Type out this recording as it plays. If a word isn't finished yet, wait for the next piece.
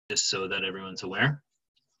just so that everyone's aware.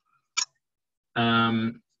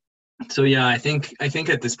 So yeah, I think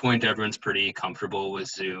at this point everyone's pretty comfortable with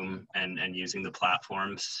Zoom and using the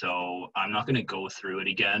platform. So I'm not going to go through it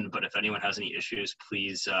again, but if anyone has any issues,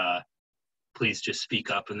 please just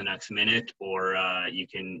speak up in the next minute, or you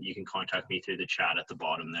can contact me through the chat at the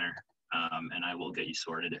bottom there, and I will get you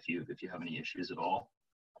sorted if you have any issues at all.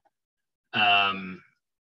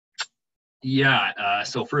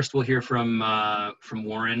 So first we'll hear from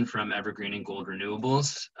Warren from Evergreen and Gold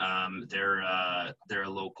Renewables. They're a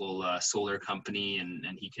local solar company, and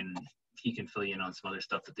he can fill you in on some other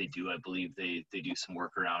stuff that they do. I believe they do some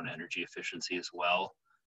work around energy efficiency as well,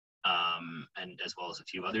 and as well as a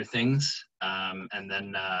few other things. And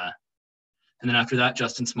then after that,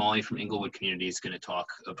 Justin Smalley from Inglewood Community is going to talk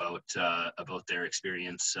about their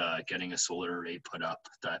experience getting a solar array put up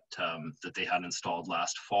that they had installed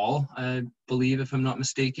last fall, I believe, if I'm not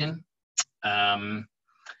mistaken. And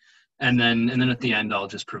then at the end, I'll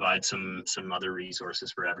just provide some other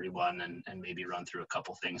resources for everyone, and maybe run through a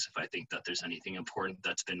couple things if I think that there's anything important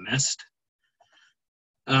that's been missed.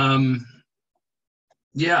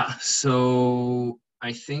 So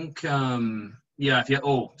I think.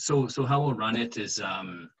 So how we'll run it is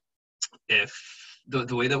if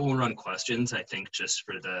the way that we'll run questions, I think just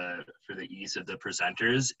for the ease of the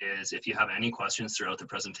presenters, is if you have any questions throughout the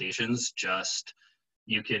presentations, just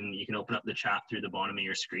you can open up the chat through the bottom of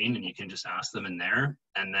your screen and you can just ask them in there.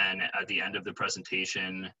 And then at the end of the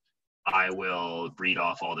presentation, I will read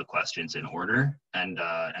off all the questions in order, and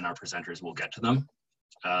our presenters will get to them.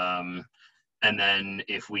 And then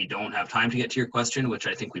if we don't have time to get to your question, which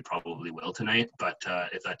I think we probably will tonight, but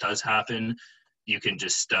if that does happen, you can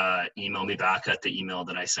just email me back at the email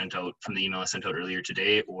that I sent out, from the email I sent out earlier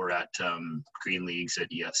today, or at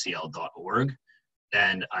greenleagues@efcl.org,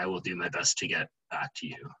 and I will do my best to get back to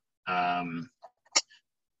you. And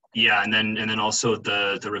then also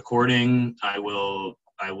the recording I will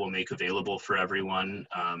make available for everyone.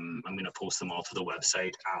 I'm going to post them all to the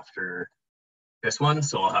website after this one,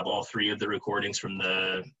 so I'll have all three of the recordings from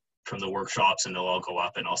the workshops, and they'll all go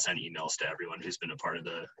up, and I'll send emails to everyone who's been a part of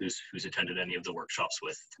who's attended any of the workshops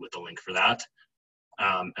with the link for that,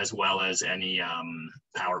 as well as any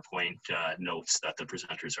PowerPoint notes that the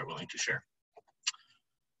presenters are willing to share.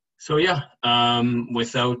 So yeah,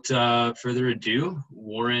 without further ado,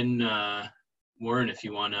 Warren, if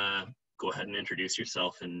you want to go ahead and introduce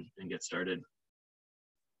yourself and get started.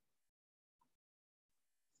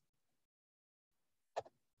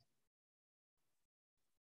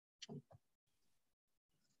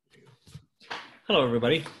 Hello,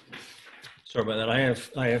 everybody. Sorry about that.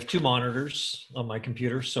 I have two monitors on my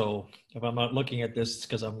computer, so if I'm not looking at this, it's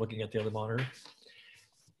because I'm looking at the other monitor.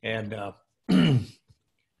 And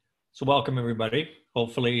so welcome, everybody.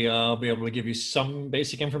 Hopefully, I'll be able to give you some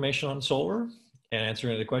basic information on solar and answer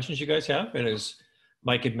any of the questions you guys have. And as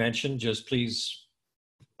Mike had mentioned, just please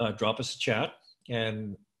drop us a chat,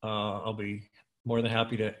 and I'll be more than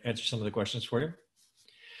happy to answer some of the questions for you.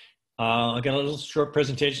 I got a little short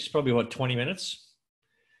presentation. It's probably about 20 minutes.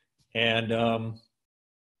 And I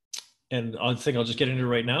think I'll just get into it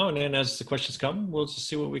right now. And then as the questions come, we'll just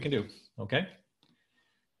see what we can do. Okay.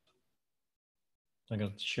 I'm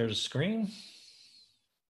going to share the screen.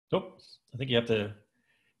 Oh, I think you have to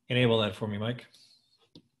enable that for me, Mike.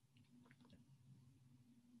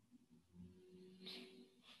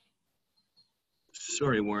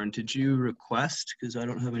 Sorry, Warren, did you request? Because I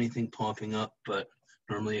don't have anything popping up, but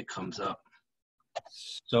normally it comes up.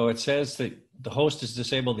 So it says that the host has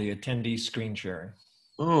disabled the attendee screen sharing.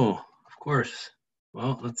 Oh, of course.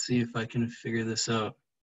 Well, let's see if I can figure this out.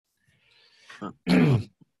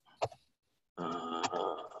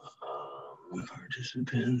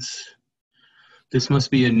 Participants. This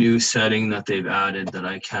must be a new setting that they've added that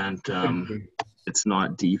I can't, it's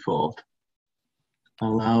not default.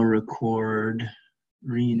 Allow record,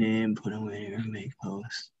 rename, put away, or make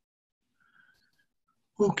post.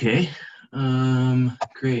 Okay,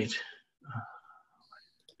 great.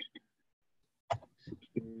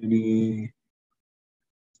 Security.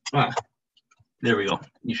 There we go.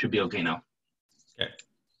 You should be okay now. Okay,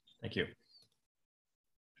 thank you.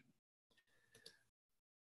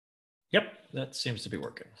 Yep, that seems to be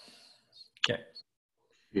working. Okay.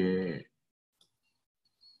 Yeah.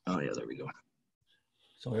 Oh yeah, there we go.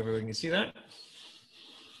 So everyone can see that?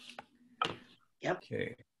 Yep.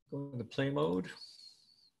 Okay, go into play mode.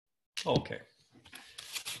 Okay.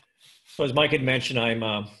 So as Mike had mentioned, I'm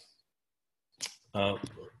a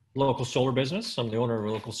local solar business. I'm the owner of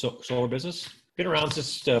a local solar business. Been around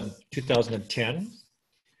since 2010.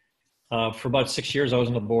 For about 6 years, I was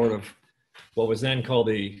on the board of what was then called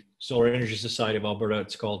the Solar Energy Society of Alberta.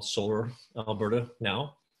 It's called Solar Alberta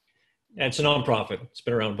now. And it's a nonprofit. It's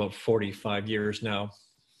been around about 45 years now.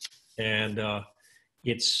 And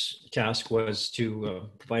its task was to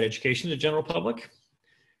provide education to the general public.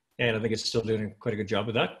 And I think it's still doing quite a good job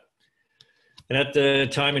of that. And at the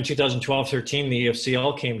time in 2012-13, the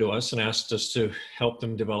EFCL came to us and asked us to help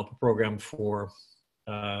them develop a program for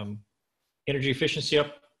energy efficiency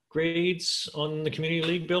upgrades on the community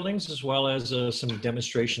league buildings, as well as some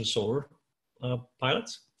demonstration solar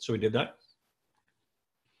pilots. So we did that.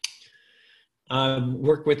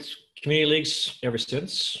 Worked with community leagues ever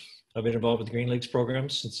since. I've been involved with the Green Leagues program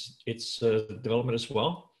since its development as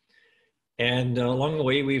well. And along the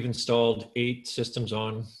way, we've installed 8 systems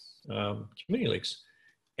on community leagues.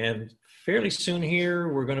 And fairly soon here,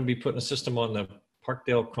 we're going to be putting a system on the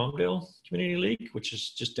Parkdale-Cromdale Community League, which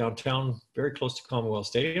is just downtown, very close to Commonwealth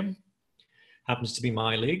Stadium. Happens to be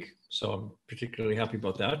my league, so I'm particularly happy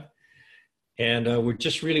about that. And we're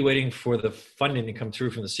just really waiting for the funding to come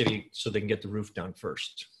through from the city so they can get the roof done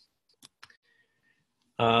first.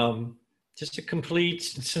 Just to complete,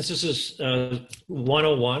 since this is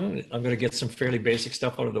 101, I'm going to get some fairly basic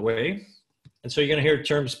stuff out of the way. And so you're going to hear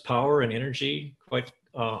terms power and energy quite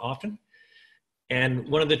often. And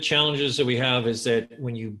one of the challenges that we have is that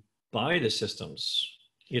when you buy the systems,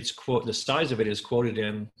 the size of it is quoted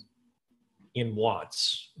in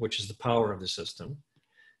watts, which is the power of the system.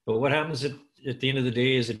 But what happens at the end of the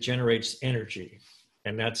day is it generates energy.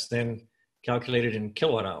 And that's then calculated in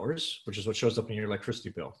kilowatt hours, which is what shows up in your electricity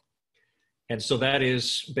bill. And so that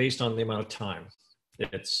is based on the amount of time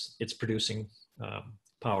that it's producing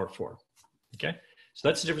power for. Okay, so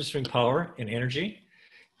that's the difference between power and energy.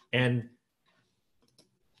 And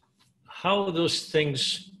how those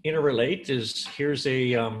things interrelate is, here's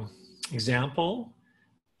a example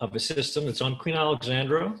of a system that's on Queen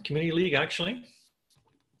Alexandra Community League, actually.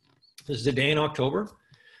 This is a day in October,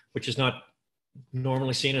 which is not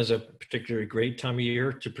normally seen as a particularly great time of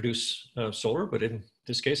year to produce solar, but in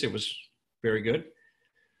this case, it was very good.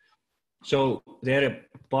 So they had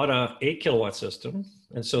bought a 8 kilowatt system.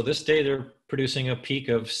 And so this day they're producing a peak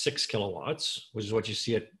of 6 kilowatts, which is what you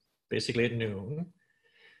see basically at noon.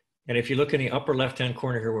 And if you look in the upper left-hand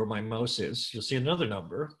corner here where my mouse is, you'll see another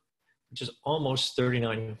number, which is almost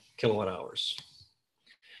 39 kilowatt hours.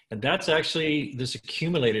 And that's actually this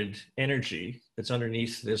accumulated energy that's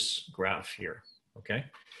underneath this graph here, okay?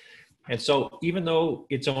 And so even though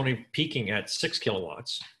it's only peaking at 6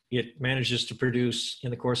 kilowatts, it manages to produce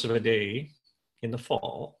in the course of a day in the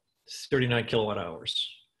fall, 39 kilowatt hours.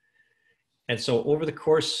 And so over the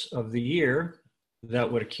course of the year,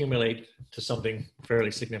 that would accumulate to something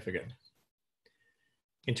fairly significant.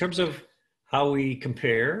 In terms of how we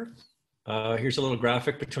compare, here's a little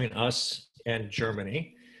graphic between us and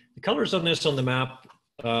Germany. The colors on this on the map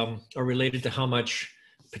are related to how much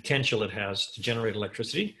potential it has to generate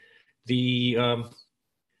electricity. The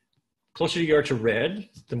closer you are to red,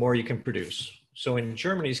 the more you can produce. So in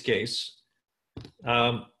Germany's case,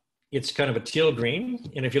 it's kind of a teal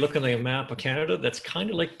green. And if you look on the map of Canada, that's kind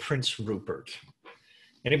of like Prince Rupert.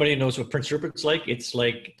 Anybody who knows what Prince Rupert's like? It's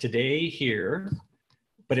like today here,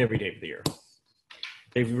 but every day of the year.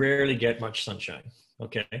 They rarely get much sunshine,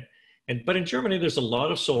 okay? But in Germany, there's a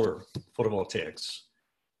lot of solar photovoltaics.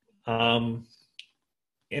 And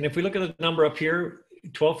if we look at the number up here,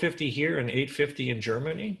 1250 here and 850 in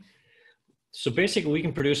Germany. So basically we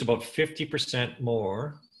can produce about 50%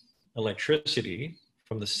 more electricity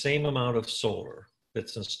from the same amount of solar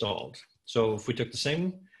that's installed. So if we took the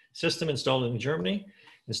same system installed in Germany,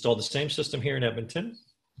 installed the same system here in Edmonton,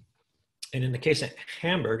 and in the case of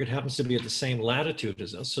Hamburg, it happens to be at the same latitude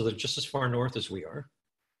as us, so they're just as far north as we are,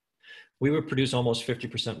 we would produce almost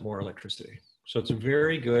 50% more electricity. So it's a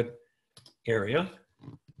very good area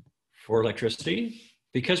for electricity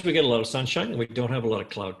because we get a lot of sunshine and we don't have a lot of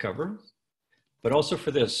cloud cover, but also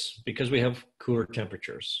for this, because we have cooler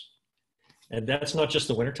temperatures. And that's not just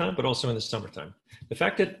the wintertime, but also in the summertime. The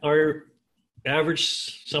fact that our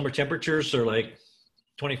average summer temperatures are like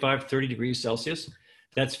 25, 30 degrees Celsius,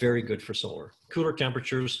 that's very good for solar. Cooler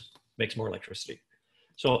temperatures makes more electricity.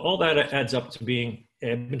 So all that adds up to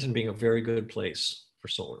Edmonton being a very good place for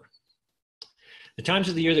solar. The times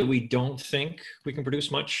of the year that we don't think we can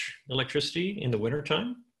produce much electricity in the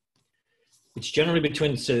wintertime, it's generally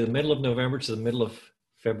between, say, the middle of November to the middle of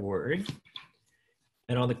February.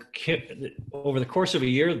 And over the course of a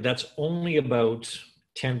year, that's only about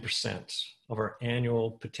 10% of our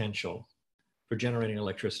annual potential for generating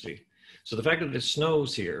electricity. So the fact that it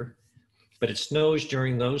snows here, but it snows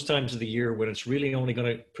during those times of the year when it's really only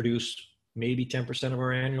going to produce maybe 10% of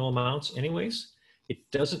our annual amounts anyways, it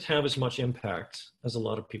doesn't have as much impact as a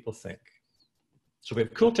lot of people think. So we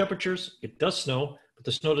have cool temperatures, it does snow, but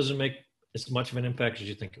the snow doesn't make as much of an impact as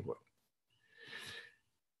you think it would.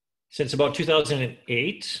 Since about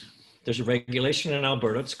 2008, there's a regulation in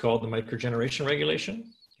Alberta, it's called the microgeneration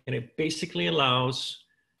regulation, and it basically allows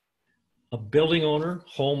a building owner,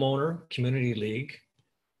 homeowner, community league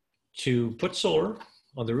to put solar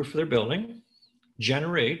on the roof of their building,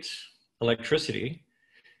 generate electricity,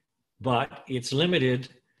 but it's limited.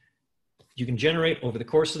 You can generate over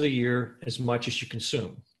the course of the year as much as you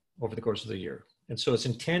consume over the course of the year. And so it's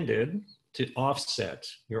intended to offset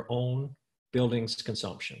your own building's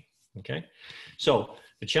consumption, okay? So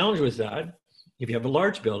the challenge with that, if you have a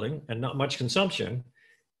large building and not much consumption,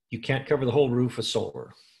 you can't cover the whole roof with solar,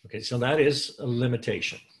 okay? So that is a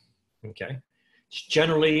limitation, okay? It's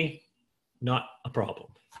generally not a problem.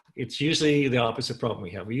 It's usually the opposite problem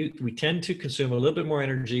we have. We tend to consume a little bit more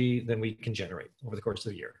energy than we can generate over the course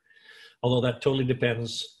of the year, although that totally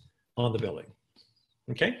depends on the building,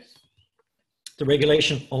 okay? The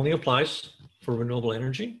regulation only applies for renewable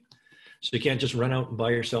energy. So you can't just run out and buy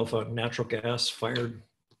yourself a natural gas fired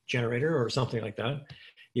generator or something like that.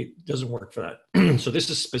 It doesn't work for that. So this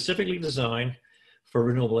is specifically designed for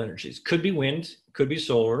renewable energies. Could be wind, could be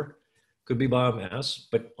solar, could be biomass,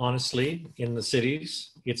 but honestly, in the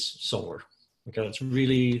cities, it's solar. Okay, that's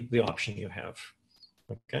really the option you have.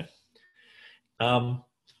 Okay.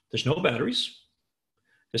 There's no batteries.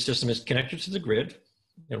 The system is connected to the grid.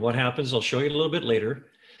 And what happens, I'll show you a little bit later.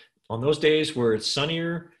 On those days where it's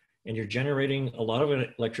sunnier and you're generating a lot of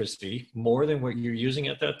electricity, more than what you're using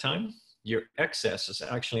at that time, your excess is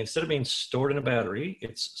actually, instead of being stored in a battery,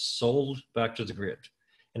 it's sold back to the grid.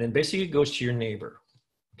 And then basically it goes to your neighbor,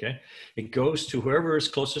 okay? It goes to whoever is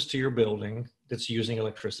closest to your building that's using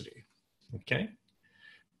electricity, okay?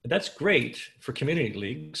 But that's great for community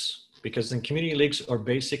leagues because then community leagues are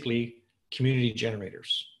basically community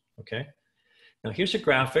generators, okay? Now here's a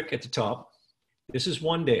graphic at the top. This is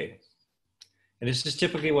one day. And this is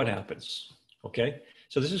typically what happens, okay?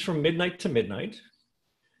 So this is from midnight to midnight.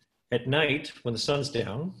 At night, when the sun's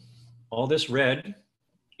down, all this red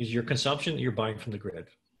is your consumption that you're buying from the grid,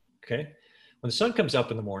 okay? When the sun comes up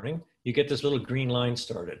in the morning, you get this little green line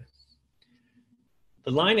started.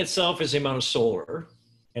 The line itself is the amount of solar,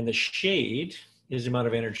 and the shade is the amount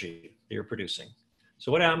of energy that you're producing.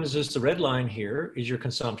 So what happens is the red line here is your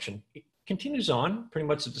consumption. It continues on pretty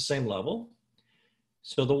much at the same level.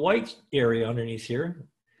 So the white area underneath here,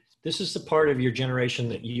 this is the part of your generation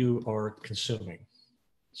that you are consuming.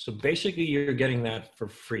 So basically you're getting that for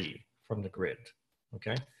free from the grid,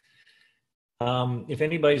 okay? If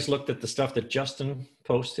anybody's looked at the stuff that Justin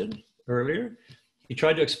posted earlier, he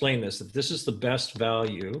tried to explain this, that this is the best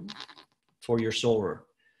value for your solar.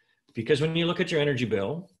 Because when you look at your energy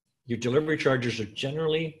bill, your delivery charges are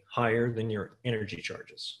generally higher than your energy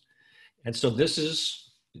charges. And so this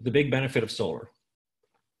is the big benefit of solar.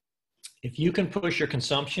 If you can push your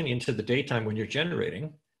consumption into the daytime when you're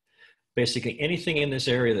generating, basically anything in this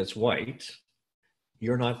area that's white,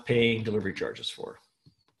 you're not paying delivery charges for,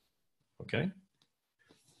 okay?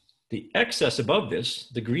 The excess above this,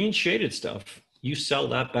 the green shaded stuff, you sell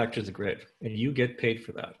that back to the grid and you get paid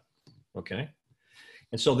for that, okay?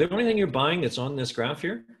 And so the only thing you're buying that's on this graph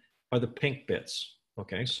here are the pink bits,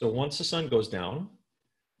 okay? So once the sun goes down,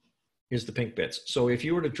 is the pink bits. So if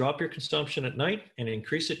you were to drop your consumption at night and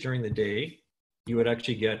increase it during the day, you would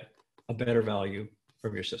actually get a better value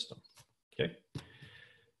from your system, okay?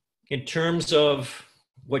 In terms of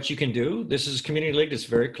what you can do, this is a community league that's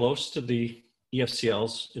very close to the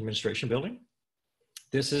EFCL's administration building.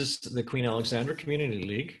 This is the Queen Alexandra Community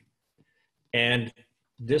League. And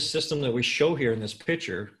this system that we show here in this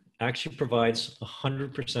picture actually provides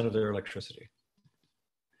 100% of their electricity.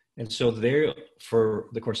 And so they're for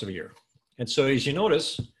the course of a year. And so as you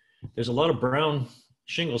notice, there's a lot of brown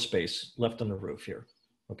shingle space left on the roof here,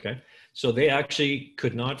 okay? So they actually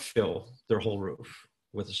could not fill their whole roof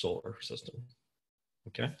with a solar system,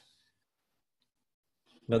 okay?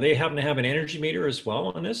 Now they happen to have an energy meter as well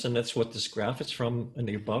on this, and that's what this graph is from in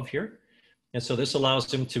the above here. And so this allows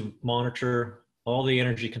them to monitor all the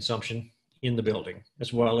energy consumption in the building,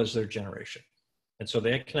 as well as their generation. And so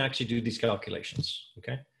they can actually do these calculations,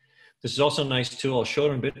 okay? This is also a nice tool. I'll show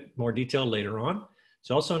it in a bit more detail later on. It's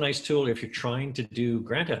also a nice tool if you're trying to do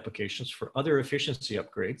grant applications for other efficiency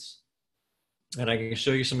upgrades. And I can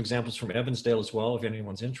show you some examples from Evansdale as well, if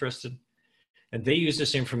anyone's interested. And they use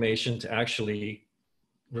this information to actually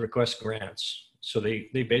request grants. So they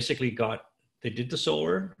basically they did the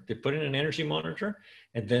solar, they put in an energy monitor,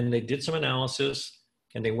 and then they did some analysis,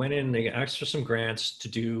 and they went in and they asked for some grants to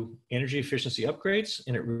do energy efficiency upgrades,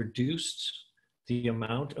 and it reduced the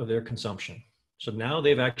amount of their consumption. So now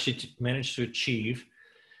they've actually managed to achieve,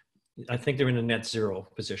 I think they're in a net zero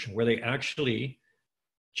position where they actually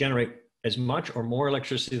generate as much or more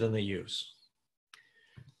electricity than they use.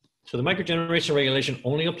 So the microgeneration regulation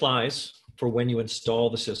only applies for when you install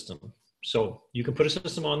the system. So you can put a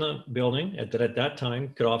system on the building that at that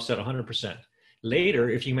time could offset 100%. Later,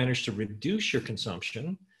 if you manage to reduce your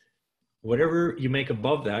consumption, whatever you make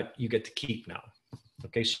above that, you get to keep now.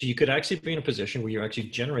 Okay, so you could actually be in a position where you actually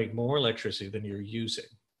generate more electricity than you're using.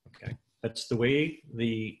 Okay, that's the way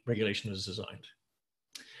the regulation is designed.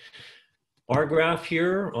 Our graph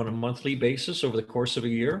here on a monthly basis over the course of a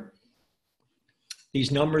year. These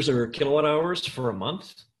numbers are kilowatt hours for a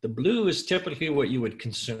month. The blue is typically what you would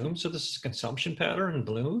consume. So this is a consumption pattern in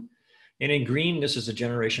blue. And in green, this is a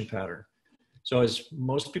generation pattern. So as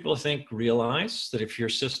most people realize that if your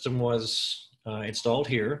system was installed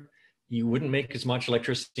here, you wouldn't make as much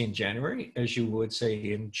electricity in January as you would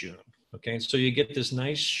say in June. Okay, so you get this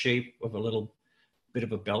nice shape of a little bit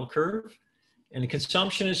of a bell curve. And the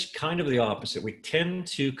consumption is kind of the opposite. We tend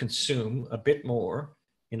to consume a bit more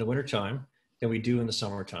in the wintertime than we do in the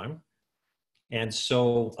summertime. And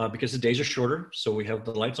so because the days are shorter, so we have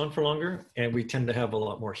the lights on for longer, and we tend to have a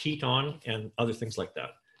lot more heat on and other things like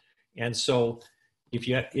that. And so if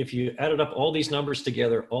you added up all these numbers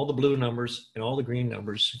together, all the blue numbers and all the green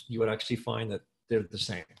numbers, you would actually find that they're the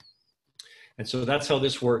same. And so that's how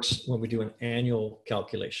this works when we do an annual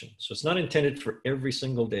calculation. So it's not intended for every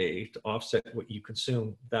single day to offset what you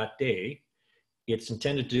consume that day. It's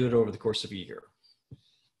intended to do it over the course of a year.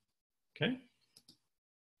 Okay.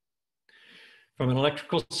 From an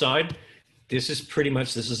electrical side, this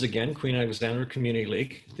is again, Queen Alexandra Community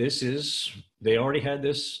League. They already had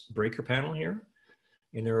this breaker panel here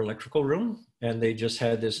in their electrical room, and they just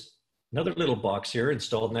had another little box here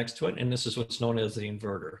installed next to it. And this is what's known as the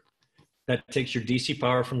inverter. That takes your DC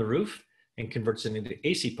power from the roof and converts it into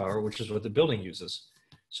AC power, which is what the building uses.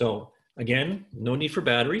 So again, no need for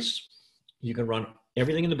batteries. You can run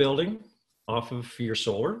everything in the building off of your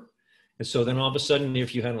solar. And so then all of a sudden,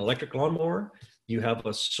 if you had an electric lawnmower, you have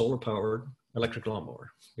a solar powered electric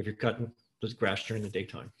lawnmower. If you're cutting the grass during the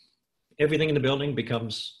daytime, everything in the building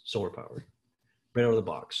becomes solar powered right out of the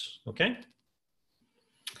box. Okay.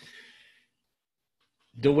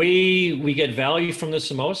 The way we get value from this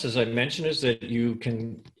the most, as I mentioned, is that you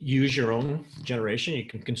can use your own generation. You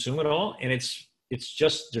can consume it all. And it's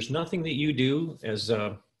just, there's nothing that you do as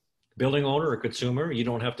a building owner or consumer. You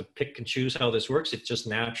don't have to pick and choose how this works. It just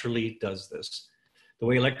naturally does this. The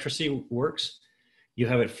way electricity works, you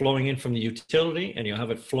have it flowing in from the utility and you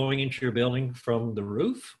have it flowing into your building from the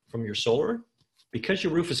roof, from your solar. Because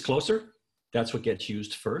your roof is closer, that's what gets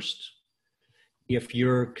used first. If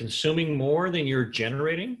you're consuming more than you're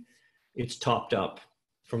generating, it's topped up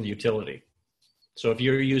from the utility. So if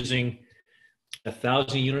you're using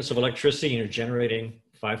 1,000 units of electricity and you're generating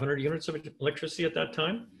 500 units of electricity at that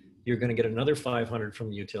time, you're going to get another 500 from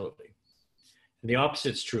the utility. And the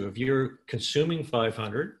opposite is true. If you're consuming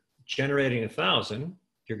 500, generating 1,000,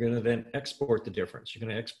 you're going to then export the difference. You're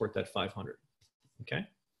going to export that 500. Okay? And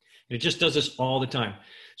it just does this all the time.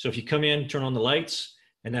 So if you come in, turn on the lights,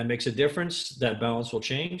 and that makes a difference, that balance will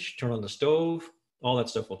change. Turn on the stove, all that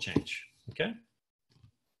stuff will change. Okay?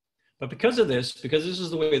 But because this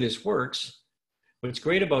is the way this works, what's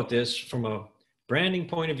great about this from a branding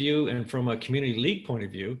point of view and from a community league point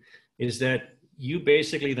of view is that you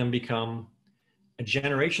basically then become a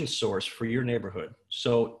generation source for your neighborhood.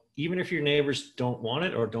 So even if your neighbors don't want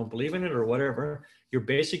it or don't believe in it or whatever, you're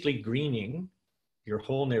basically greening your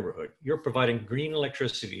whole neighborhood. You're providing green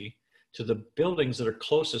electricity to the buildings that are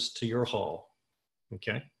closest to your hall,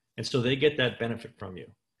 okay? And so they get that benefit from you.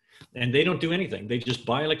 And they don't do anything. They just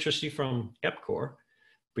buy electricity from EPCOR,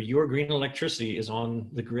 but your green electricity is on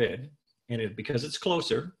the grid, and because it's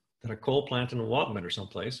closer than a coal plant in Waterman or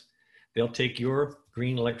someplace, they'll take your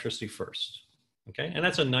green electricity first, okay? And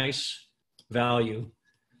that's a nice value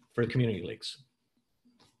for the community leagues.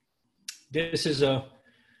 This is a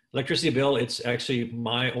electricity bill. It's actually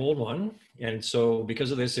my old one. And so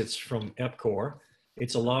because of this, it's from EPCOR.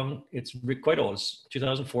 It's quite old. It's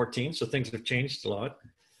 2014, so things have changed a lot.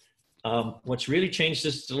 What's really changed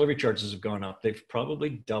is delivery charges have gone up. They've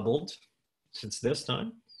probably doubled since this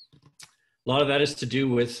time. A lot of that is to do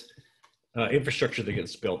with infrastructure that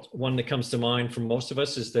gets built. One that comes to mind for most of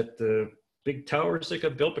us is that the big towers that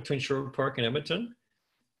got built between Sherwood Park and Edmonton,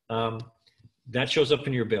 that shows up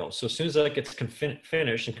in your bill. So as soon as that gets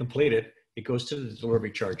finished and completed, it goes to the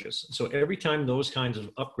delivery charges. So every time those kinds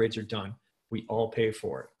of upgrades are done, we all pay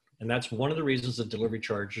for it. And that's one of the reasons the delivery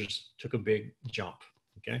charges took a big jump,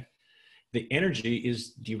 okay? the energy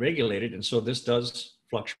is deregulated. And so this does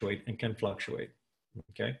fluctuate and can fluctuate,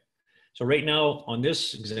 okay? So right now on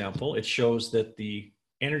this example, it shows that the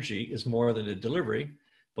energy is more than the delivery,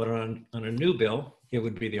 but on a new bill, it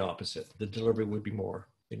would be the opposite. The delivery would be more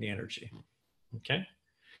than the energy, okay?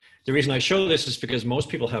 The reason I show this is because most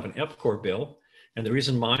people have an EPCOR bill, and the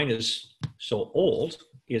reason mine is so old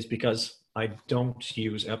is because I don't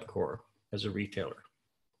use EPCOR as a retailer,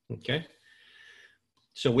 okay?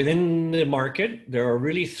 So within the market, there are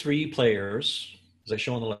really three players, as I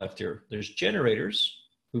show on the left here. There's generators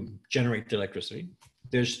who generate the electricity.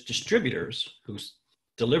 There's distributors who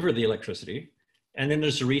deliver the electricity. And then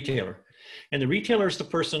there's the retailer. And the retailer is the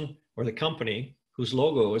person or the company whose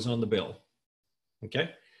logo is on the bill,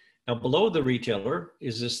 okay? Now below the retailer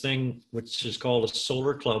is this thing which is called a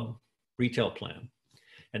solar club retail plan.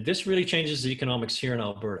 And this really changes the economics here in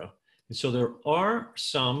Alberta. And so there are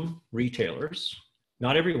some retailers,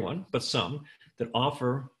 not everyone, but some, that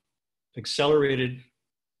offer accelerated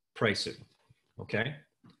pricing, okay?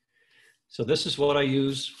 So this is what I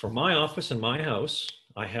use for my office and my house.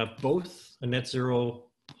 I have both a net zero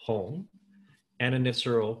home and a net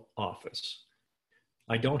zero office.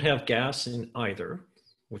 I don't have gas in either,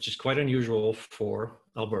 which is quite unusual for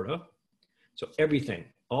Alberta. So everything,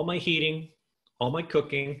 all my heating, all my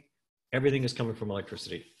cooking, everything is coming from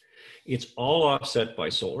electricity. It's all offset by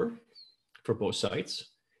solar for both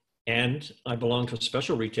sites. And I belong to a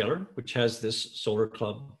special retailer, which has this solar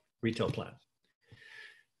club retail plan.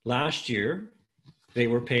 Last year, they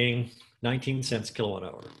were paying 19 cents kilowatt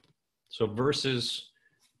hour. So versus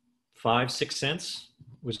 5-6 cents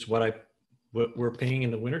was what we're paying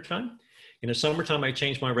in the wintertime. In the summertime, I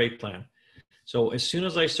changed my rate plan. So as soon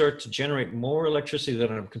as I start to generate more electricity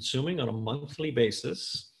than I'm consuming on a monthly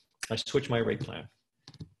basis, I switch my rate plan.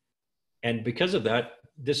 And because of that,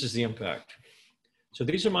 this is the impact. So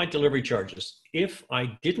these are my delivery charges. If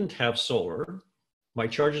I didn't have solar, my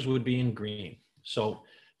charges would be in green. So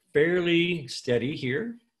fairly steady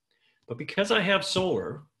here. But because I have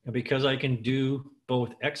solar and because I can do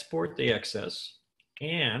both export the excess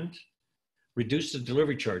and reduce the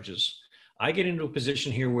delivery charges, I get into a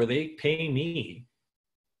position here where they pay me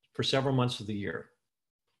for several months of the year,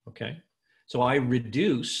 okay? So I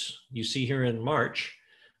reduce, you see here in March,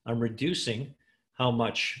 I'm reducing how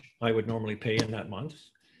much I would normally pay in that month.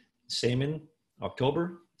 Same in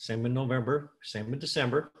October, same in November, same in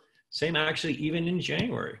December, same actually even in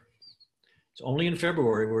January. It's only in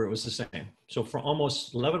February where it was the same. So for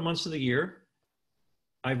almost 11 months of the year,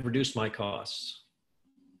 I've reduced my costs,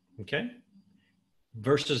 okay?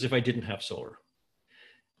 Versus if I didn't have solar.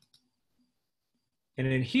 And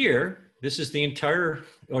in here, this is the entire,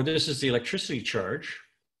 or this is the electricity charge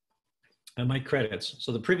and my credits.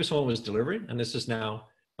 So the previous one was delivery, and this is now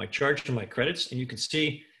my charge and my credits. And you can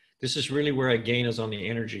see this is really where I gain is on the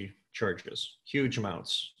energy charges, huge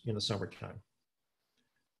amounts in the summertime.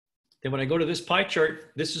 Then when I go to this pie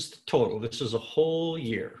chart, this is the total. This is a whole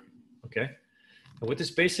year, okay? And what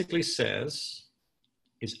this basically says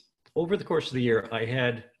is over the course of the year, I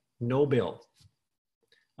had no bill.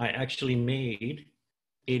 I actually made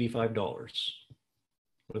 $85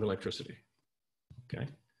 with electricity, okay?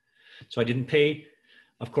 So I didn't pay,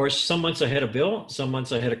 of course, some months I had a bill, some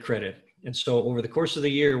months I had a credit. And so over the course of the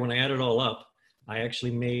year, when I add it all up, I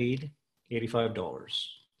actually made $85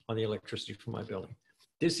 on the electricity for my billing.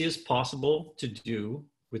 This is possible to do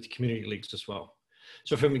with community leagues as well.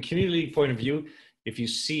 So from a community league point of view, if you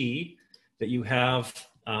see that you have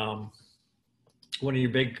one of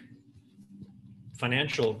your big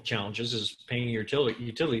financial challenges is paying your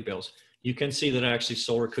utility bills, you can see that actually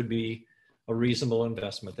solar could be a reasonable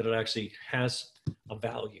investment, that it actually has a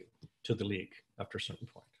value to the league after a certain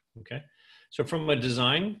point, okay? So from a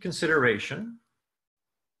design consideration,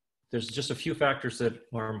 there's just a few factors that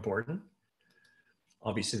are important.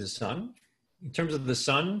 Obviously the sun. In terms of the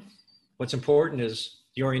sun, what's important is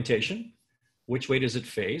the orientation. Which way does it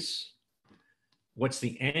face? What's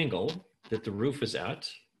the angle that the roof is at?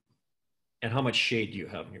 And how much shade do you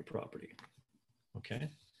have in your property? Okay.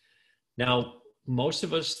 Now, most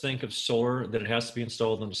of us think of solar that it has to be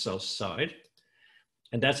installed on the south side.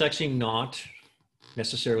 And that's actually not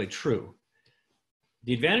necessarily true.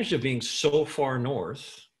 The advantage of being so far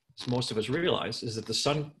north, as most of us realize, is that the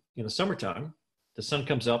sun in the summertime, the sun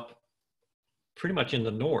comes up pretty much in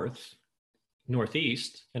the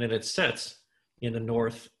northeast, and then it sets in the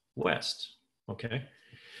northwest, okay?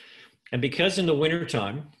 And because in the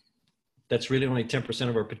wintertime, that's really only 10%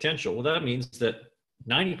 of our potential, well, that means that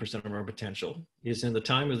 90% of our potential is in the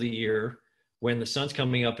time of the year when the sun's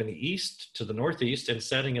coming up in the east to the northeast and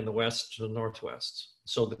setting in the west to the northwest.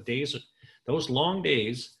 So the days, those long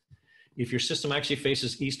days if your system actually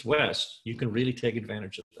faces east-west, you can really take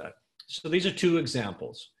advantage of that. So these are two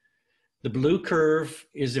examples. The blue curve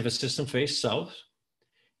is if a system faces south,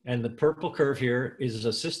 and the purple curve here is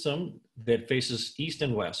a system that faces east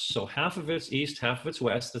and west. So half of it's east, half of it's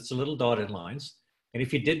west. That's the little dotted lines. And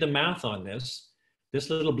if you did the math on this, this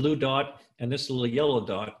little blue dot and this little yellow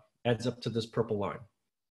dot adds up to this purple line.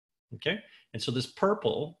 Okay? And so this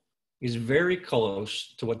purple is very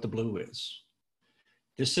close to what the blue is.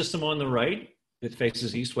 This system on the right that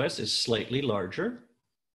faces east-west is slightly larger,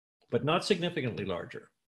 but not significantly larger.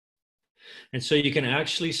 And so you can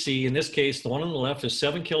actually see, in this case, the one on the left is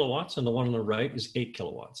 7 kilowatts and the one on the right is 8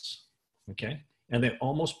 kilowatts, okay? And they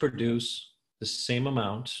almost produce the same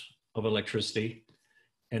amount of electricity,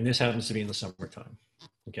 and this happens to be in the summertime,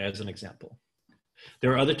 okay, as an example.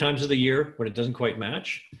 There are other times of the year when it doesn't quite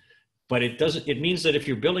match, but it means that if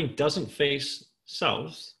your building doesn't face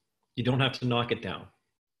south, you don't have to knock it down,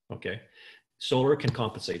 okay? Solar can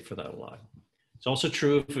compensate for that a lot. It's also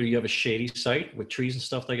true if you have a shady site with trees and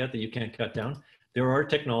stuff like that that you can't cut down. There are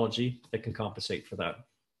technology that can compensate for that.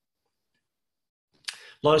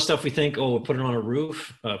 A lot of stuff we think, oh, we'll put it on a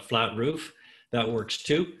roof, a flat roof. That works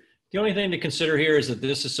too. The only thing to consider here is that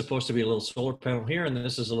this is supposed to be a little solar panel here, and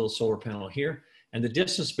this is a little solar panel here. And the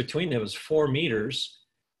distance between them is 4 meters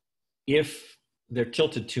if they're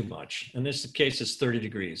tilted too much. In this case, it's 30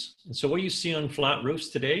 degrees. And so what you see on flat roofs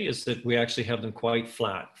today is that we actually have them quite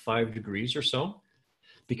flat, 5 degrees or so,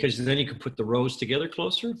 because then you can put the rows together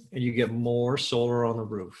closer and you get more solar on the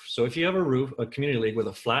roof. So if you have a roof, a community league with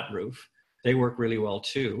a flat roof, they work really well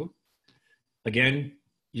too. Again,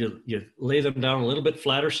 you lay them down a little bit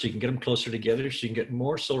flatter so you can get them closer together so you can get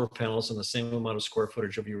more solar panels on the same amount of square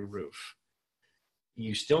footage of your roof.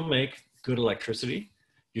 You still make good electricity.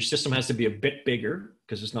 Your system has to be a bit bigger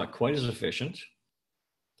because it's not quite as efficient,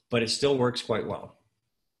 but it still works quite well.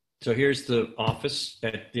 So here's the office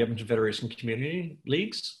at the Edmonton Federation Community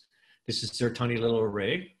Leagues. This is their tiny little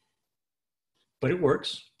array, but it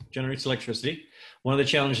works, generates electricity. One of the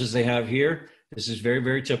challenges they have here, this is very,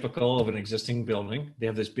 very typical of an existing building. They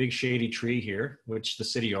have this big shady tree here, which the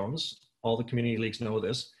city owns. All the community leagues know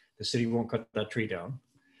this. The city won't cut that tree down.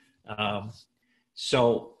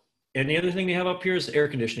 And the other thing they have up here is air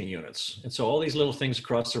conditioning units. And so all these little things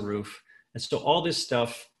across the roof. And so all this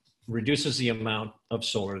stuff reduces the amount of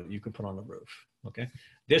solar that you can put on the roof, okay?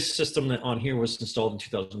 This system that on here was installed in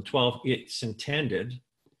 2012. It's intended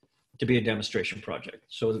to be a demonstration project.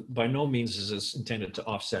 So by no means is this intended to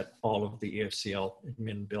offset all of the EFCL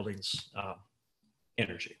admin buildings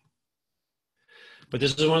energy. But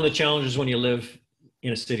this is one of the challenges when you live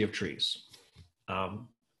in a city of trees.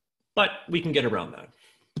 But we can get around that.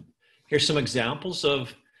 Here's some examples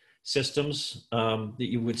of systems that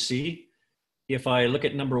you would see. If I look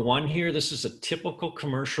at number 1 here, this is a typical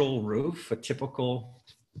commercial roof, a typical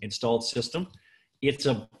installed system. It's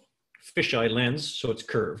a fisheye lens, so it's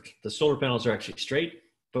curved. The solar panels are actually straight,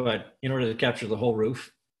 but in order to capture the whole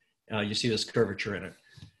roof, you see this curvature in it.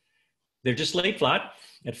 They're just laid flat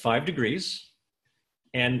at 5 degrees.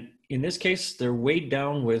 And in this case, they're weighed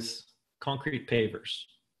down with concrete pavers,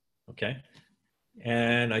 okay?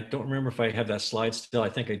 And I don't remember if I have that slide still. I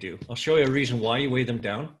think I do. I'll show you a reason why you weigh them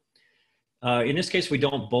down. In this case, we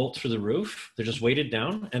don't bolt through the roof. They're just weighted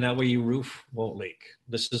down, and that way your roof won't leak.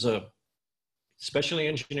 This is a specially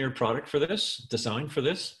engineered product for this, designed for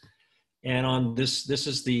this. And on this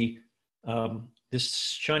is the, this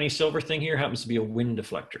shiny silver thing here happens to be a wind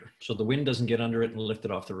deflector. So the wind doesn't get under it and lift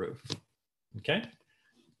it off the roof, okay?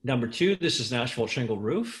 Number 2, this is an asphalt shingle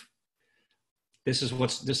roof. This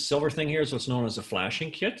silver thing here is what's known as a flashing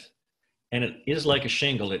kit. And it is like a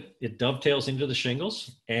shingle. It dovetails into the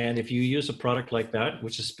shingles. And if you use a product like that,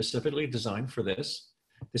 which is specifically designed for this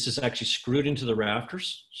is actually screwed into the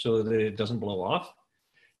rafters so that it doesn't blow off.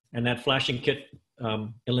 And that flashing kit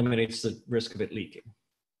eliminates the risk of it leaking.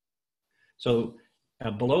 So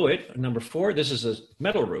below it, number 4, this is a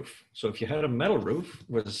metal roof. So if you had a metal roof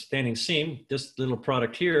with a standing seam, this little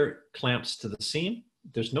product here clamps to the seam.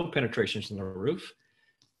 There's no penetrations in the roof,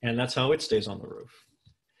 and that's how it stays on the roof.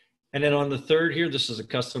 And then on the 3rd here, this is a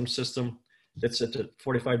custom system that's at a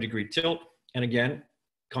 45-degree tilt, and again,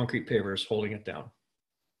 concrete pavers holding it down.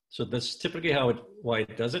 So that's typically why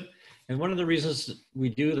it does it. And one of the reasons we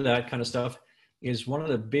do that kind of stuff is one of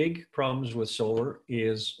the big problems with solar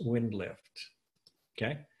is wind lift,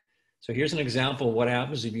 okay? So here's an example of what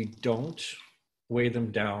happens if you don't weigh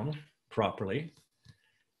them down properly.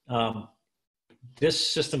 This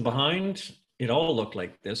system behind, it all looked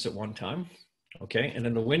like this at one time, okay? And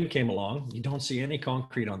then the wind came along. You don't see any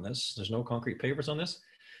concrete on this. There's no concrete pavers on this.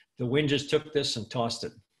 The wind just took this and tossed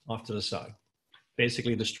it off to the side.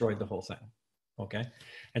 basically destroyed the whole thing. Okay,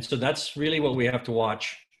 and so that's really what we have to watch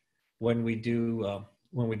when we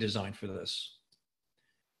design for this.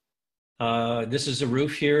 This is a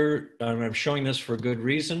roof here, and I'm showing this for good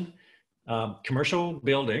reason. Commercial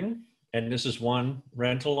building, and this is one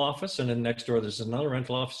rental office, and then next door there's another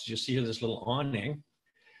rental office. You see here this little awning,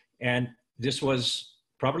 and this was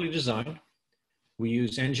properly designed. We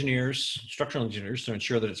use engineers, structural engineers, to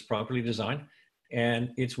ensure that it's properly designed, and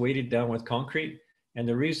it's weighted down with concrete. And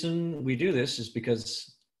the reason we do this is because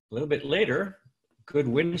a little bit later, a good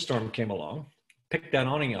windstorm came along, picked that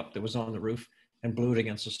awning up that was on the roof and blew it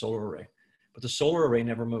against the solar array. But the solar array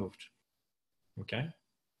never moved, okay?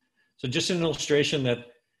 So just an illustration that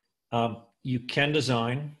you can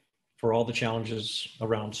design for all the challenges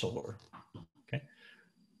around solar, okay?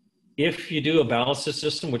 If you do a ballasted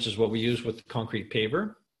system, which is what we use with the concrete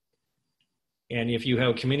paver, and if you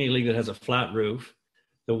have a community league that has a flat roof,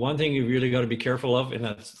 the one thing you really got to be careful of, and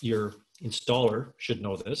that's your installer should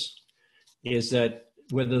know this, is that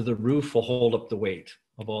whether the roof will hold up the weight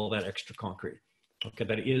of all that extra concrete. Okay,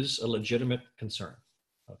 that is a legitimate concern,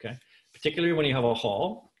 okay? Particularly when you have a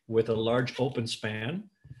hall with a large open span,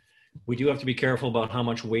 we do have to be careful about how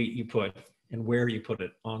much weight you put and where you put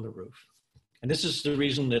it on the roof. And this is the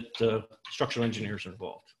reason that structural engineers are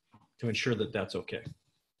involved, to ensure that that's okay.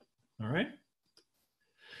 All right.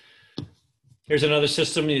 Here's another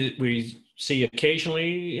system we see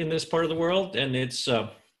occasionally in this part of the world, and it's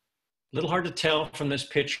a little hard to tell from this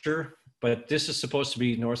picture, but this is supposed to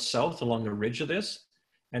be north-south along the ridge of this.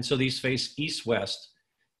 And so these face east-west.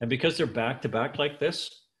 And because they're back-to-back like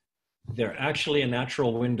this, they're actually a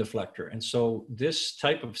natural wind deflector. And so this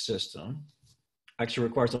type of system actually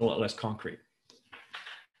requires a lot less concrete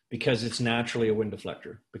because it's naturally a wind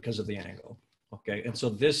deflector because of the angle, okay? And so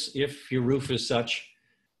this, if your roof is such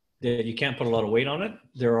that you can't put a lot of weight on it,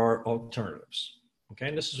 there are alternatives, okay?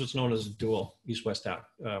 And this is what's known as dual east-west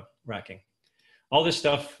racking. All this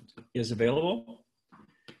stuff is available.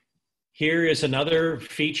 Here is another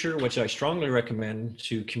feature which I strongly recommend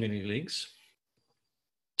to community leagues.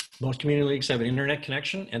 Most community leagues have an internet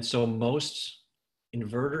connection, and so most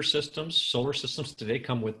inverter systems, solar systems today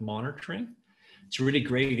come with monitoring. It's really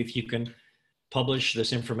great if you can publish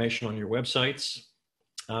this information on your websites.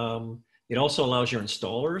 It also allows your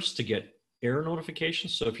installers to get error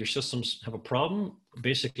notifications. So if your systems have a problem,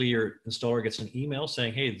 basically your installer gets an email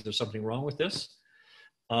saying, hey, there's something wrong with this.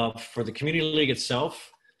 For the community league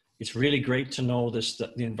itself, it's really great to know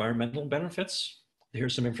the environmental benefits.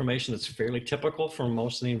 Here's some information that's fairly typical for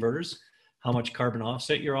most of the inverters, how much carbon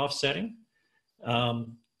offset you're offsetting.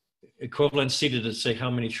 Equivalency to say how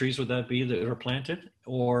many trees would that be that are planted,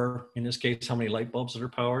 or in this case, how many light bulbs that are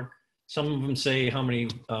powered. Some of them say how many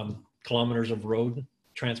kilometers of road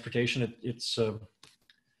transportation it's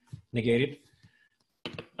negated.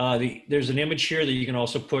 There's an image here that you can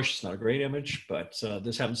also push. It's not a great image, but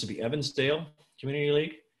this happens to be Evansdale Community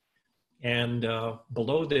League. And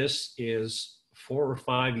below this is 4 or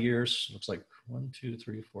 5 years, looks like 1, 2,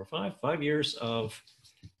 3, 4, 5 years of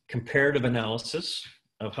comparative analysis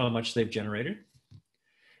of how much they've generated.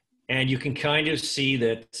 And you can kind of see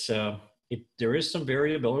that there is some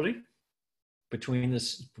variability between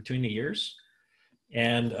the years.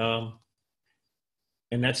 And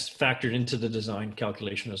that's factored into the design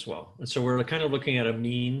calculation as well. And so we're kind of looking at a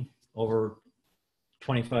mean over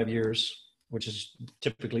 25 years, which is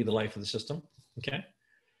typically the life of the system, okay?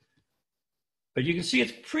 But you can see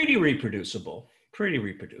it's pretty reproducible,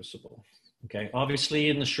 okay? Obviously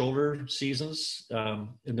in the shoulder seasons,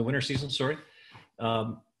 in the winter season, sorry,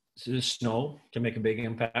 the snow can make a big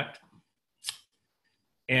impact.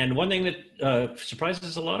 And one thing that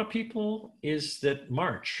surprises a lot of people is that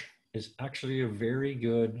March is actually a very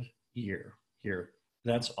good year here.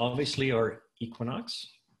 That's obviously our equinox.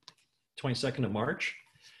 22nd of March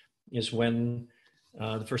is when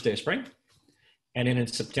the first day of spring. And then in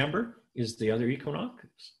September is the other equinox,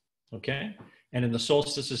 okay? And then the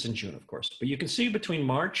solstice is in June, of course. But you can see between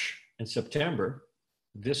March and September,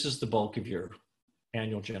 this is the bulk of your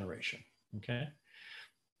annual generation, okay?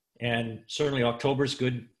 And certainly October is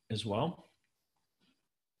good as well.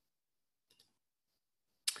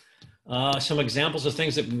 Some examples of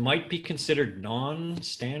things that might be considered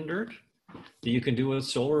non-standard that you can do with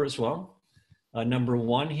solar as well. Number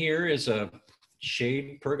one here is a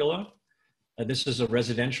shade pergola. This is a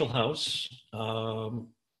residential house.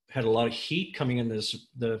 Had a lot of heat coming in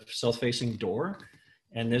the south-facing door,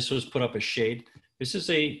 and this was put up as shade. This is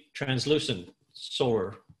a translucent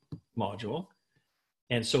solar module.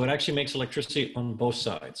 And so it actually makes electricity on both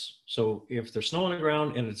sides. So if there's snow on the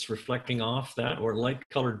ground and it's reflecting off that, or light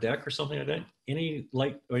colored deck or something like that, any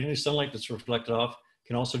light or any sunlight that's reflected off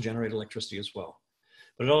can also generate electricity as well.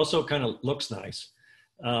 But it also kind of looks nice.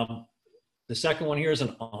 The second one here is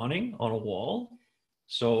an awning on a wall.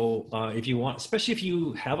 So if you want, especially if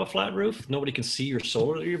you have a flat roof, nobody can see your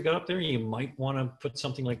solar that you've got up there. You might want to put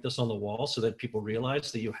something like this on the wall so that people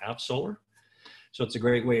realize that you have solar. So it's a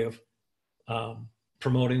great way of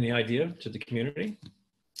promoting the idea to the community.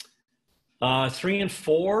 3 and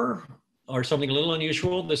 4 are something a little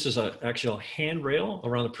unusual. This is actually a handrail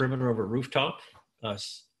around the perimeter of a rooftop, a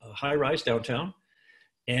high-rise downtown.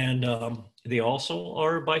 And they also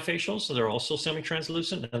are bifacial, so they're also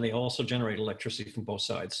semi-translucent, and they also generate electricity from both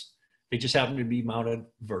sides. They just happen to be mounted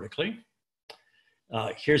vertically.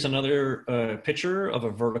 Here's another picture of a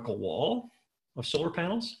vertical wall of solar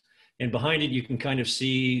panels. And behind it, you can kind of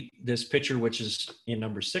see this picture, which is in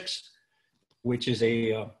number 6, which is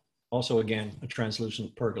also, again, a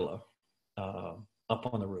translucent pergola up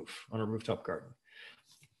on the roof, on a rooftop garden.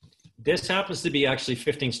 This happens to be actually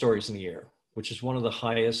 15 stories in the air, which is one of the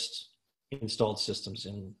highest installed systems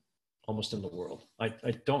almost in the world. I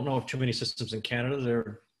don't know of too many systems in Canada that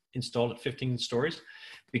are installed at 15 stories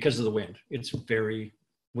because of the wind. It's very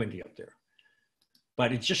windy up there.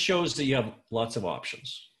 But it just shows that you have lots of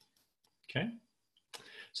options. Okay,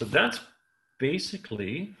 so that's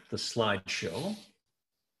basically the slideshow.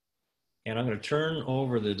 And I'm going to turn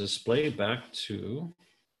over the display back to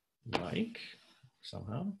Mike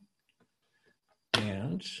somehow.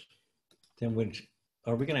 And then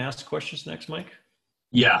are we going to ask questions next, Mike?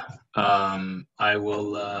 Yeah, I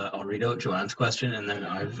will. I'll read out Joanne's question, and then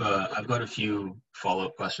I've got a few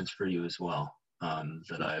follow-up questions for you as well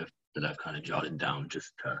that I've kind of jotted down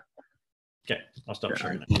just to. Okay, I'll stop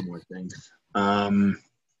sharing a few more things.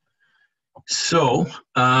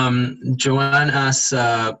 Joanne asks,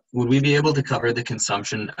 would we be able to cover the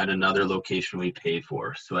consumption at another location we pay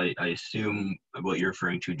for? So I assume what you're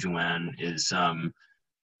referring to, Joanne, is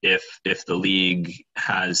if the league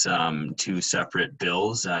has 2 separate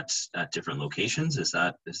bills at different locations. Is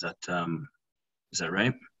that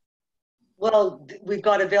right? Well, we've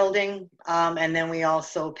got a building, and then we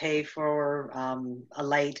also pay for a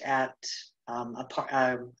light at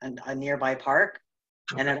a nearby park,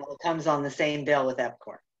 and it all comes on the same bill with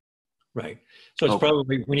EPCOR. Right. So it's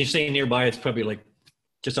probably, when you say nearby, it's probably like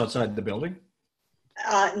just outside the building?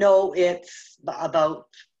 No, it's about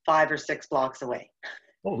 5 or 6 blocks away.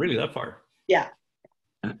 Oh, really? That far? Yeah.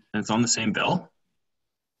 And it's on the same bill?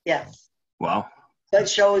 Yes. Wow. So it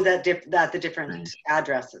shows at the different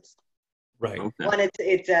addresses. Right. Okay. One,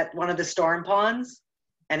 it's at one of the storm ponds,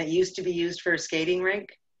 and it used to be used for a skating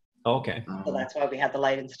rink. Okay. So that's why we had the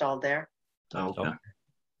light installed there. Okay.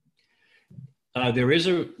 There is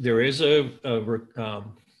a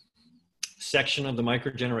section of the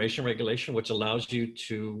microgeneration regulation which allows you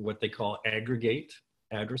to what they call aggregate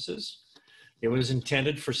addresses. It was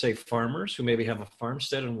intended for, say, farmers who maybe have a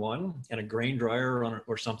farmstead in one and a grain dryer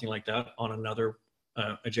or something like that on another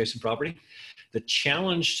adjacent property. The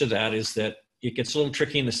challenge to that is that it gets a little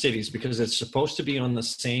tricky in the cities because it's supposed to be on the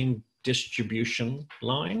same distribution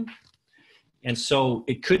line. And so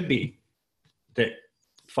it could be that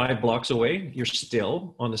 5 blocks away, you're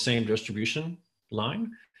still on the same distribution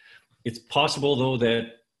line. It's possible, though,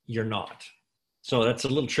 that you're not. So that's a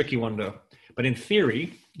little tricky one but in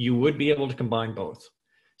theory, you would be able to combine both.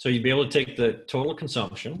 So you'd be able to take the total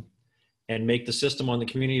consumption and make the system on the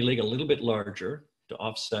community league a little bit larger to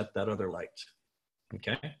offset that other light,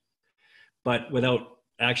 okay? But without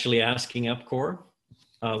actually asking EPCOR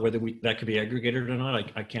whether that could be aggregated or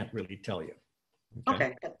not, I can't really tell you.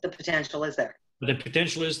 Okay, the potential is there. But the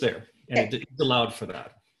potential is there, and it's allowed for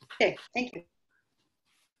that. Okay, thank you.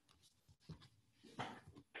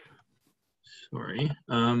 Sorry.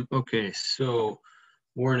 Okay, so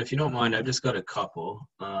Warren, if you don't mind, I've just got a couple.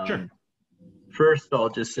 Sure. First, I'll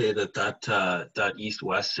just say that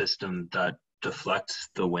east-west system that deflects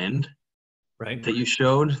the wind, right, that you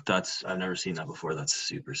showed, I've never seen that before. That's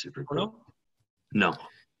super, super cool. No,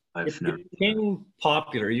 I've never. It became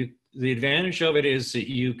popular. The advantage of it is that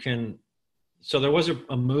you can. So there was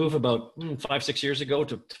a move about 5-6 years ago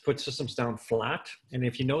to put systems down flat, and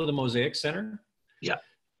if you know the Mosaic Center,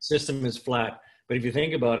 system is flat. But if you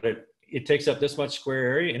think about it, it takes up this much square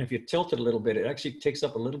area, and if you tilt it a little bit, it actually takes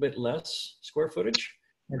up a little bit less square footage.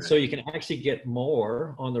 And so you can actually get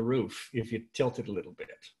more on the roof if you tilt it a little bit.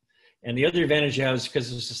 And the other advantage you have is because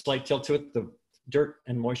there's a slight tilt to it, the dirt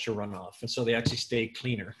and moisture run off, and so they actually stay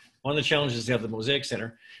cleaner. One of the challenges they have the Mosaic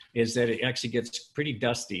Center is that it actually gets pretty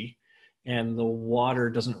dusty, and the water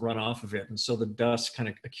doesn't run off of it. And so the dust kind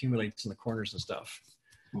of accumulates in the corners and stuff.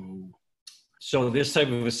 So this type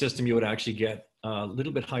of a system, you would actually get a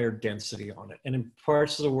little bit higher density on it. And in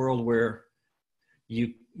parts of the world where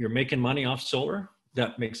you're making money off solar,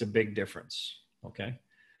 that makes a big difference. Okay.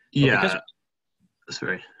 Yeah.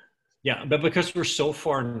 Sorry. Yeah, but because we're so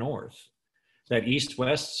far north, that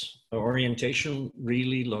east-west orientation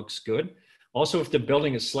really looks good. Also, if the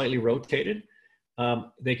building is slightly rotated,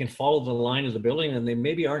 they can follow the line of the building, and they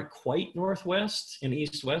maybe aren't quite northwest and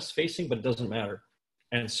east-west facing, but it doesn't matter.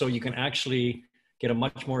 And so you can actually get a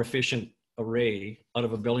much more efficient array out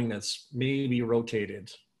of a building that's maybe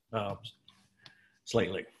rotated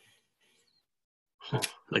slightly.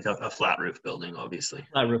 Like a flat roof building, obviously.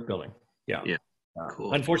 Flat roof building, yeah. Yeah,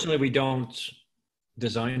 cool. Unfortunately, we don't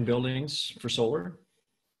design buildings for solar,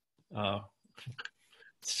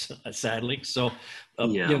 sadly. So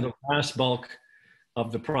you know, the vast bulk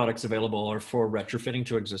of the products available are for retrofitting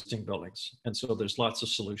to existing buildings. And so there's lots of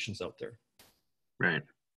solutions out there. Right.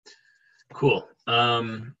 Cool.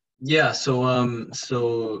 Yeah.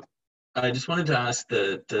 So I just wanted to ask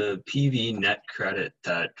the PV net credit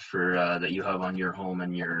that that you have on your home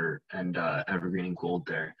and Evergreen and Gold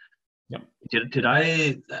there. Yep. Did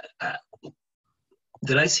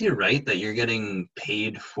I see it right that you're getting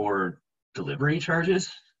paid for delivery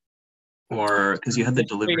charges, or because you had the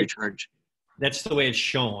delivery charge? That's the way it's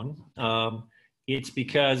shown. It's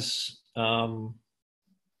because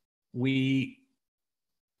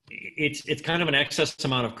it's kind of an excess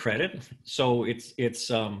amount of credit. So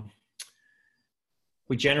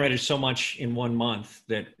we generated so much in 1 month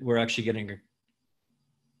that we're actually getting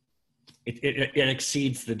it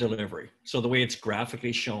exceeds the delivery. So the way it's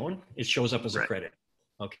graphically shown, it shows up as a credit.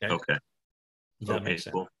 Okay. Okay. Does that make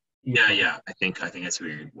sense? Cool. Yeah. I think that's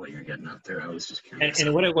what you're getting out there. I was just curious.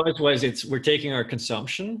 And what it was we're taking our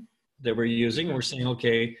consumption that we're using, and we're saying,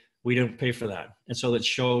 okay, we don't pay for that. And so it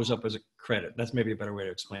shows up as a credit. That's maybe a better way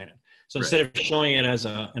to explain it. So instead of showing it as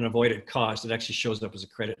an avoided cost, it actually shows up as a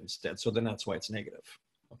credit instead. So then that's why it's negative.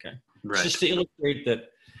 Okay. Right. Just to illustrate that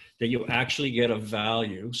you actually get a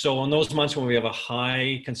value. So on those months when we have a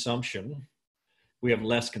high consumption, we have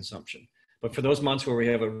less consumption. But for those months where we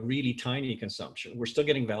have a really tiny consumption, we're still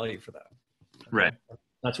getting value for that. Okay? Right.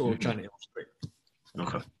 That's what we're trying to illustrate.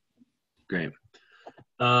 Okay. Great.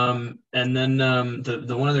 And then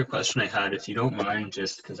the one other question I had, if you don't mind,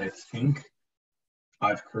 just because I think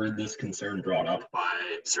I've heard this concern brought up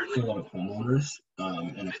by certainly a lot of homeowners,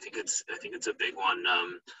 and I think it's a big one.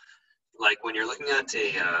 Like when you're looking at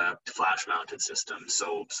a flash mounted system.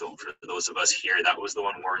 So for those of us here, that was the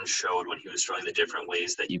one Warren showed when he was showing the different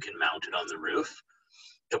ways that you can mount it on the roof.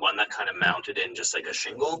 The one that kind of mounted in just like a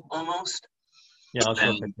shingle almost. Yeah, I'll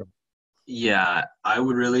show a picture. Yeah, I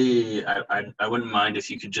would really, I wouldn't mind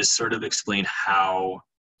if you could just sort of explain how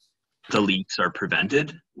the leaks are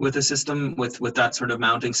prevented with a system, with that sort of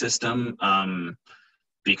mounting system,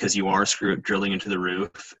 because you are drilling into the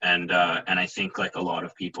roof, and I think like a lot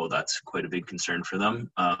of people, that's quite a big concern for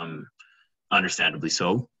them, understandably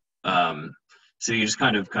so. So you just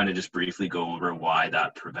kind of just briefly go over why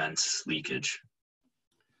that prevents leakage.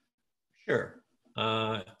 Sure.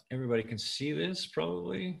 Everybody can see this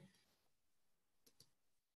probably.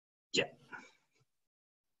 Yeah.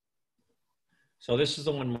 So this is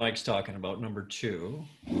the one Mike's talking about, number 2.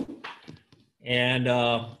 And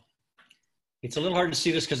it's a little hard to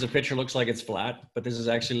see this because the picture looks like it's flat, but this is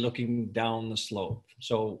actually looking down the slope.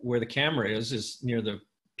 So where the camera is near the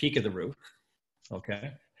peak of the roof,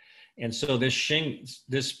 okay? And so this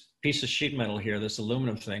piece of sheet metal here, this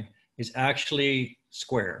aluminum thing, is actually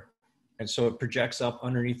square. And so it projects up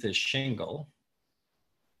underneath this shingle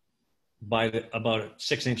by about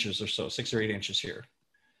 6 inches or so, 6 or 8 inches here.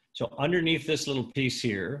 So underneath this little piece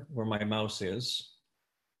here, where my mouse is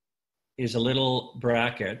a little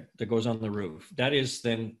bracket that goes on the roof. That is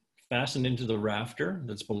then fastened into the rafter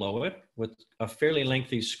that's below it with a fairly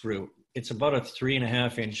lengthy screw. It's about a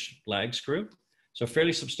 3.5-inch lag screw, so a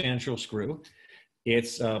fairly substantial screw.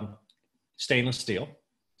 It's stainless steel,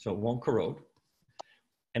 so it won't corrode.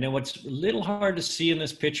 And then what's a little hard to see in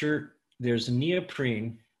this picture, there's a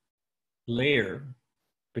neoprene layer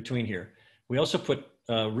between here. We also put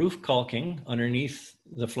roof caulking underneath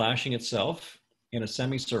the flashing itself in a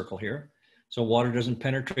semicircle here, so water doesn't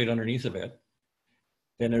penetrate underneath of it.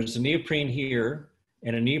 Then there's a neoprene here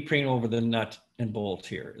and a neoprene over the nut and bolt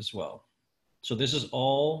here as well. So this is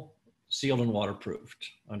all sealed and waterproofed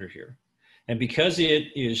under here. And because it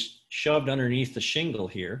is shoved underneath the shingle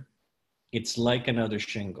here, it's like another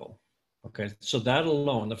shingle, okay? So that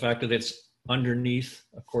alone, the fact that it's underneath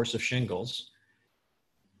a course of shingles,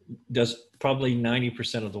 does probably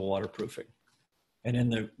 90% of the waterproofing. And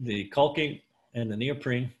then the caulking and the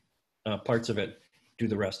neoprene parts of it do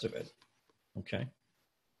the rest of it. Okay.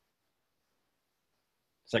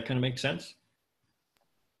 Does that kind of make sense?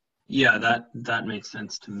 Yeah, that makes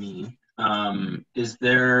sense to me. Is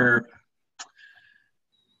there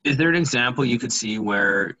an example you could see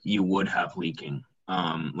where you would have leaking?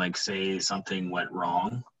 Like say something went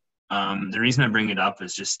wrong. The reason I bring it up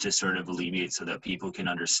is just to sort of alleviate so that people can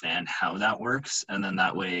understand how that works. And then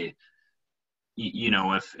that way, you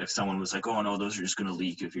know, if someone was like, oh no, those are just going to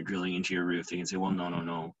leak if you're drilling into your roof, they can say, well,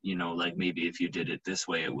 no, you know, like maybe if you did it this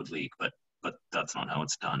way, it would leak, but that's not how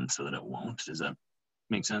it's done, so that it won't. Does that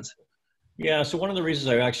make sense? Yeah. So one of the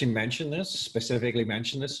reasons I actually specifically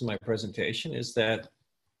mentioned this in my presentation, is that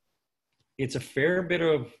it's a fair bit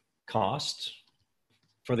of cost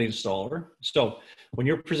for the installer. So when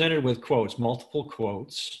you're presented with quotes, multiple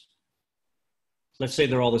quotes, let's say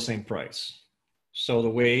they're all the same price. So the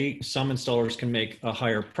way some installers can make a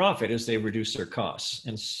higher profit is they reduce their costs.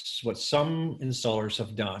 And what some installers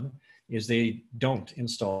have done is they don't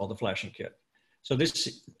install the flashing kit. So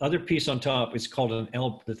this other piece on top is called an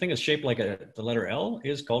L. The thing is shaped like the letter L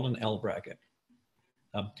is called an L bracket.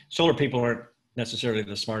 Solar people aren't necessarily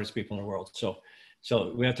the smartest people in the world. So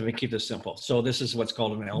we have to keep this simple. So this is what's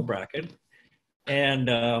called an L bracket.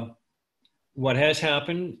 And what has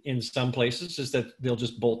happened in some places is that they'll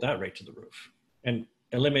just bolt that right to the roof and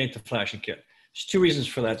eliminate the flashing kit. There's two reasons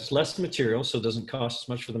for that. It's less material, so it doesn't cost as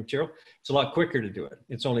much for the material. It's a lot quicker to do it.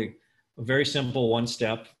 It's only a very simple one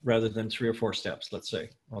step rather than 3 or 4 steps, let's say,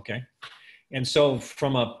 okay? And so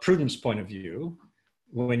from a prudence point of view,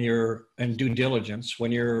 when you're in due diligence,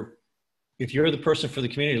 if you're the person for the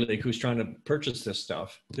community league who's trying to purchase this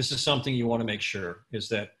stuff, this is something you want to make sure is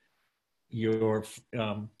that your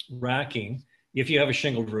racking, if you have a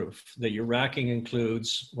shingled roof, that your racking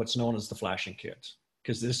includes what's known as the flashing kit,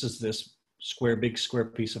 because this is this big square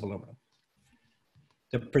piece of aluminum.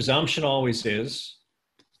 The presumption always is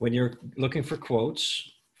when you're looking for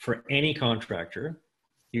quotes for any contractor,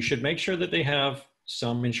 you should make sure that they have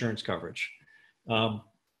some insurance coverage.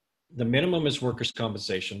 The minimum is workers'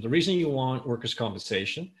 compensation. The reason you want workers'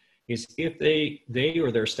 compensation is if they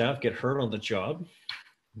or their staff get hurt on the job,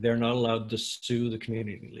 they're not allowed to sue the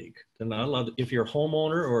community league. They're not allowed, if you're a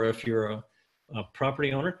homeowner or if you're a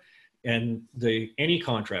property owner and any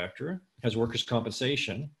contractor has workers'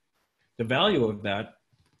 compensation, the value of that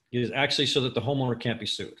is actually so that the homeowner can't be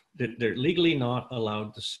sued. They're legally not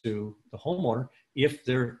allowed to sue the homeowner if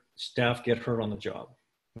their staff get hurt on the job,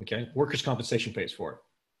 okay? Workers' compensation pays for it,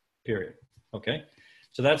 period, okay?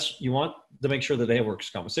 So you want to make sure that they have workers'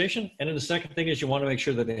 compensation. And then the second thing is you want to make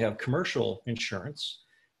sure that they have commercial insurance,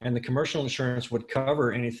 and the commercial insurance would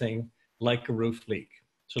cover anything like a roof leak.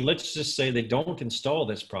 So let's just say they don't install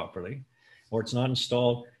this properly, or it's not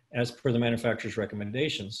installed as per the manufacturer's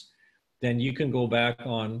recommendations, then you can go back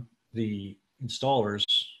on the installer's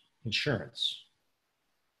insurance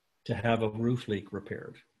to have a roof leak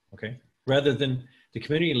repaired, okay? Rather than the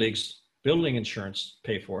community league's building insurance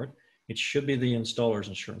pay for it, it should be the installer's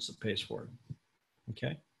insurance that pays for it,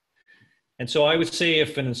 okay? And so I would say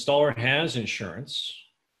if an installer has insurance,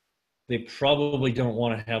 they probably don't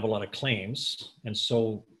want to have a lot of claims. And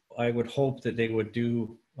so I would hope that they would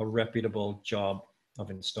do a reputable job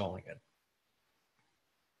of installing it.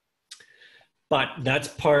 But that's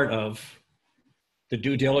part of the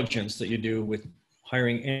due diligence that you do with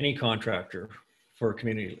hiring any contractor for a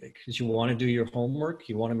community league, because you want to do your homework.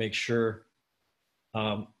 You want to make sure,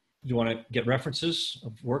 you want to get references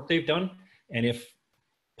of work they've done. And if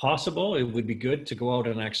possible, it would be good to go out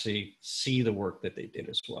and actually see the work that they did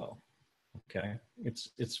as well. Okay,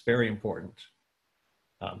 it's very important.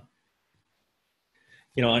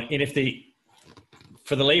 You know, and if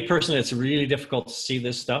for the layperson, it's really difficult to see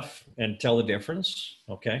this stuff and tell the difference.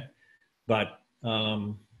 Okay, but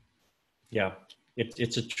yeah,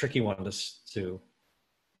 it's a tricky one to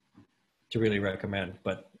really recommend.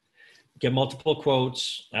 But get multiple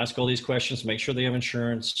quotes, ask all these questions, make sure they have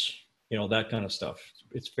insurance. You know, that kind of stuff.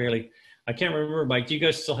 It's fairly. I can't remember, Mike. Do you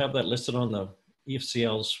guys still have that listed on the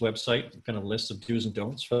EFCL's website, kind of list of do's and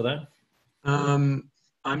don'ts for that?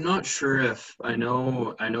 I'm not sure if I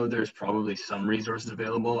know there's probably some resources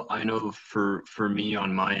available. I know for me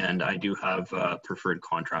on my end, I do have a preferred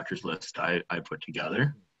contractors list I put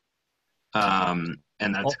together.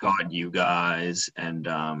 And that's got you guys and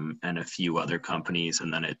a few other companies,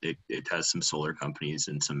 and then it has some solar companies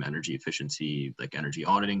and some energy efficiency, like energy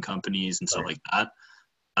auditing companies and stuff like that.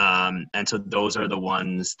 And so those are the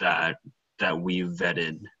ones that we've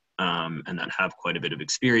vetted and that have quite a bit of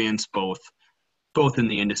experience, both both in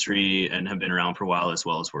the industry and have been around for a while, as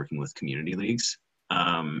well as working with community leagues.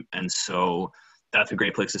 And so that's a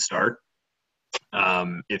great place to start.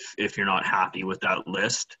 If you're not happy with that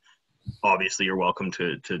list, obviously you're welcome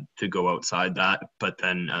to go outside that. But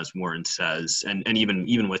then, as Warren says, and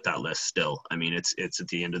even with that list, still, I mean, it's at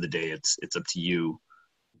the end of the day, it's up to you.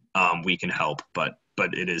 We can help, but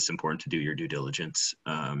it is important to do your due diligence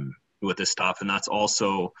with this stuff. And that's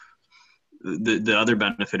also the other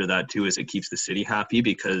benefit of that too, is it keeps the city happy,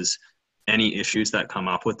 because any issues that come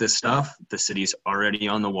up with this stuff, the city's already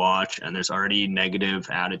on the watch, and there's already negative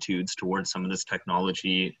attitudes towards some of this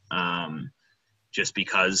technology, just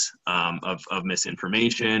because of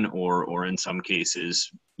misinformation, or in some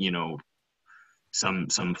cases,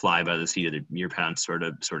 some fly by the seat of your pants sort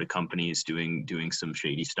of companies doing some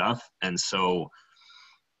shady stuff. And so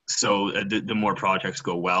the more projects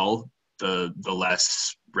go well, the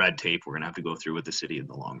less red tape we're going to have to go through with the city in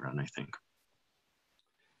the long run, I think.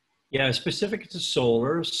 Yeah, specific to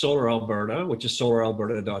solar Alberta, which is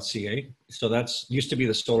solaralberta.ca. So that's used to be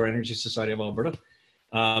the Solar Energy Society of Alberta.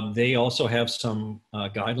 They also have some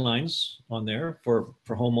guidelines on there for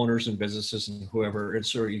homeowners and businesses and whoever. And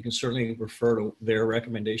so you can certainly refer to their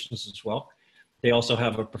recommendations as well. They also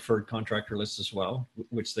have a preferred contractor list as well,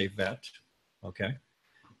 which they vet. Okay.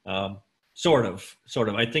 Sort of.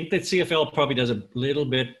 I think that CFL probably does a little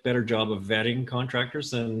bit better job of vetting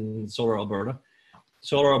contractors than Solar Alberta.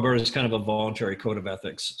 Solar Alberta is kind of a voluntary code of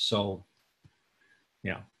ethics. So,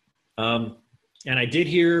 yeah. And I did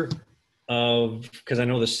hear because I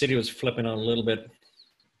know the city was flipping on a little bit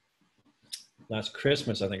last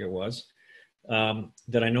Christmas, I think it was,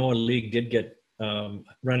 that I know a league did get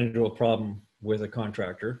run into a problem with a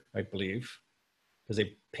contractor, I believe, because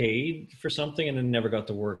they paid for something and then never got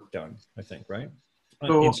the work done, I think, right?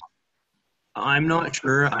 So I'm not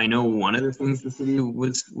sure. I know one of the things the city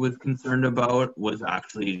was concerned about was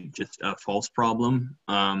actually just a false problem.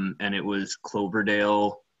 And it was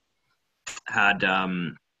Cloverdale had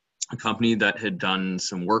a company that had done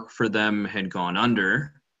some work for them had gone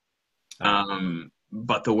under.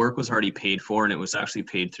 But the work was already paid for, and it was actually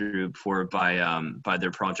paid for by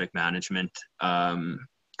their project management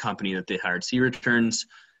company that they hired, Sea Returns.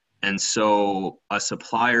 And so a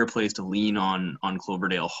supplier placed a lien on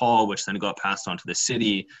Cloverdale Hall, which then got passed on to the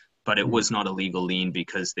city, but it was not a legal lien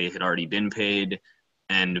because they had already been paid,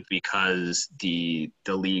 and because the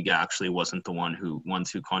league actually wasn't the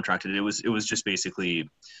ones who contracted it. It was just basically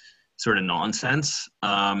sort of nonsense.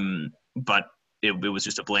 But it was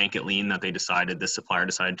just a blanket lien that the supplier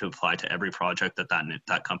decided to apply to every project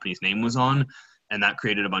that company's name was on. And that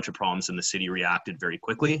created a bunch of problems, and the city reacted very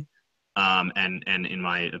quickly. And in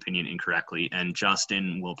my opinion, incorrectly. And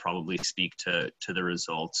Justin will probably speak to the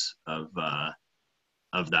results of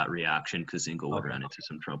that reaction, because Inglewood ran into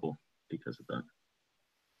some trouble because of that.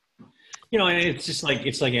 It's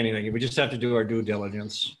like anything. We just have to do our due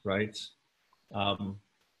diligence, right?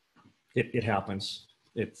 It happens.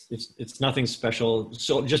 It's nothing special.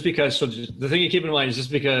 The thing you keep in mind is,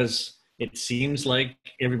 just because it seems like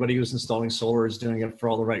everybody who's installing solar is doing it for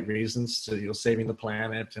all the right reasons, so saving the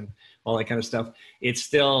planet and all that kind of stuff, it's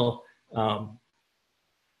still not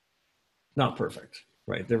perfect,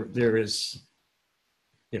 right? There is,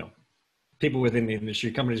 people within the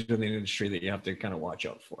industry, companies within the industry that you have to kind of watch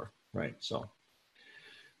out for, right? So,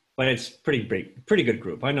 but it's pretty good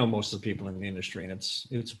group. I know most of the people in the industry, and it's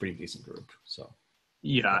a pretty decent group. So.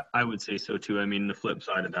 Yeah, I would say so too. I mean, the flip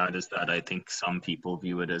side of that is that I think some people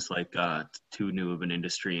view it as like too new of an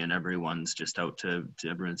industry, and everyone's out to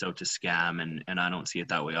scam, and I don't see it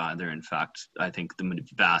that way either. In fact, I think the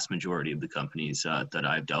vast majority of the companies that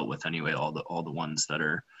I've dealt with, anyway, all the ones that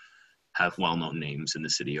have well-known names in the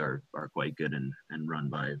city are quite good and run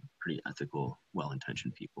by pretty ethical,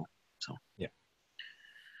 well-intentioned people. So yeah.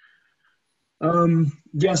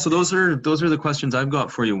 Yeah. So those are the questions I've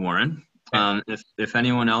got for you, Warren. If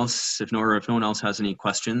anyone else, if no one else has any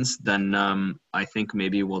questions, then I think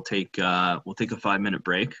maybe we'll take a 5-minute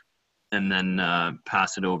break, and then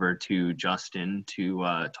pass it over to Justin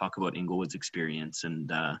to talk about Inglewood's experience and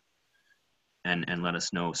let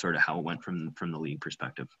us know sort of how it went from the league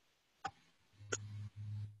perspective.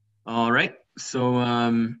 All right. So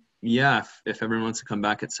yeah, if everyone wants to come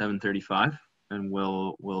back at 7:35, and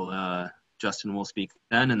Justin will speak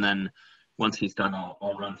then, and then once he's done,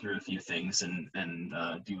 I'll run through a few things and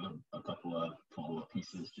do a couple of follow-up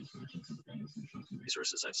pieces, just mention some things and show some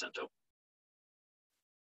resources I've sent out.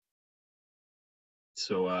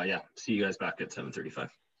 So yeah, see you guys back at 7:35.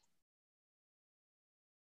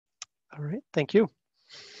 All right, thank you.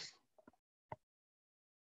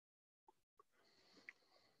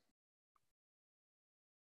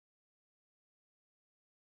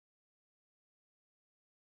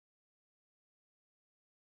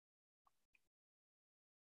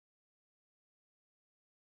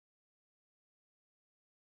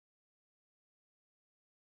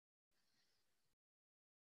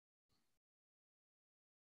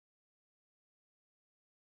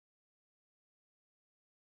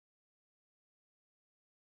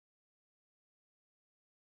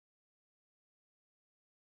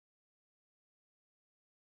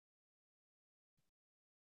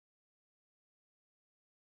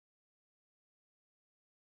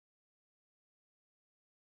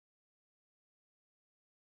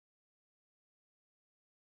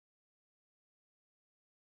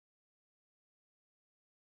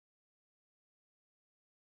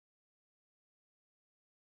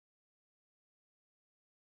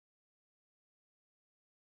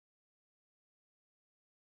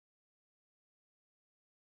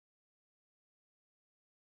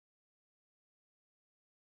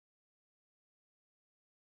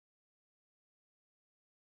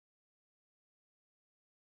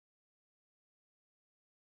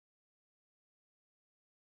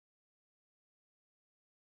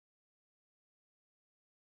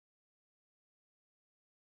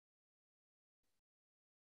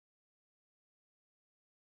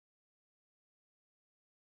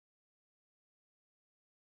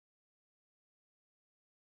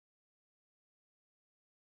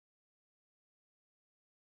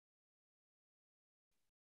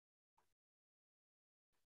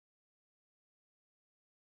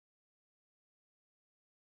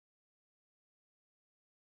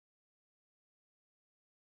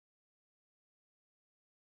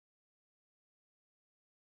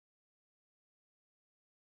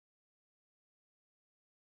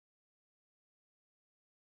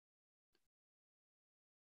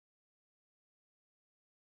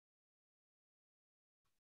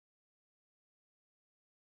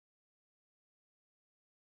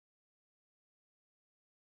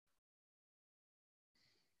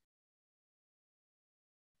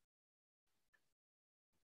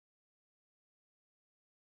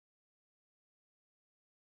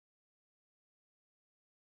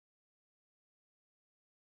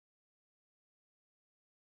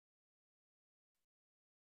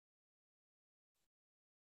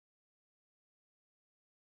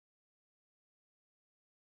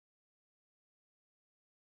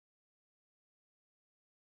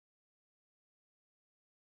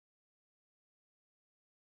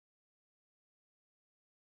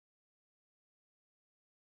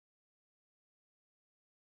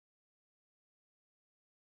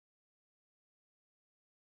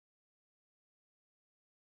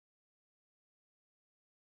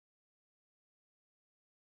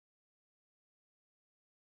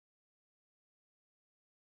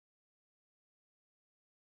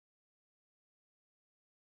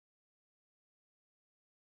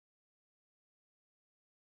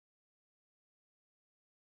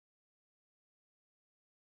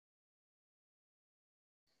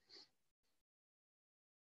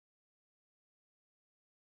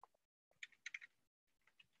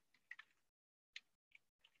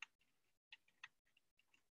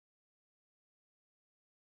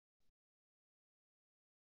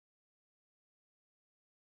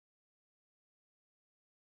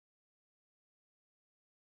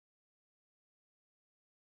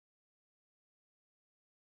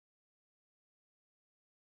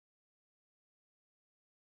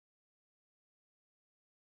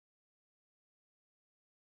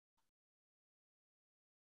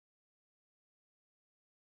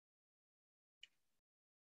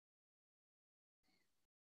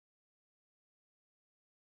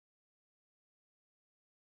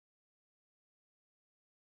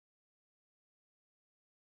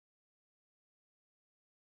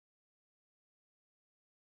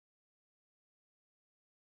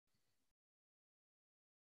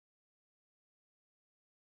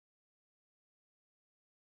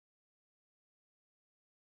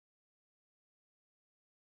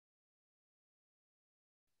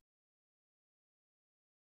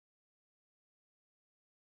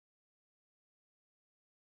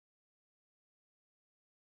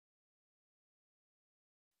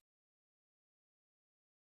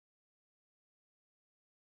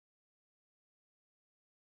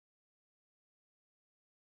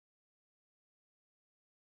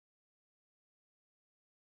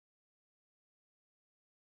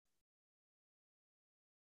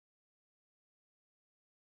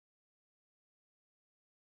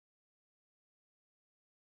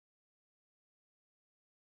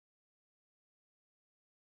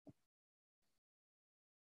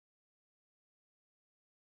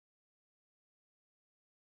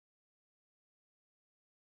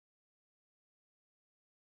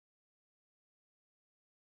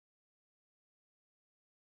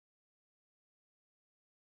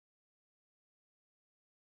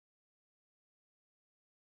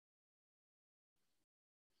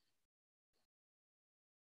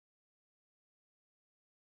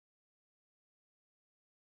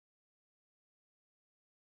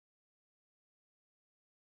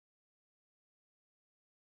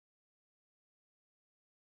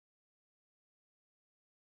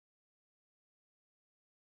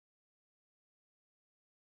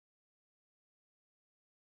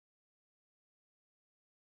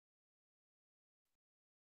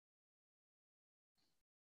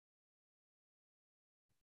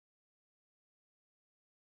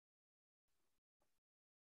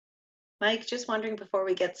 Mike, just wondering before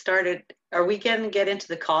we get started, are we going to get into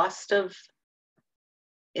the cost of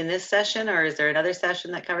in this session, or is there another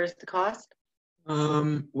session that covers the cost?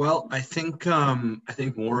 Well, I think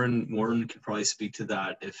Warren could probably speak to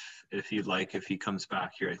that if you'd like, if he comes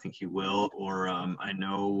back here. I think he will. Or I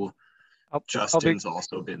know Justin's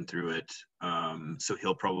also been through it, so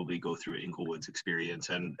he'll probably go through Inglewood's experience.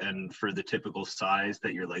 And for the typical size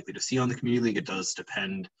that you're likely to see on the community league, it does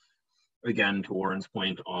depend, again, to Warren's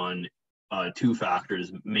point, on two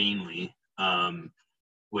factors mainly,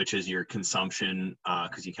 which is your consumption,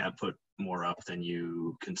 because you can't put more up than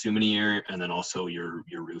you consume in a year, and then also your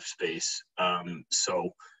roof space. And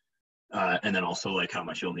then also like how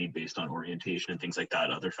much you'll need based on orientation and things like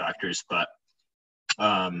that, other factors. But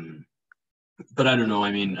I don't know.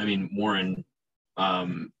 I mean, Warren,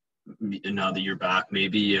 now that you're back,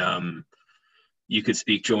 maybe you could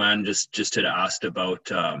speak, Joanne, just had asked about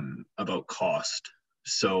cost.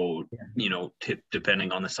 So, you know,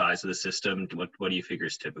 depending on the size of the system, what do you figure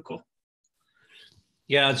is typical?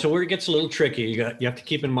 Yeah, so where it gets a little tricky, you have to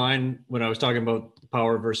keep in mind when I was talking about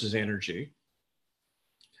power versus energy.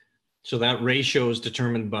 So that ratio is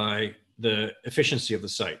determined by the efficiency of the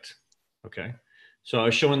site. Okay. So I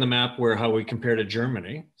was showing the map where how we compare to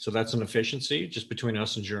Germany. So that's an efficiency just between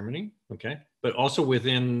us and Germany. Okay. But also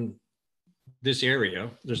within this area,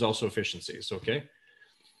 there's also efficiencies. Okay.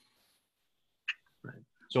 Right.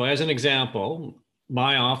 So as an example,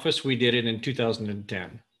 my office, we did it in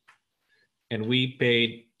 2010 and we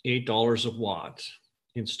paid $8 a watt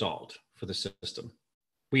installed for the system.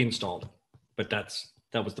 We installed it, but that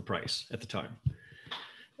was the price at the time.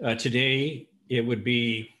 Today, it would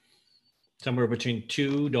be somewhere between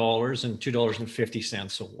 $2 and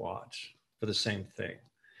 $2.50 a watt for the same thing.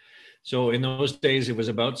 So in those days, it was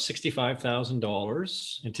about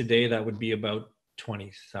 $65,000. And today that would be about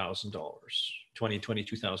 $20,000,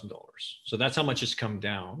 $22,000. So that's how much it's come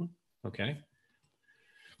down, okay?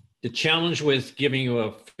 The challenge with giving you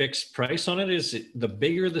a fixed price on it is the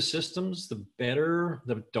bigger the systems, the better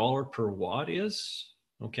the dollar per watt is,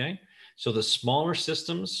 okay? So the smaller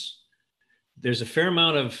systems, there's a fair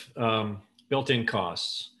amount of built-in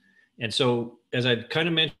costs. And so as I kind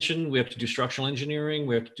of mentioned, we have to do structural engineering,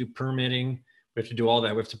 we have to do permitting, we have to do all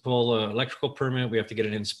that. We have to pull an electrical permit, we have to get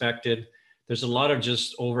it inspected. There's a lot of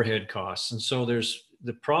just overhead costs. And so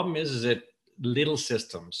the problem is that little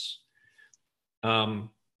systems,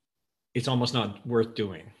 it's almost not worth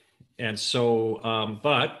doing. And so,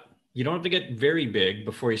 but you don't have to get very big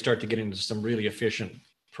before you start to get into some really efficient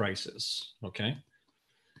prices, okay?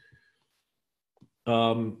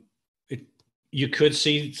 You could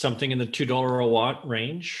see something in the $2 a watt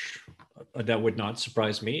range. That would not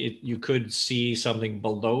surprise me. You could see something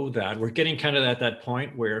below that. We're getting kind of at that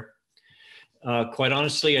point where, quite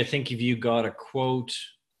honestly, I think if you got a quote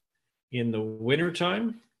in the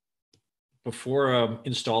wintertime, before an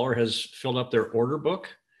installer has filled up their order book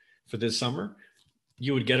for this summer,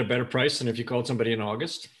 you would get a better price than if you called somebody in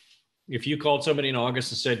August. If you called somebody in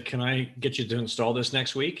August and said, can I get you to install this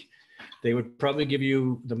next week? They would probably give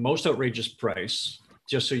you the most outrageous price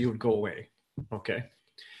just so you would go away. Okay.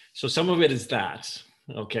 So some of it is that.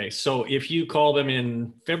 Okay. So if you call them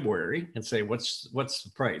in February and say, what's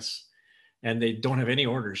the price? And they don't have any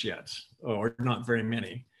orders yet, or not very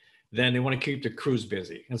many, then they want to keep the crews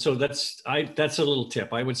busy. And so that's a little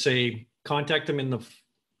tip. I would say contact them in the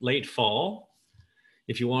late fall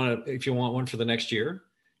if you want one for the next year,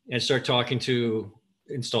 and start talking to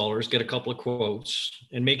installers, get a couple of quotes,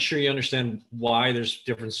 and make sure you understand why there's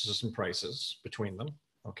differences in prices between them.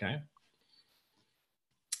 Okay.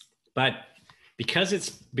 But because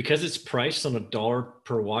it's priced on a dollar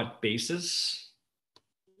per watt basis,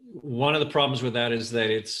 one of the problems with that is that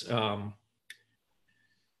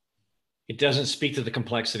it doesn't speak to the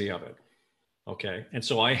complexity of it. Okay. And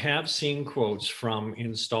so I have seen quotes from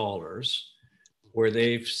installers where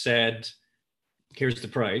they've said, here's the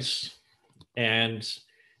price, and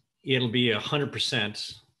it'll be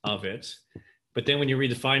 100% of it. But then when you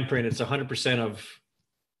read the fine print, it's 100% of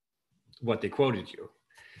what they quoted you,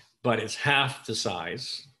 but it's half the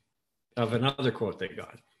size of another quote they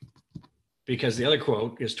got, because the other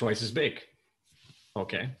quote is twice as big.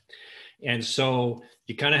 Okay. And so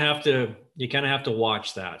you kind of have to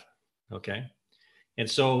watch that. Okay. And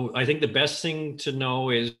so I think the best thing to know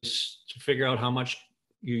is to figure out how much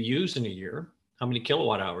you use in a year, how many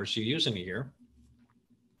kilowatt hours you use in a year.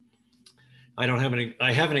 I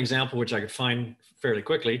have an example which I could find fairly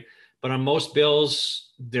quickly, but on most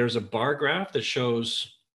bills, there's a bar graph that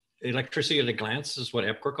shows electricity at a glance, is what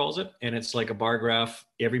EPCOR calls it. And it's like a bar graph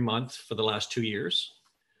every month for the last 2 years.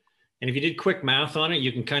 And if you did quick math on it,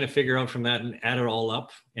 you can kind of figure out from that and add it all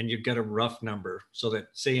up, and you've got a rough number. So that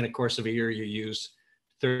say in a course of a year, you use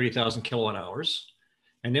 30,000 kilowatt hours.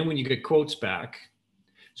 And then when you get quotes back,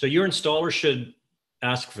 so your installer should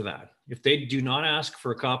ask for that. If they do not ask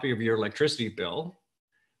for a copy of your electricity bill,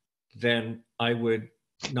 then I would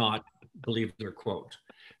not believe their quote.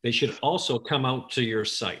 They should also come out to your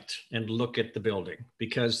site and look at the building,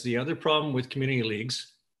 because the other problem with community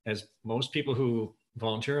leagues, as most people who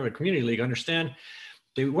volunteer at a community league understand,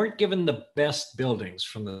 they weren't given the best buildings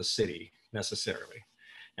from the city necessarily.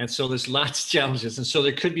 And so there's lots of challenges. And so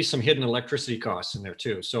there could be some hidden electricity costs in there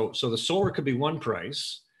too. So the solar could be one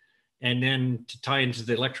price, and then to tie into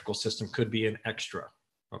the electrical system could be an extra,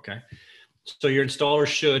 okay? So your installer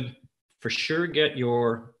should for sure get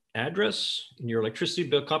your address and your electricity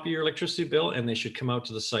bill, copy your electricity bill, and they should come out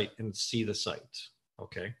to the site and see the site,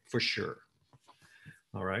 okay, for sure.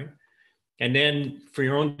 All right. And then for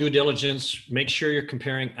your own due diligence, make sure you're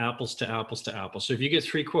comparing apples to apples to apples. So if you get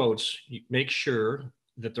 3 quotes, you make sure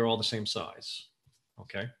that they're all the same size,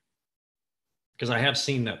 okay? Because I have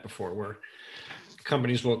seen that before where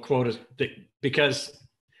companies will quote it, because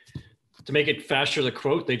to make it faster the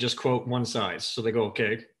quote, they just quote one size. So they go,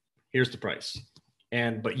 okay, here's the price.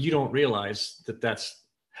 But you don't realize that that's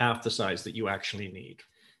half the size that you actually need,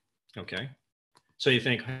 okay? So you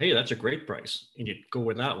think, hey, that's a great price, and you go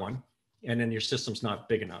with that one, and then your system's not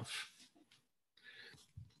big enough.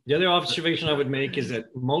 The other observation I would make is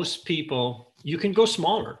that most people, you can go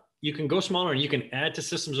smaller. You can go smaller and you can add to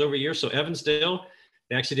systems over years. So Evansdale,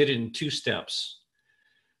 they actually did it in 2 steps.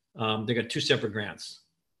 They got 2 separate grants.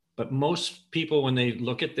 But most people, when they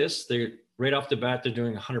look at this, they're right off the bat, they're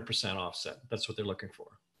doing 100% offset. That's what they're looking for.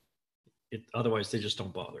 Otherwise, they just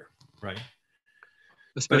don't bother, right?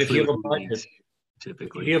 Especially but if you have a budget, leagues,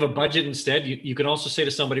 typically. if you have a budget instead, you can also say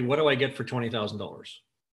to somebody, what do I get for $20,000?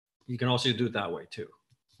 You can also do it that way too,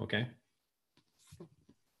 okay?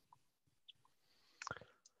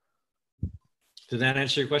 Did that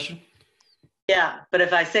answer your question? Yeah, but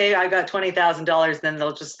if I say I got $20,000, then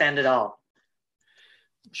they'll just spend it all.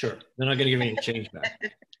 Sure, they're not gonna give me any change back.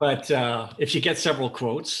 But if you get several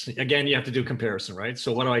quotes, again, you have to do comparison, right?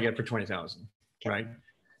 So what do I get for 20,000, right?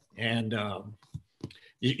 And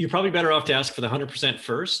you're probably better off to ask for the 100%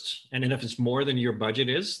 first. And then if it's more than your budget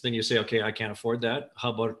is, then you say, okay, I can't afford that.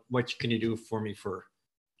 How about what can you do for me for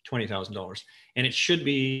 $20,000? And it should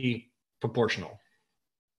be proportional.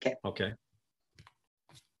 Okay. Okay.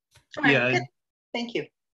 Yeah. Good. Thank you.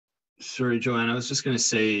 Sorry, Joanne, I was just going to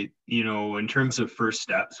say, in terms of first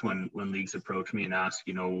steps, when leagues approach me and ask,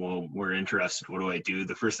 well, we're interested, what do I do?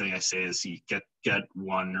 The first thing I say is you get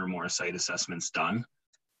 1 or more site assessments done.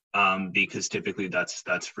 Because typically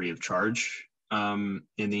that's free of charge in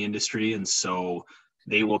the industry. And so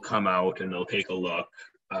they will come out and they'll take a look,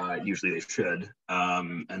 usually they should,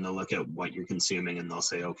 and they'll look at what you're consuming and they'll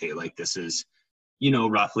say, okay, like this is,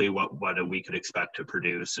 roughly what we could expect to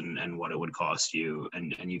produce and what it would cost you.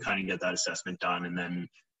 And you kind of get that assessment done.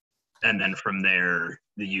 And then from there,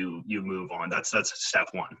 you move on. That's step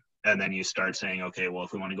 1. And then you start saying, okay, well,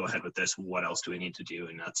 if we want to go ahead with this, what else do we need to do?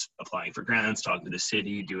 And that's applying for grants, talking to the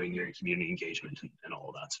city, doing your community engagement and all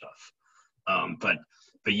of that stuff. But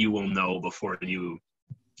you will know before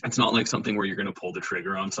it's not like something where you're going to pull the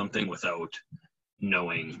trigger on something without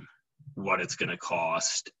knowing what it's going to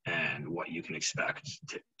cost and what you can expect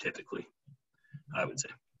typically, I would say.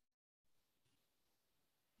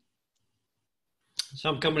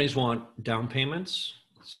 Some companies want down payments.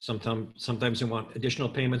 Sometimes they want additional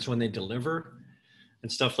payments when they deliver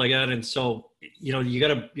and stuff like that. And so, you have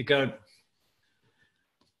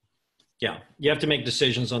to make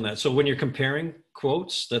decisions on that. So when you're comparing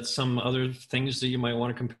quotes, that's some other things that you might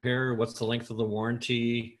want to compare. What's the length of the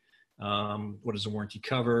warranty? What does the warranty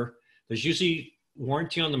cover? There's usually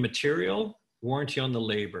warranty on the material, warranty on the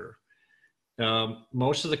labor.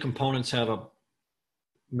 Most of the components have a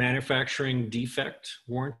manufacturing defect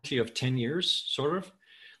warranty of 10 years, sort of.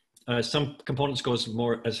 Some components goes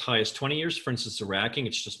more as high as 20 years. For instance, the racking,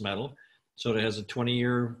 it's just metal. So it has a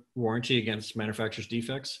 20-year warranty against manufacturer's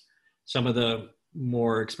defects. Some of the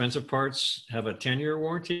more expensive parts have a 10-year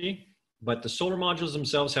warranty, but the solar modules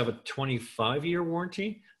themselves have a 25-year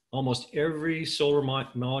warranty. Almost every solar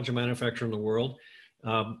module manufacturer in the world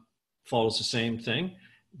follows the same thing.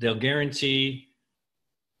 They'll guarantee.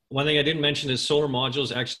 One thing I didn't mention is solar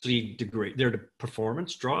modules actually degrade. Their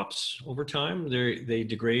performance drops over time. They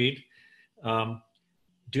degrade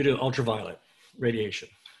due to ultraviolet radiation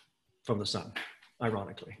from the sun,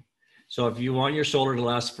 ironically. So if you want your solar to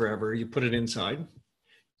last forever, you put it inside. It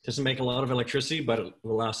doesn't make a lot of electricity, but it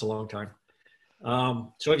will last a long time.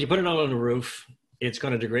 So if you put it out on the roof, it's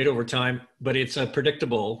going to degrade over time, but it's a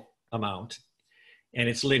predictable amount and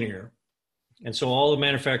it's linear. And so all the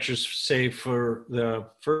manufacturers say for the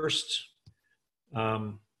first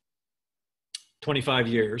 25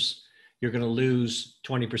 years, you're going to lose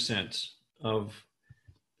 20% of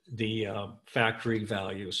the factory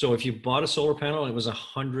value. So if you bought a solar panel and it was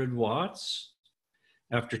 100 watts,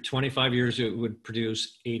 after 25 years, it would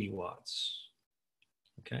produce 80 watts.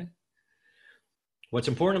 Okay. What's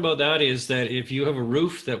important about that is that if you have a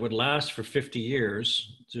roof that would last for 50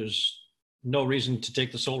 years, there's no reason to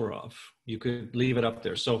take the solar off. You could leave it up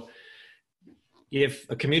there. So if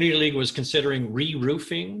a community league was considering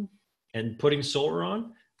re-roofing and putting solar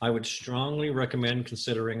on, I would strongly recommend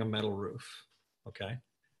considering a metal roof. Okay.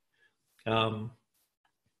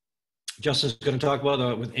 Justin's going to talk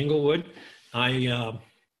about with Inglewood. I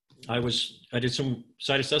did some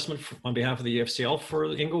site assessment on behalf of the EFCL for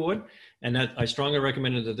Inglewood, and that I strongly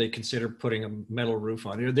recommended that they consider putting a metal roof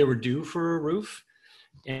on. They were due for a roof,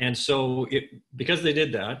 and so because they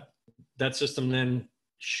did that, that system then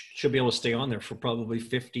should be able to stay on there for probably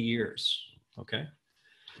 50 years. Okay.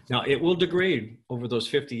 Now it will degrade over those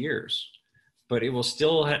 50 years, but it will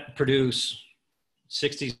still produce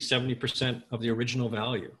 60, 70% of the original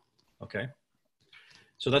value. Okay.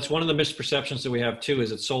 So that's one of the misperceptions that we have too,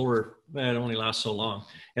 is that solar, it only lasts so long.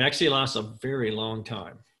 It actually lasts a very long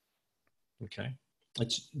time. Okay.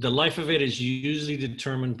 The life of it is usually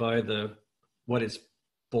determined by what it's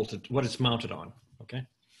mounted on. Okay.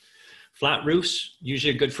 Flat roofs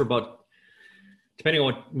usually are good for about, depending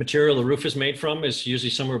on what material the roof is made from, is usually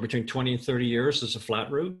somewhere between 20 and 30 years as a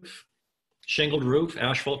flat roof. Shingled roof,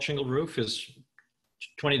 asphalt shingled roof is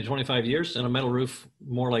 20 to 25 years, and a metal roof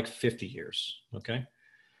more like 50 years. Okay.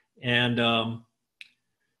 And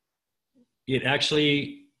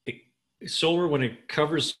solar, when it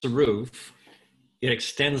covers the roof, it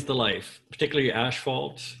extends the life, particularly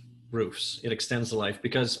asphalt roofs. It extends the life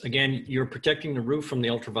because, again, you're protecting the roof from the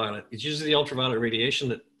ultraviolet. It's usually the ultraviolet radiation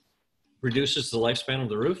that reduces the lifespan of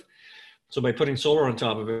the roof. So by putting solar on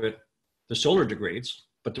top of it, the solar degrades,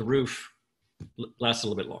 but the roof lasts a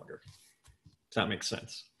little bit longer. Does that make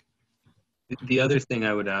sense? The other thing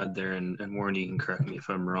I would add there, and Warren, you can correct me if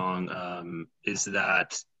I'm wrong, is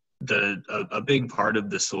that a big part of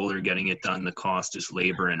the solar getting it done, the cost is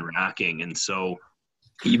labor and racking. And so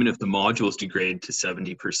even if the modules degrade to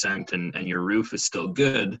 70% and your roof is still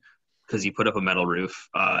good, because you put up a metal roof,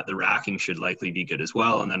 the racking should likely be good as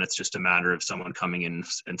well. And then it's just a matter of someone coming in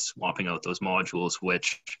and swapping out those modules,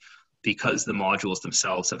 which, because the modules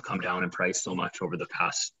themselves have come down in price so much over the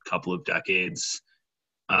past couple of decades,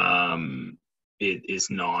 it is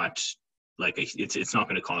not like it's not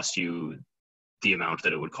going to cost you the amount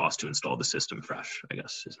that it would cost to install the system fresh, I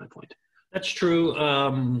guess is my point. That's true.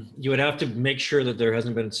 You would have to make sure that there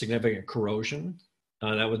hasn't been significant corrosion.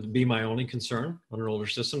 That would be my only concern on an older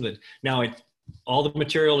system. All the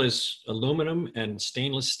material is aluminum and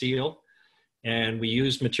stainless steel, and we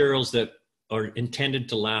use materials that are intended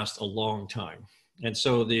to last a long time. And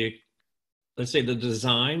so let's say the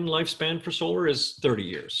design lifespan for solar is 30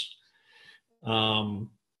 years.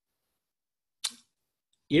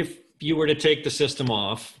 If you were to take the system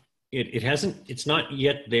off, it's not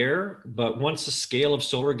yet there, but once the scale of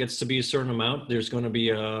solar gets to be a certain amount, there's going to be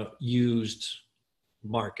a used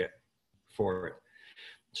market for it.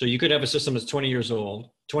 So you could have a system that's 20 years old,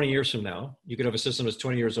 20 years from now, you could have a system that's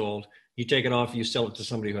 20 years old, you take it off, you sell it to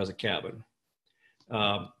somebody who has a cabin.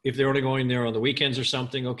 If they're only going there on the weekends or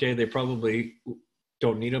something, okay, they probably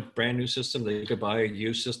don't need a brand new system. They could buy a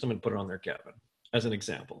used system and put it on their cabin, as an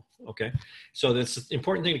example, okay? So the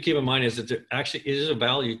important thing to keep in mind is that there actually is a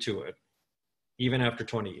value to it, even after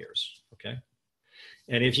 20 years, okay?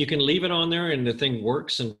 And if you can leave it on there and the thing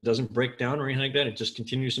works and doesn't break down or anything like that, it just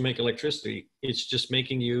continues to make electricity, it's just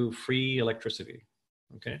making you free electricity,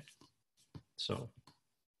 okay? So.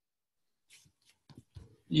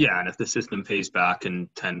 Yeah, and if the system pays back in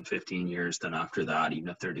 10, 15 years, then after that, even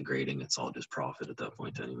if they're degrading, it's all just profit at that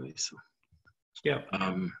point anyway, so. Yeah.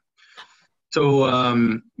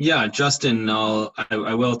 Yeah, Justin,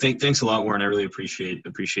 I will. Thanks a lot, Warren. I really appreciate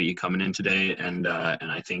you coming in today, and I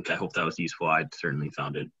hope that was useful. I certainly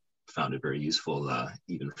found it very useful,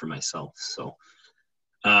 even for myself. So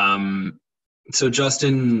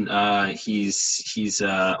Justin, he's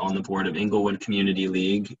on the board of Inglewood Community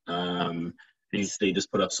League. They just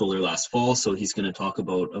put up solar last fall, so he's going to talk a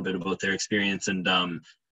bit about their experience.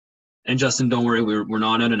 And Justin, don't worry, we're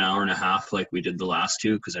not at an hour and a half like we did the last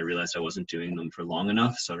two, because I realized I wasn't doing them for long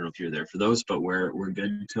enough. So I don't know if you're there for those, but we're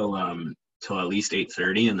good till at least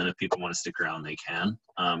 8:30, and then if people want to stick around, they can.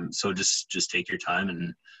 So just take your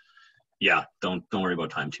time yeah, don't worry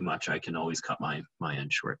about time too much. I can always cut my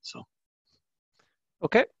end short. So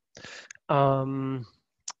Okay. Let's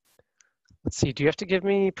see. Do you have to give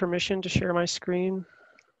me permission to share my screen?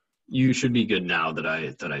 you should be good now that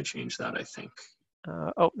I changed that, I think.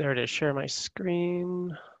 Oh, there it is. Share my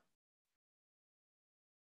screen.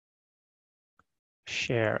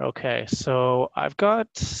 Share. Okay, so I've got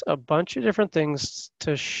a bunch of different things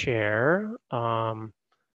to share, and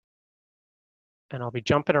I'll be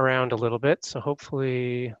jumping around a little bit. So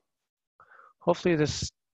hopefully this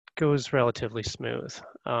goes relatively smooth.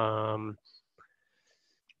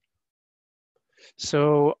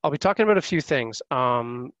 So I'll be talking about a few things.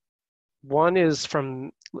 One is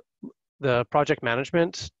from the project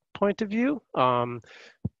management point of view.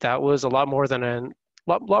 That was a lot more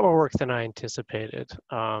more work than I anticipated.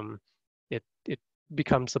 It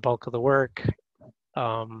becomes the bulk of the work,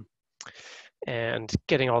 and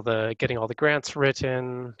getting all the grants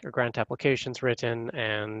written or grant applications written,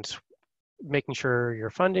 and making sure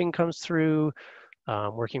your funding comes through,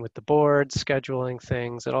 working with the board, scheduling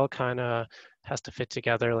things. It all kind of has to fit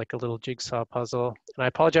together like a little jigsaw puzzle. And I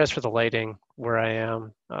apologize for the lighting where I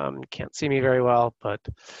am. You can't see me very well, but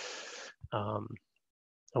I'll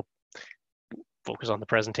focus on the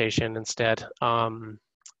presentation instead.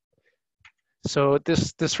 So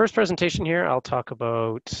this first presentation here, I'll talk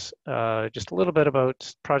about just a little bit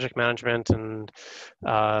about project management and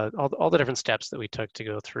all the different steps that we took to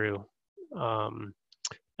go through.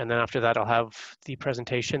 And then after that, I'll have the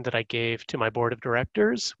presentation that I gave to my board of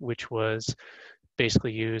directors, which was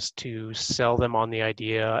basically used to sell them on the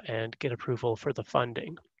idea and get approval for the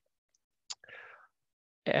funding.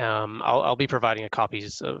 I'll be providing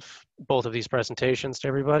copies of both of these presentations to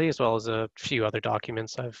everybody, as well as a few other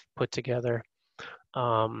documents I've put together.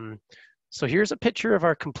 So here's a picture of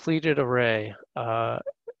our completed array.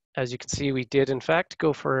 As you can see, we did in fact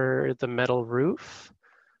go for the metal roof.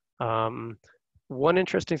 One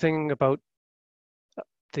interesting thing about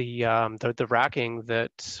the racking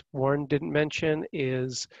that Warren didn't mention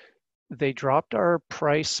is they dropped our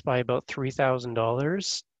price by about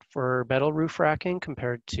 $3,000 for metal roof racking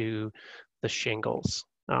compared to the shingles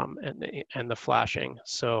and the flashing.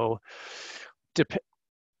 So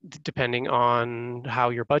depending on how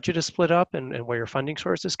your budget is split up and where your funding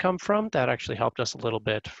sources come from, that actually helped us a little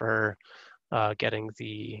bit for getting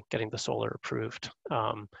the solar approved.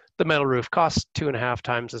 The metal roof costs 2.5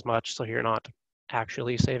 times as much, so you're not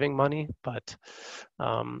actually saving money, but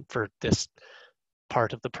for this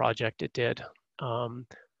part of the project, it did.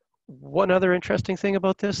 One other interesting thing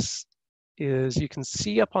about this is you can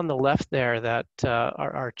see up on the left there that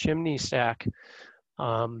our chimney stack,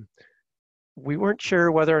 we weren't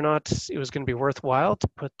sure whether or not it was going to be worthwhile to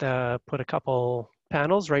put a couple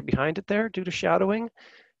panels right behind it there due to shadowing.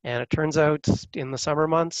 And it turns out in the summer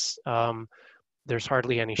months, there's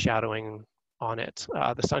hardly any shadowing on it.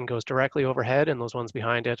 The sun goes directly overhead, and those ones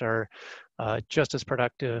behind it are just as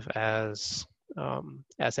productive as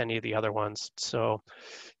any of the other ones. So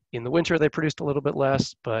in the winter, they produced a little bit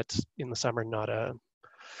less, but in the summer, not a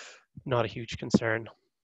huge concern.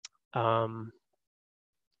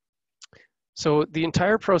 So the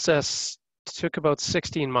entire process took about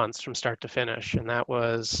 16 months from start to finish, and that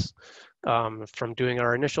was from doing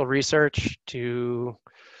our initial research to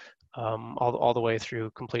all the way through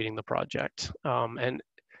completing the project. And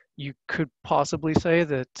you could possibly say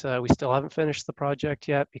that we still haven't finished the project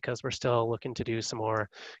yet because we're still looking to do some more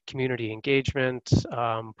community engagement,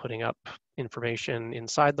 putting up information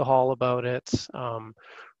inside the hall about it,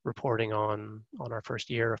 reporting on our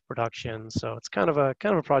first year of production. So it's kind of a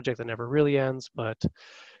project that never really ends, but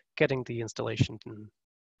getting the installation and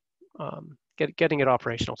getting it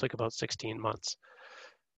operational took about 16 months.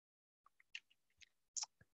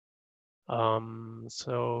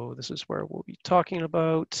 So this is where we'll be talking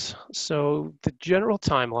about. So the general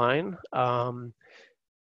timeline,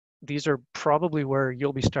 these are probably where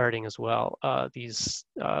you'll be starting as well. These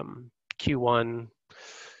Q1,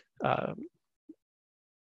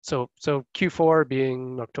 so Q4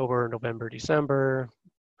 being October, November, December,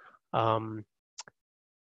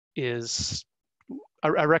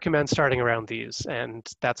 I recommend starting around these, and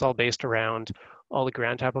that's all based around all the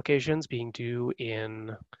grant applications being due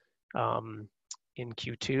in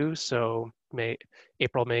Q2, so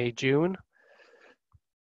April, May, June.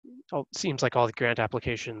 Seems like all the grant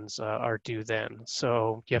applications are due then.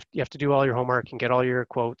 So you have to do all your homework and get all your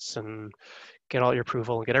quotes and get all your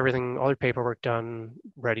approval and get all your paperwork done,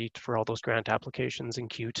 ready for all those grant applications in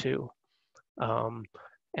Q2.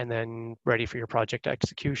 And then ready for your project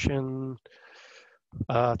execution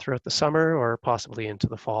throughout the summer or possibly into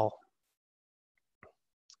the fall.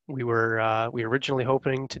 We were originally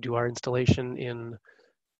hoping to do our installation in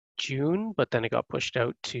June, but then it got pushed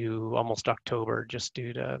out to almost October just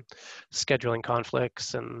due to scheduling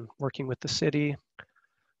conflicts and working with the city.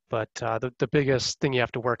 But the biggest thing you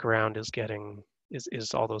have to work around is getting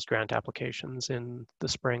is all those grant applications in the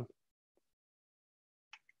spring.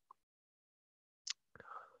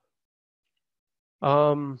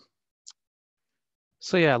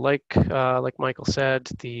 So yeah, like Michael said,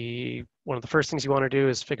 one of the first things you want to do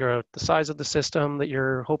is figure out the size of the system that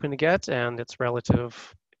you're hoping to get and its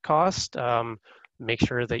relative cost. Make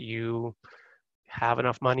sure that you have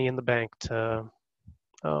enough money in the bank to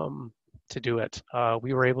do it.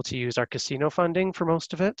 We were able to use our casino funding for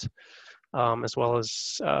most of it, as well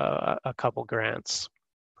as a couple grants.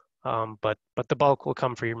 But the bulk will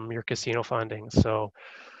come from your casino funding. So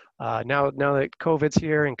now that COVID's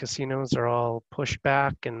here and casinos are all pushed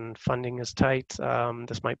back and funding is tight,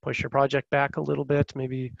 this might push your project back a little bit.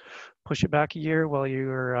 Maybe push it back a year while you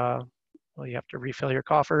have to refill your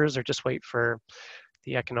coffers, or just wait for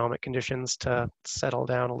the economic conditions to settle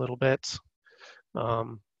down a little bit.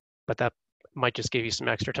 But that might just give you some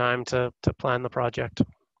extra time to plan the project.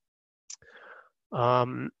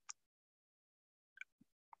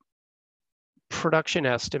 Production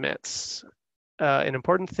estimates. An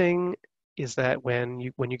important thing is that when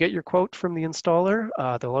you get your quote from the installer,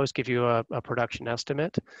 they'll always give you a production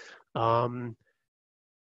estimate. I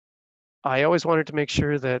always wanted to make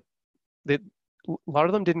sure that a lot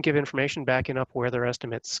of them didn't give information backing up where their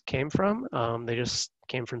estimates came from. They just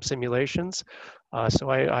came from simulations. So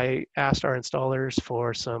I asked our installers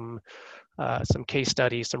for some case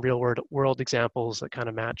studies, some real world examples that kind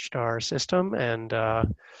of matched our system, and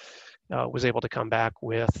was able to come back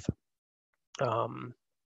with a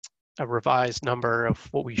revised number of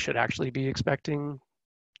what we should actually be expecting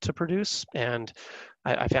to produce. And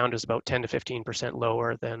I found it was about 10 to 15%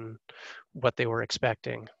 lower than what they were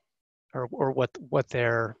expecting, or what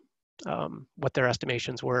their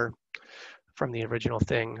estimations were from the original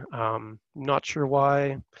thing. Not sure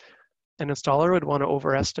why an installer would want to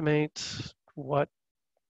overestimate what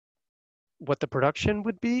the production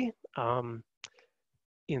would be.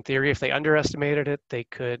 In theory, if they underestimated it, they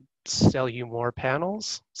could sell you more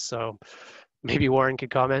panels. So maybe Warren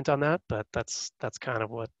could comment on that, but that's kind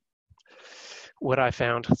of what I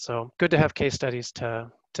found. So good to have case studies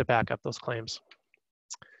to back up those claims.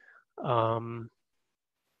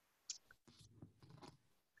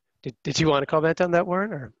 Did you want to comment on that,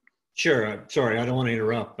 Warren? Or? Sure. Sorry, I don't want to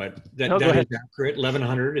interrupt, but that is accurate.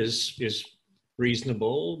 1,100 is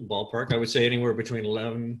reasonable ballpark. I would say anywhere between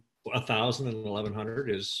 1,000 and 1,100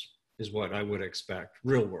 is what I would expect,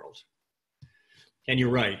 real world. And you're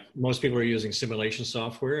right. Most people are using simulation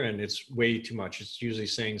software, and it's way too much. It's usually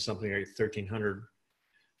saying something like 1,300,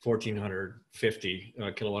 1,450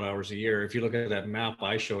 kilowatt hours a year. If you look at that map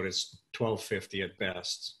I showed, it's 1,250 at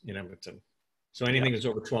best in Edmonton. So anything that's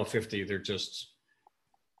over 1,250, they're just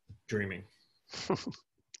dreaming.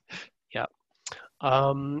 Yeah.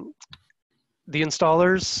 The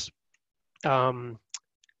installers,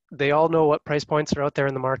 they all know what price points are out there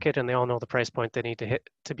in the market, and they all know the price point they need to hit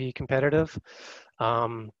to be competitive.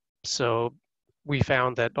 So we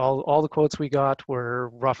found that all the quotes we got were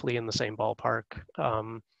roughly in the same ballpark.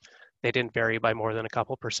 They didn't vary by more than a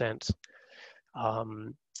couple percent.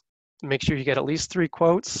 Make sure you get at least 3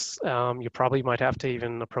 quotes. You probably might have to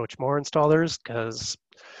even approach more installers, because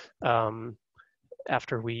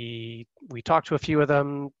after we talked to a few of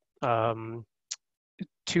them,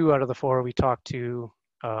 2 out of the 4 we talked to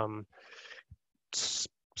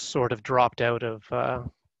sort of dropped out of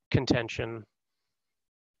contention.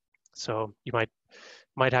 So you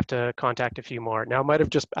might have to contact a few more. Now, it might have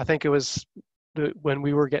just, I think it was when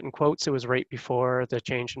we were getting quotes, it was right before the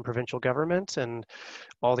change in provincial government, and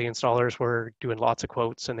all the installers were doing lots of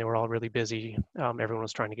quotes, and they were all really busy. Everyone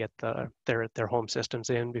was trying to get their home systems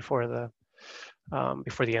in before the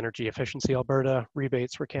Energy Efficiency Alberta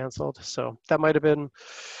rebates were canceled. So that might have been,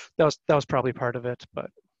 that was probably part of it, but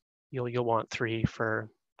you'll want 3 for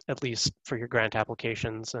at least for your grant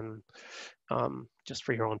applications, and just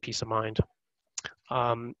for your own peace of mind.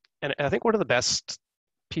 And I think one of the best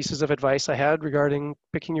pieces of advice I had regarding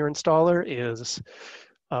picking your installer is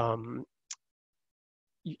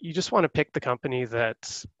you just want to pick the company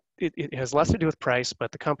that it has less to do with price, but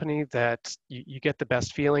the company that you get the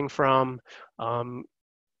best feeling from.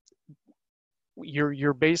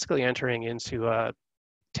 You're basically entering into a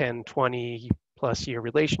 10, 20 plus year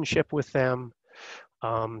relationship with them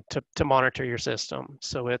to monitor your system.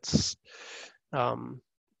 So it's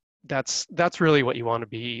that's really what you want to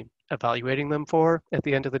be evaluating them for at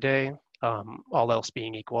the end of the day. All else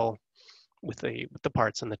being equal, with the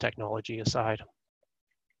parts and the technology aside.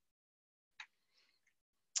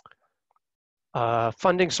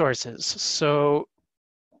 Funding sources. So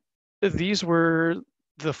these were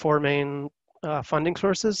the four main funding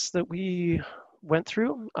sources that we went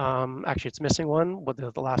through. Actually, it's missing one. But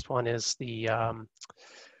the last one is the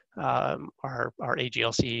our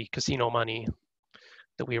AGLC casino money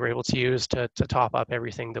that we were able to use to top up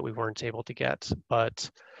everything that we weren't able to get. But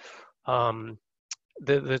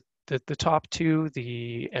the top two,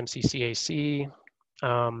 the MCCAC,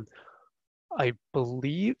 I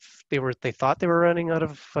believe they thought they were running out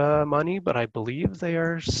of money, but I believe they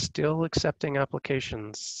are still accepting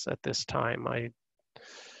applications at this time.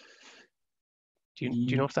 Do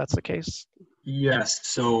you know if that's the case? Yes,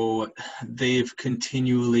 so they've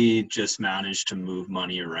continually just managed to move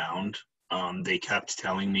money around. They kept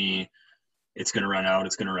telling me it's going to run out,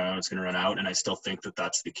 it's going to run out, it's going to run out, and I still think that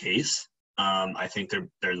that's the case. I think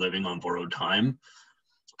they're living on borrowed time,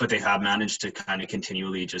 but they have managed to kind of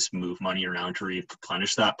continually just move money around to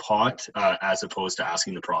replenish that pot, as opposed to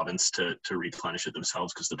asking the province to replenish it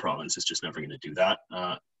themselves, because the province is just never going to do that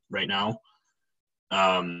right now.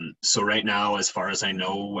 So right now, as far as I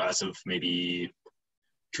know, as of maybe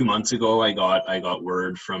 2 months ago, I got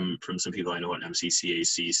word from some people I know at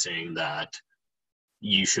MCCAC saying that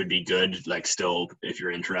you should be good. Like, still, if you're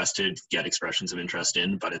interested, get expressions of interest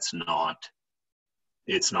in, but it's not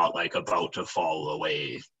like about to fall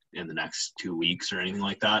away in the next 2 weeks or anything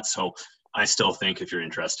like that. So I still think if you're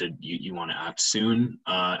interested, you want to act soon,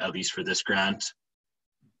 at least for this grant.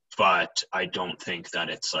 But I don't think that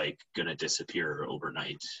it's like going to disappear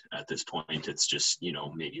overnight at this point. It's just,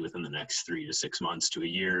 maybe within the next 3 to 6 months to a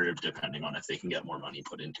year, depending on if they can get more money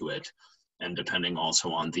put into it, and depending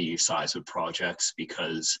also on the size of projects,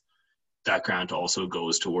 because that grant also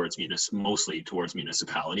goes towards mostly towards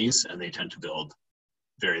municipalities, and they tend to build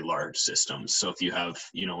very large systems. So if you have,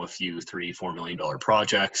 a few $3-4 million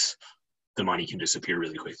projects, the money can disappear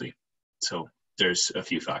really quickly. So there's a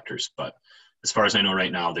few factors, but as far as I know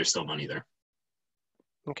right now, there's still money there.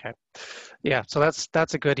 Okay. Yeah, so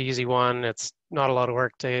that's a good, easy one. It's not a lot of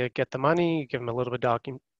work to get the money. You give them a little bit of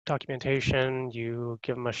documentation, you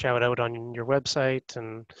give them a shout out on your website,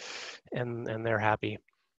 and they're happy.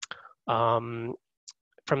 From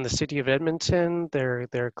the City of Edmonton,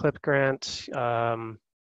 their CLIP grant,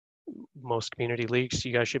 most community leagues,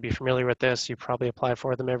 you guys should be familiar with this. You probably apply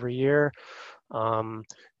for them every year.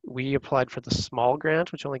 We applied for the small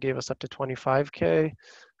grant, which only gave us up to 25K,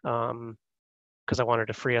 because I wanted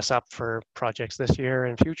to free us up for projects this year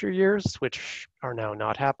and future years, which are now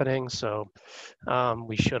not happening. So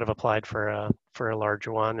we should have applied for a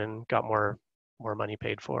larger one and got more money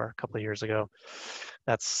paid for a couple of years ago.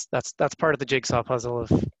 That's part of the jigsaw puzzle of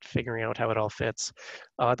figuring out how it all fits.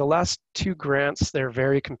 The last two grants, they're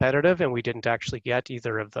very competitive, and we didn't actually get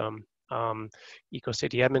either of them.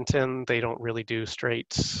 EcoCity Edmonton, they don't really do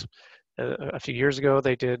straight. A few years ago,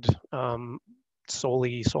 they did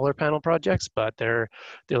solely solar panel projects, but they're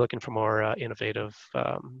looking for more innovative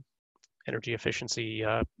energy efficiency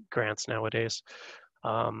grants nowadays.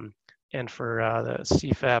 And for the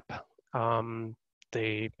CFEP,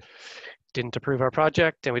 they didn't approve our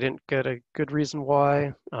project, and we didn't get a good reason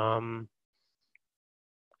why.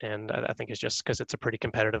 And I think it's just because it's a pretty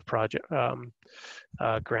competitive project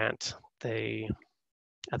grant. I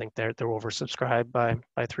think they're oversubscribed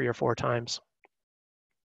by 3 or 4 times.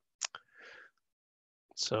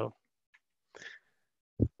 So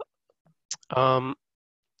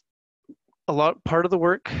part of the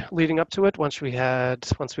work leading up to it, once we had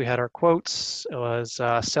our quotes, was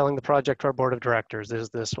selling the project to our board of directors. Is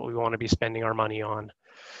this what we want to be spending our money on?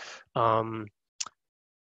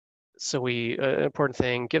 So important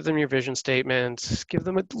thing, give them your vision statement, give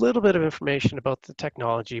them a little bit of information about the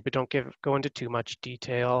technology, but don't go into too much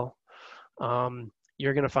detail.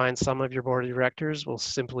 You're going to find some of your board of directors will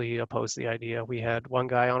simply oppose the idea. We had one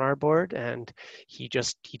guy on our board, and he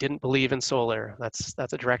didn't believe in solar. That's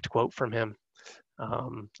a direct quote from him.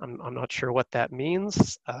 I'm not sure what that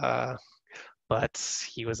means, but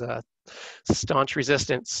he was a staunch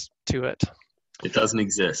resistance to it. It doesn't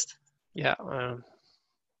exist. Yeah.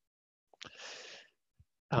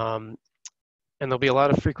 And there'll be a lot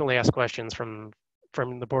of frequently asked questions from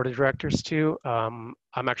the board of directors too. I'm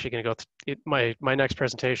actually going to go my next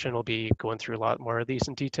presentation will be going through a lot more of these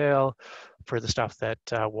in detail for the stuff that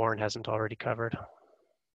Warren hasn't already covered.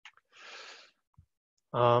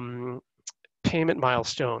 Payment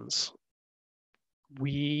milestones.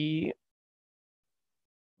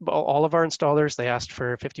 All of our installers, they asked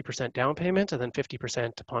for 50% down payment and then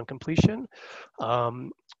 50% upon completion.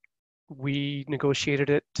 we negotiated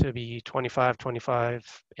it to be 25,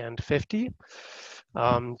 25, and 50,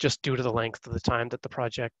 just due to the length of the time that the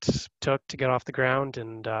project took to get off the ground,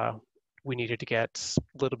 and we needed to get a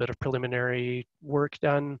little bit of preliminary work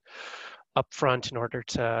done up front in order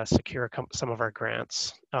to secure some of our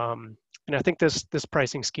grants. And I think this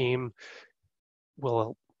pricing scheme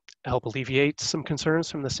will help alleviate some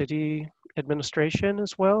concerns from the city administration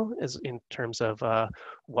as well, as in terms of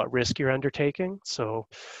what risk you're undertaking. So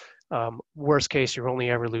worst case, you're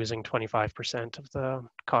only ever losing 25% of the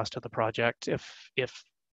cost of the project if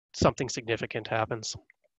something significant happens.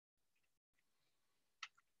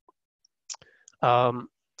 And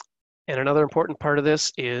another important part of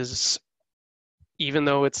this is, even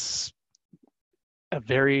though it's a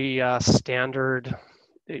very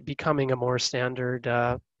becoming a more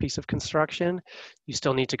standard piece of construction, you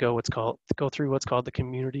still need to go through what's called the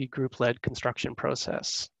community group-led construction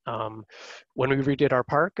process. When we redid our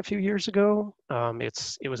park a few years ago,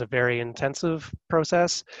 it was a very intensive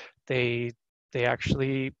process. They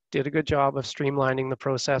actually did a good job of streamlining the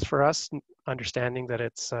process for us, understanding that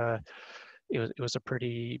it was a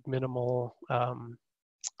pretty minimal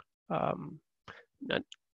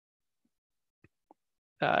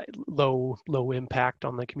low impact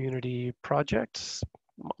on the community projects,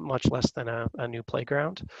 much less than a new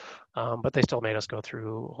playground, but they still made us go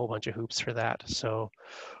through a whole bunch of hoops for that. So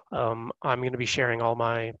I'm going to be sharing all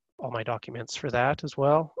my documents for that as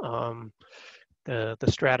well. The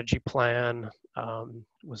strategy plan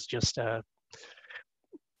was just a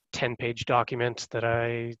 10-page document that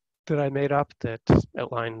I made up that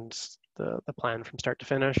outlines the plan from start to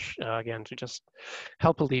finish, again, to just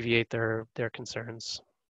help alleviate their concerns.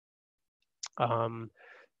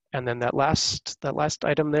 And then that last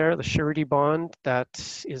item there, the surety bond, that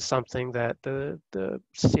is something that the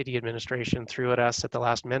city administration threw at us at the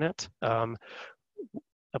last minute,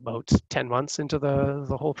 about 10 months into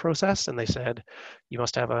the whole process. And they said, you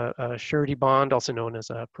must have a surety bond, also known as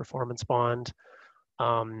a performance bond,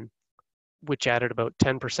 which added about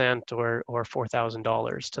 10% or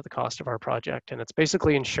 $4,000 to the cost of our project. And it's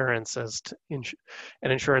basically insurance an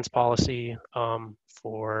insurance policy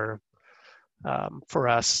for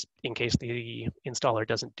us in case the installer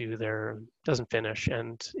doesn't finish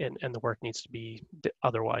and the work needs to be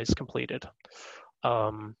otherwise completed.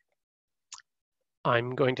 I'm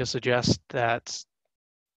going to suggest that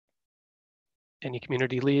any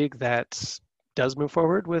community league that does move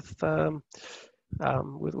forward with a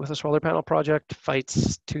solar panel project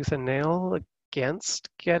fights tooth and nail against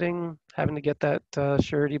having to get that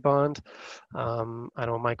surety bond. I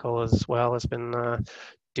know Michael as well has been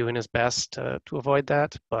doing his best to avoid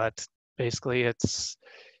that, but basically it's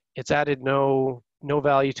added no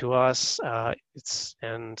value to us.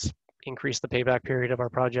 And increased the payback period of our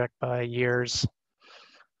project by years.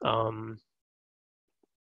 And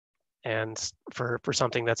for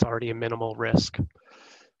something that's already a minimal risk.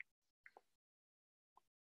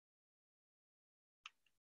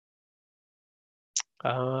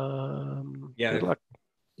 Yeah, good luck.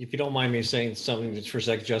 If you don't mind me saying something just for a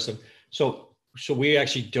second, Justin. So we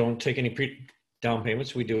actually don't take any down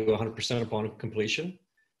payments. We do 100% upon completion,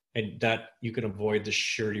 and that you can avoid the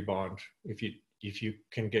surety bond if you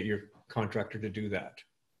can get your contractor to do that,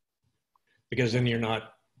 because then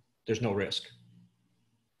there's no risk.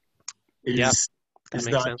 Is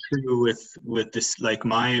that true with this? Like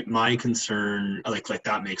my concern, like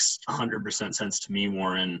that makes 100% sense to me,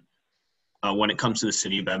 Warren. When it comes to the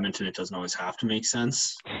city of Edmonton, it doesn't always have to make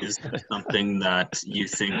sense. Is that something that you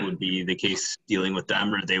think would be the case dealing with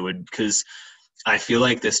them, or they would? Because I feel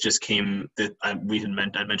like this just came that I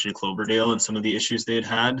mentioned Cloverdale and some of the issues they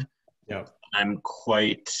had. Yeah, I'm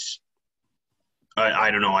quite. I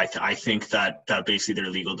don't know. I think that basically their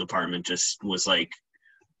legal department just was like,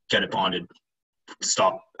 get it bonded,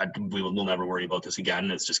 stop. We'll never worry about this again.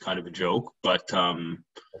 It's just kind of a joke, but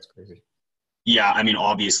that's crazy. Yeah, I mean,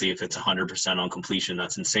 obviously, if it's 100% on completion,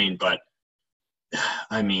 that's insane. But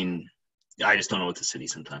I mean, I just don't know what the city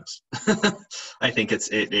sometimes. I think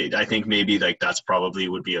I think maybe like that's probably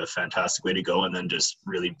would be a fantastic way to go, and then just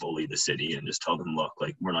really bully the city and just tell them, look,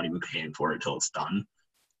 like we're not even paying for it till it's done,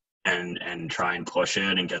 and try and push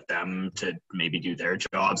it and get them to maybe do their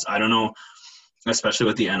jobs. I don't know. Especially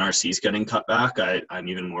with the NRCs getting cut back, I'm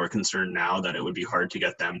even more concerned now that it would be hard to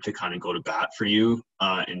get them to kind of go to bat for you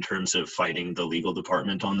in terms of fighting the legal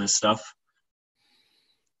department on this stuff.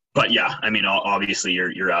 But yeah, I mean, obviously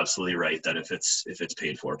you're absolutely right that if it's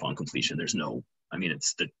paid for upon completion, there's no. I mean,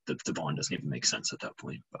 it's the bond doesn't even make sense at that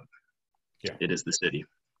point. But yeah, it is the city.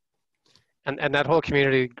 And that whole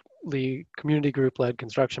community group led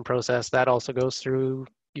construction process, that also goes through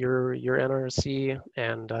your NRC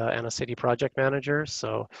and a city project manager.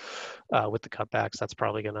 So with the cutbacks, that's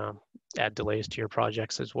probably going to add delays to your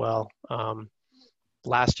projects as well.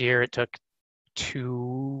 Last year, it took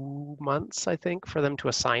 2 months, I think, for them to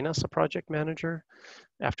assign us a project manager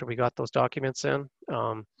after we got those documents in.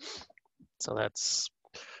 So that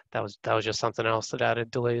was just something else that added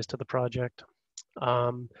delays to the project.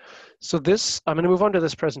 So this, I'm going to move on to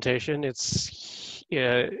this presentation.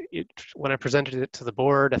 When I presented it to the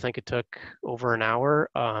board, I think it took over an hour.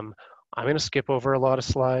 I'm going to skip over a lot of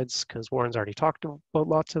slides because Warren's already talked about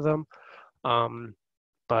lots of them.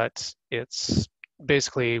 But it's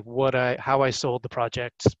basically how I sold the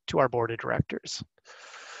project to our board of directors.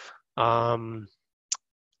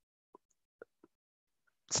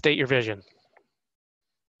 State your vision.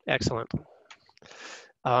 Excellent.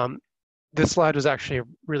 This slide was actually a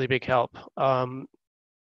really big help.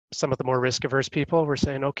 Some of the more risk-averse people were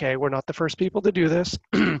saying, "Okay, we're not the first people to do this.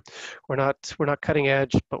 we're not cutting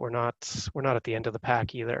edge, but we're not at the end of the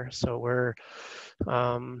pack either. So we're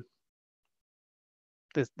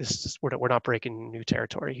we're not breaking new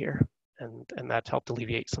territory here." And that helped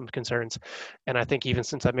alleviate some concerns. And I think even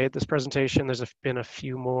since I made this presentation, there's been a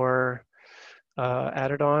few more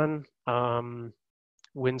added on.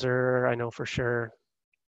 Windsor, I know for sure.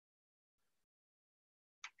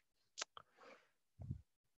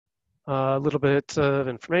 A little bit of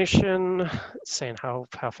information saying how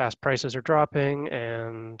fast prices are dropping,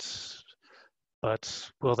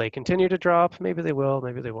 but will they continue to drop? Maybe they will,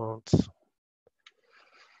 maybe they won't.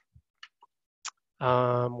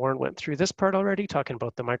 Warren went through this part already, talking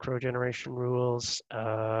about the micro generation rules,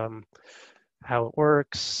 how it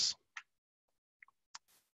works.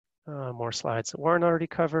 More slides that Warren already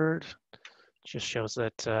covered. Just shows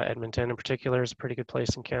that Edmonton in particular is a pretty good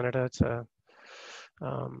place in Canada to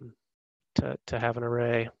have an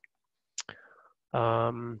array.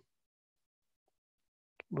 A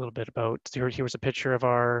little bit about, here was a picture of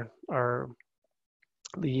our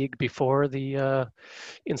league before the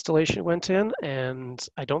installation went in, and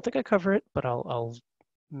I don't think I cover it, but I'll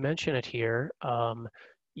mention it here.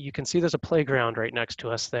 You can see there's a playground right next to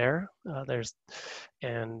us there.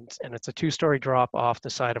 And it's a 2-story drop off the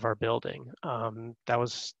side of our building. That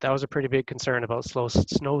was a pretty big concern about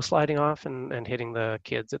snow sliding off and hitting the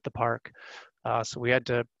kids at the park. So we had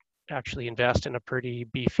to actually invest in a pretty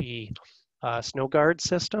beefy snow guard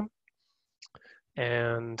system,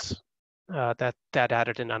 and that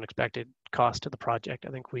added an unexpected cost to the project.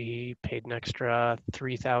 I think we paid an extra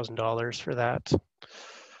 $3,000 for that.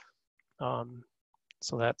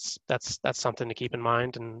 So that's something to keep in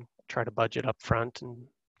mind and try to budget up front, and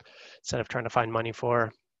instead of trying to find money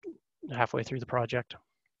for halfway through the project.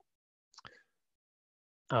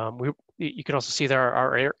 You can also see there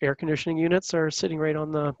our air conditioning units are sitting right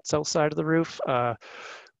on the south side of the roof.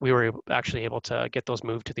 We were actually able to get those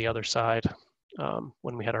moved to the other side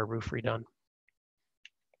when we had our roof redone.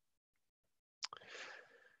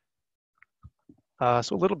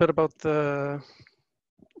 So a little bit about the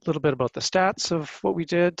stats of what we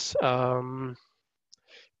did.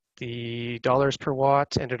 The dollars per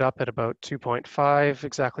watt ended up at about 2.5,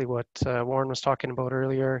 exactly what Warren was talking about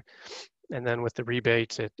earlier. And then with the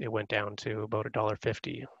rebate, it went down to about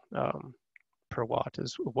 $1.50 per watt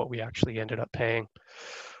is what we actually ended up paying.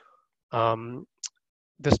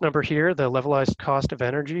 This number here, the levelized cost of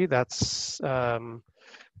energy, that's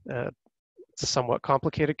it's a somewhat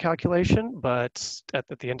complicated calculation, but at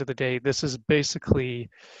the end of the day, this is basically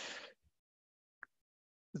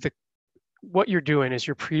what you're doing is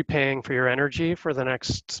you're prepaying for your energy for the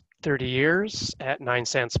next 30 years at 9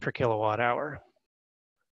 cents per kilowatt hour.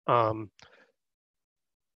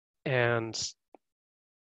 And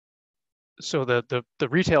so the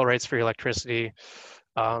retail rates for your electricity,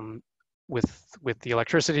 with the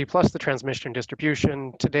electricity plus the transmission and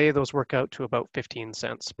distribution, today those work out to about 15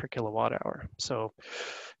 cents per kilowatt hour. So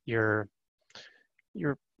you're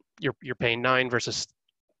paying 9 versus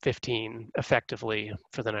 15 effectively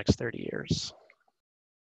for the next 30 years.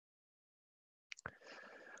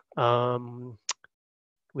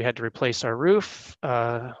 We had to replace our roof.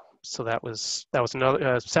 So that was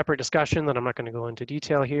another separate discussion that I'm not going to go into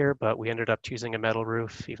detail here, but we ended up choosing a metal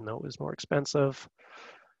roof even though it was more expensive.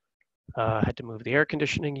 Had to move the air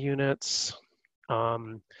conditioning units.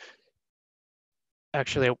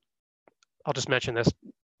 Actually, I'll just mention this.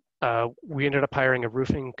 We ended up hiring a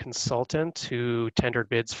roofing consultant who tendered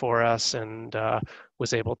bids for us and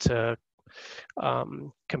was able to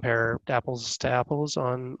compare apples to apples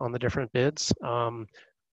on the different bids.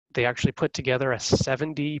 They actually put together a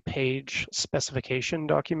 70-page specification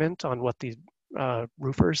document on what the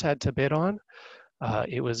roofers had to bid on.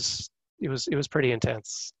 It was was pretty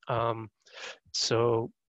intense.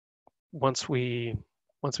 So once we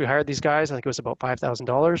hired these guys, I think it was about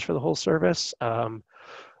 $5,000 for the whole service.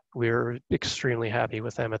 We were extremely happy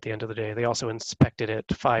with them at the end of the day. They also inspected it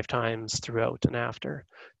 5 times throughout and after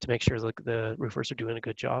to make sure the roofers are doing a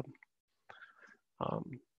good job.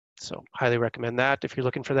 So highly recommend that. If you're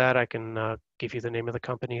looking for that, I can give you the name of the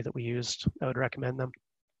company that we used. I would recommend them.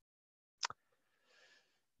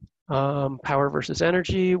 Power versus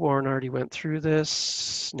energy, Warren already went through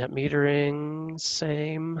this. Net metering,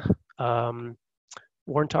 same.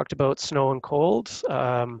 Warren talked about snow and cold.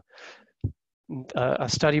 A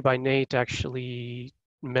study by Nate actually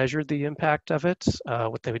measured the impact of it.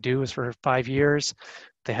 What they would do is for 5 years,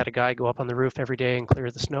 they had a guy go up on the roof every day and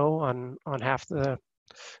clear the snow on half the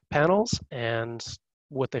panels. And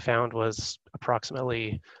what they found was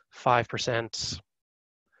approximately 5%.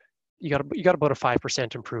 You got about a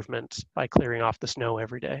 5% improvement by clearing off the snow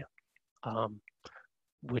every day,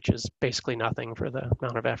 which is basically nothing for the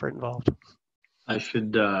amount of effort involved. I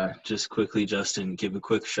should just quickly, Justin, give a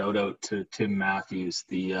quick shout out to Tim Matthews,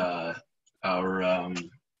 our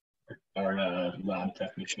lab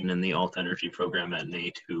technician in the Alt Energy program at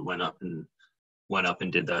NATE, who went up and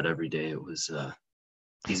did that every day. It was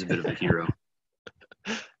he's a bit of a hero.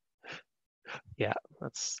 Yeah,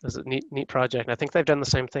 that's a neat project. And I think they've done the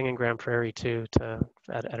same thing in Grand Prairie too,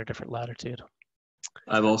 at a different latitude.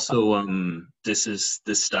 I've also this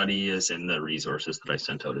study is in the resources that I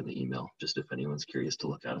sent out in the email, just if anyone's curious to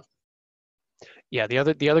look at it. Yeah, the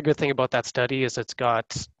other good thing about that study is it's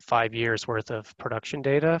got 5 years worth of production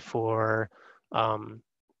data for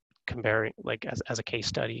comparing, like as a case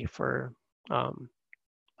study for how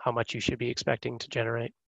much you should be expecting to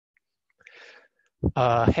generate.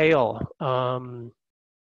 Hail.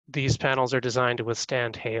 These panels are designed to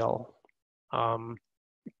withstand hail.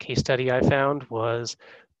 Case study I found was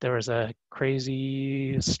there was a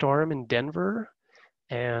crazy storm in Denver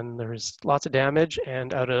and there was lots of damage,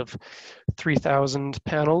 and out of 3,000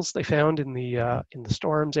 panels they found in the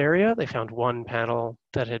storms area, they found 1 panel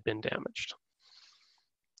that had been damaged.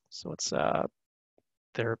 So it's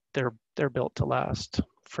they're built to last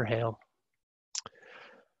for hail.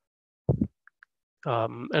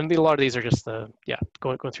 And a lot of these are just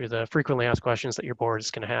going through the frequently asked questions that your board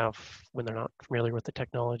is going to have when they're not familiar with the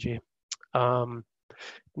technology.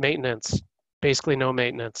 Maintenance, basically no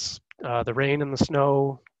maintenance. The rain and the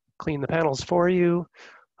snow clean the panels for you.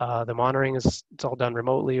 The monitoring it's all done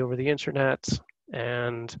remotely over the internet,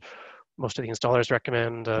 and most of the installers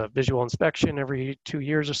recommend visual inspection every 2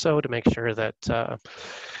 years or so to make sure that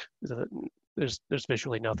there's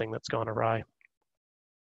visually nothing that's gone awry.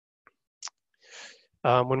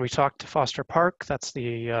 When we talk to Foster Park, that's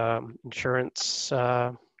the insurance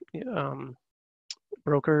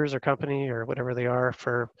brokers or company or whatever they are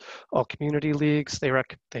for all community leagues. They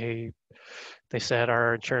said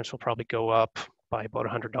our insurance will probably go up by about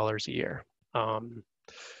 $100 a year.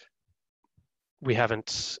 We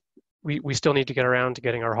still need to get around to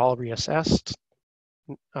getting our hall reassessed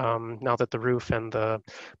now that the roof and the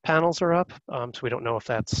panels are up. So we don't know if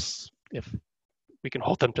we can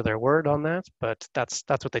hold them to their word on that, but that's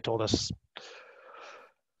what they told us.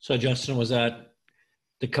 So Justin, was that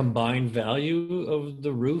the combined value of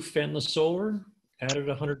the roof and the solar added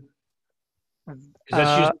 100? Because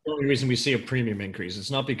that's usually the only reason we see a premium increase.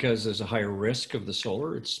 It's not because there's a higher risk of the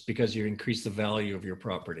solar, it's because you increase the value of your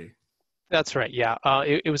property. That's right, yeah.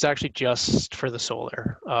 It was actually just for the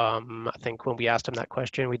solar. I think when we asked him that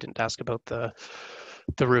question, we didn't ask about the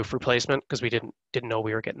roof replacement because we didn't know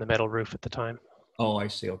we were getting the metal roof at the time. Oh, I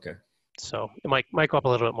see. Okay. So it might go up a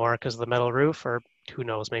little bit more because of the metal roof, or who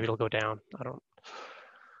knows? Maybe it'll go down. I don't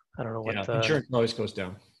know what the insurance always goes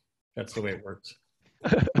down. That's the way it works.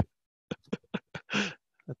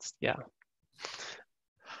 That's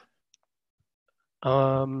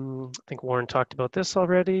I think Warren talked about this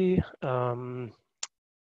already.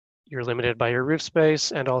 You're limited by your roof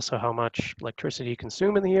space and also how much electricity you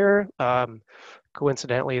consume in the year.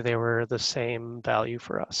 Coincidentally, they were the same value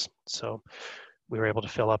for us. So we were able to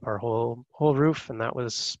fill up our whole roof, and that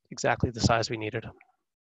was exactly the size we needed.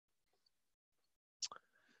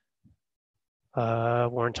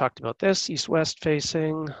 Warren talked about this, east-west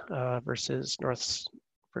facing versus north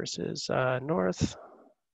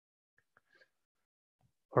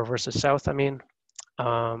or versus south, I mean.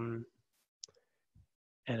 And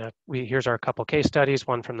here's our couple case studies,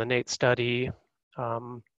 one from the NATE study.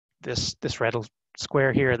 This red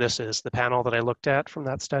square here, this is the panel that I looked at from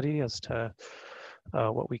that study as to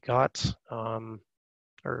what we got,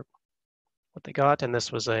 or what they got, and this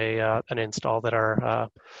was an install that our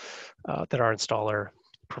installer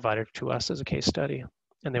provided to us as a case study.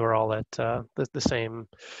 and they were all at the same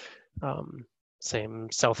same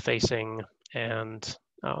south-facing and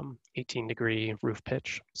 18-degree roof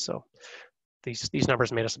pitch. So these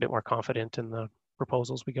numbers made us a bit more confident in the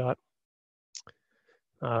proposals we got.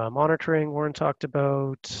 Monitoring, Warren talked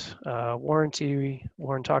about. Warranty,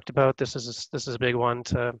 Warren talked about. This is a big one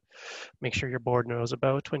to make sure your board knows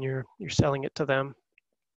about when you're selling it to them.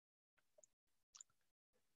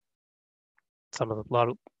 Some of the lot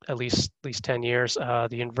of, at least 10 years. The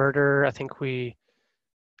inverter, I think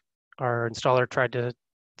our installer tried to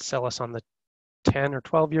sell us on the 10 or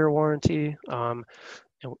 12-year warranty, and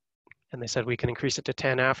they said we can increase it to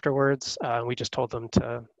 10 afterwards. We just told them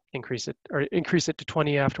to increase it to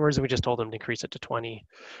 20 afterwards, and we just told them to increase it to 20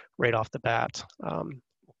 right off the bat.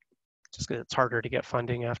 Just because it's harder to get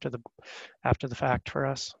funding after the fact for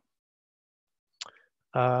us.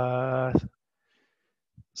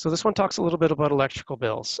 So this one talks a little bit about electrical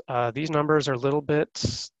bills. These numbers are a little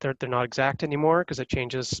bit, they're not exact anymore because it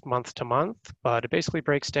changes month to month, but it basically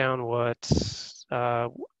breaks down what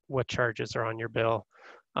charges are on your bill.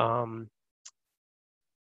 And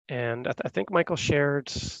I think Michael shared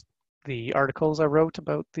the articles I wrote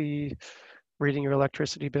about the reading your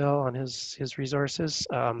electricity bill on his resources.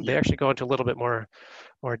 They actually go into a little bit more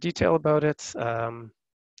detail about it.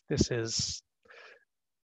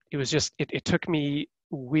 It took me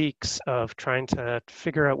weeks of trying to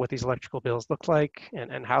figure out what these electrical bills look like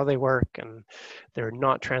and how they work, and they're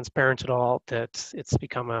not transparent at all. That it's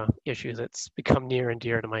become a issue that's become near and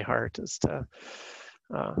dear to my heart as to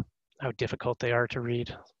how difficult they are to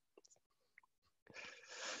read.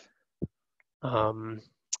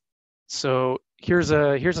 So here's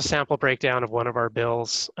a sample breakdown of one of our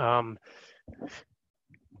bills.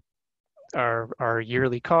 Our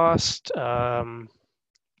yearly cost.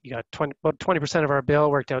 You got about 20% of our bill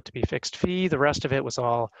worked out to be fixed fee. The rest of it was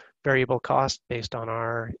all variable cost based on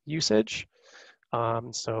our usage.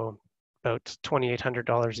 So about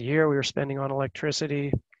 $2,800 a year we were spending on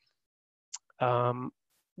electricity.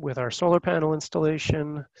 With our solar panel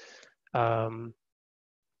installation,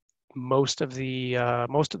 most of the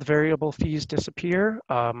variable fees disappear.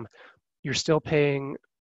 You're still paying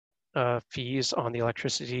fees on the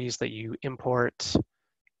electricities that you import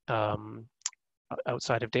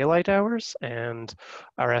outside of daylight hours, and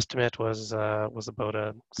our estimate was about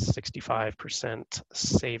a 65%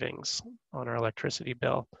 savings on our electricity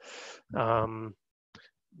bill.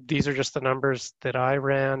 These are just the numbers that I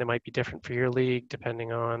ran. It might be different for your league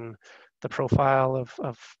depending on the profile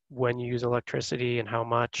of when you use electricity and how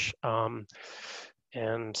much. And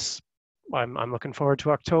I'm looking forward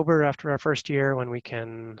to October after our first year when we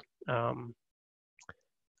can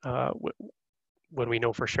when we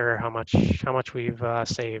know for sure how much we've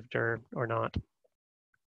saved or not.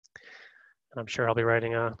 And I'm sure I'll be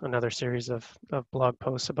writing another series of blog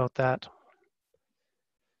posts about that.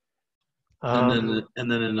 And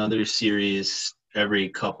then another series every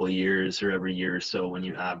couple years or every year or so when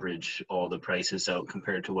you average all the prices out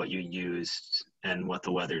compared to what you used and what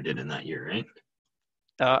the weather did in that year, right?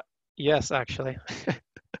 Yes, actually.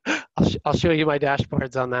 I'll show you my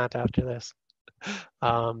dashboards on that after this.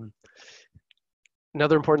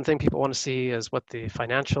 Another important thing people want to see is what the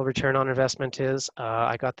financial return on investment is.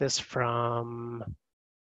 I got this from,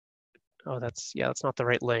 that's not the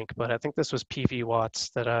right link, but I think this was PV Watts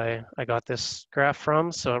that I got this graph from.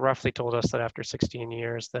 So it roughly told us that after 16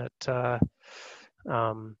 years that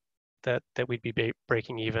we'd be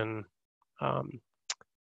breaking even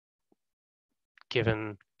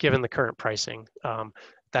given the current pricing.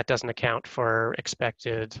 That doesn't account for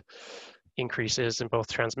expected increases in both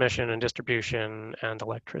transmission and distribution and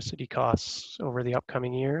electricity costs over the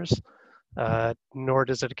upcoming years, nor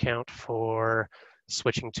does it account for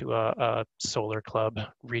switching to a solar club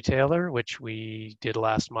retailer, which we did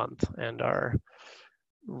last month and are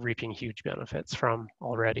reaping huge benefits from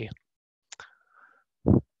already.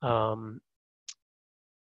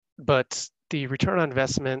 But the return on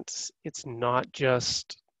investment, it's not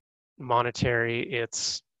just monetary,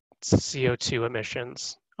 it's CO2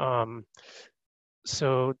 emissions.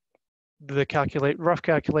 So the rough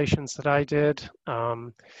calculations that I did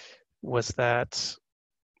was that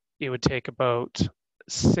it would take about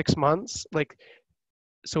 6 months.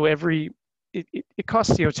 So it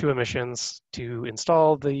costs CO2 emissions to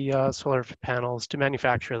install the solar panels, to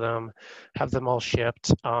manufacture them, have them all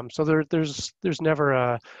shipped. So there's never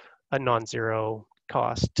a non-zero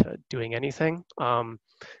cost to doing anything.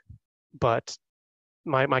 But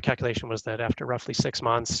my calculation was that after roughly 6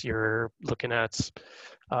 months, you're looking at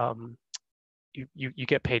you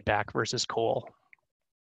get paid back versus coal.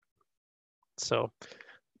 So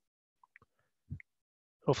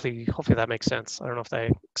hopefully that makes sense. I don't know if I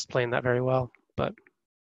explained that very well, but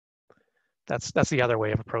that's the other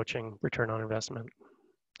way of approaching return on investment.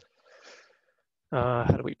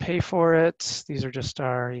 How do we pay for it? These are just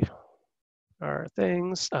our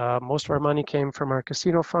things. Most of our money came from our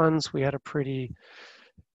casino funds. We had a pretty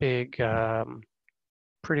big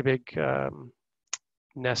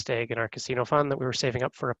nest egg in our casino fund that we were saving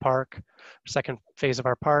up for a park, second phase of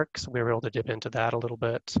our park. So we were able to dip into that a little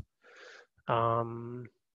bit.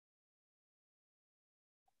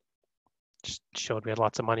 Just showed we had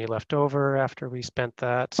lots of money left over after we spent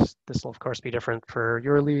that. This will of course be different for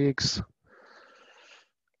your leagues.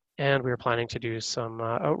 And we were planning to do some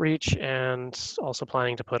outreach and also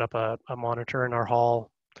planning to put up a monitor in our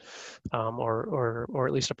hall, or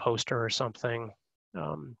at least a poster or something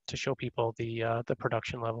to show people the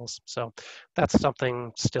production levels. So that's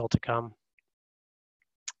something still to come.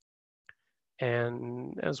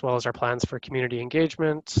 And as well as our plans for community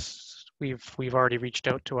engagement, we've already reached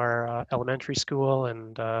out to our elementary school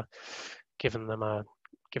and given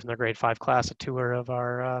their grade 5 class a tour of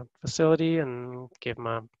our facility and gave them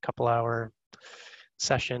a couple-hour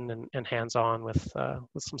session and hands-on with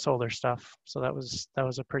some solar stuff. So that was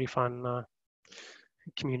a pretty fun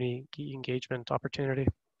community engagement opportunity.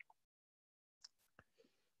 And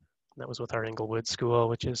that was with our Inglewood school,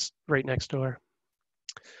 which is right next door.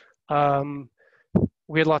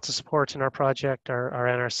 We had lots of support in our project, our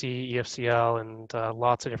NRC, EFCL, and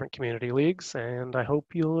lots of different community leagues. And I hope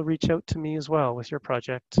you'll reach out to me as well with your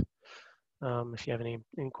project if you have any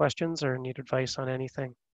questions or need advice on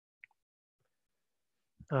anything.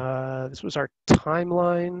 This was our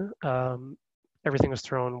timeline. Everything was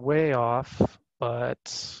thrown way off,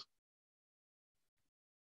 but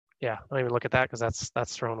yeah, don't even look at that because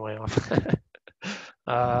that's thrown way off.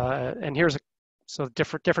 And here's so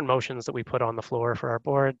different motions that we put on the floor for our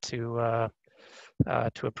board to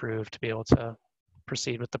approve to be able to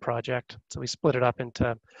proceed with the project. So we split it up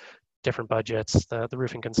into different budgets: the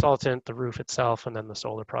roofing consultant, the roof itself, and then the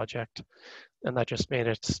solar project. And that just made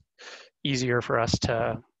it easier for us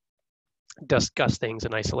to discuss things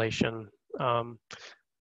in isolation.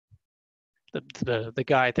 The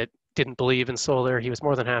guy that didn't believe in solar, he was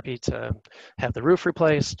more than happy to have the roof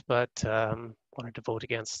replaced, but wanted to vote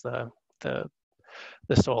against the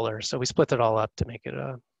solar. So we split it all up to make it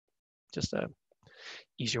just a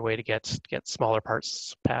easier way to get smaller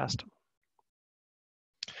parts passed.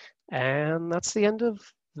 And that's the end of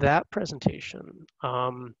that presentation.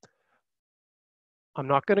 I'm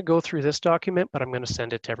not going to go through this document, but I'm going to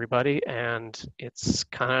send it to everybody, and it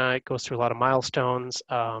goes through a lot of milestones.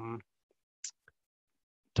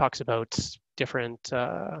 Talks about different,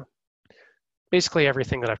 basically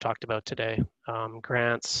everything that I've talked about today.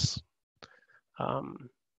 Grants,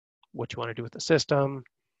 what you want to do with the system.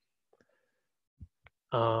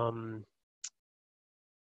 So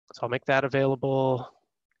I'll make that available,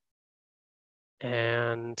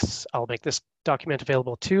 and I'll make this document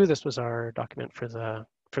available too. This was our document for the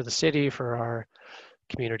city for our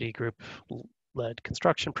community group led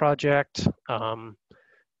construction project.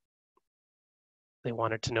 They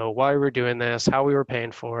wanted to know why we were doing this, how we were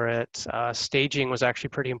paying for it. Staging was actually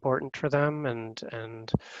pretty important for them,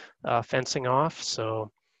 and fencing off.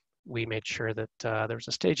 So we made sure that there was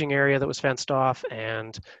a staging area that was fenced off,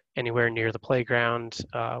 and anywhere near the playground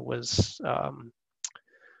was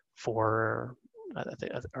or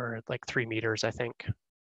like 3 meters, I think,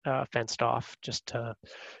 fenced off. Just to,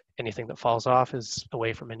 anything that falls off is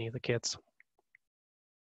away from any of the kids.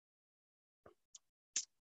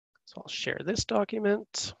 So I'll share this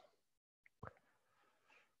document.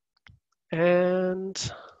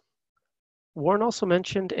 And Warren also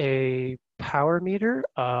mentioned a power meter.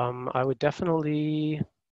 I would definitely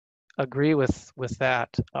agree with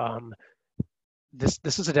that.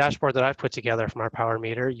 This is a dashboard that I've put together from our power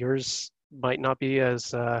meter. Yours might not be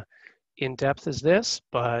as in-depth as this,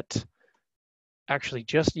 but actually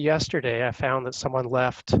just yesterday I found that someone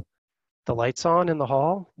left the lights on in the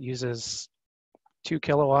hall, uses 2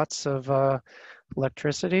 kilowatts of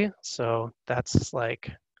electricity. So that's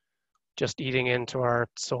like just eating into our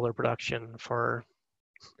solar production for,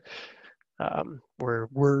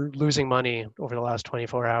 we're losing money over the last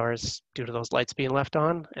 24 hours due to those lights being left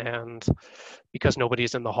on. And because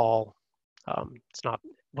nobody's in the hall,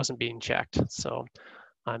 wasn't being checked. So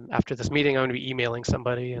after this meeting, I'm gonna be emailing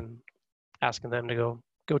somebody and asking them to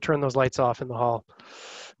go turn those lights off in the hall.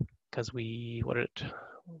 Because what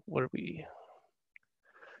did we,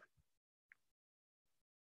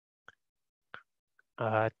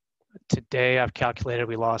 today I've calculated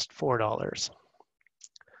we lost $4.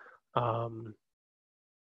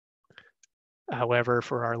 However,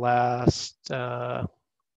 for our last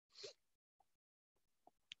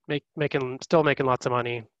still making lots of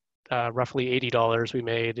money. Roughly $80 we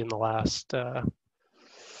made in the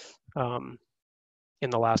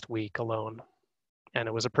last week alone, and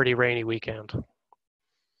it was a pretty rainy weekend.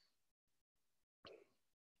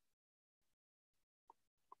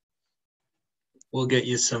 We'll get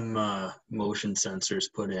you some motion sensors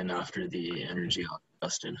put in after the energy audit,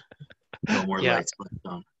 Justin. No more Yeah. lights left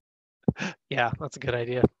on. Yeah, that's a good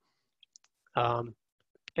idea. And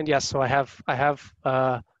yes, so I have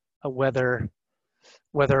a weather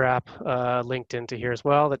app linked into here as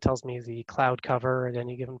well that tells me the cloud cover at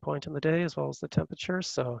any given point in the day as well as the temperature.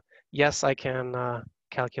 So yes, I can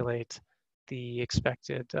calculate the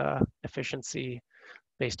expected efficiency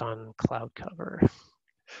based on cloud cover.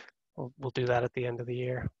 We'll do that at the end of the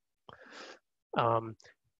year.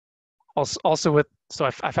 Also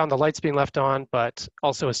I found the lights being left on, but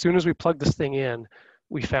also as soon as we plugged this thing in,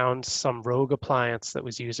 we found some rogue appliance that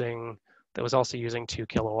was also using 2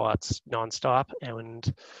 kilowatts nonstop,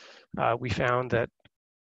 and we found that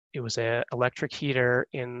it was an electric heater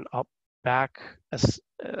in up back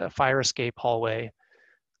a fire escape hallway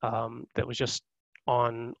that was just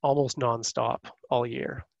on almost nonstop all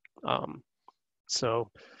year. So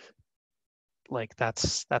like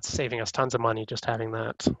that's saving us tons of money just having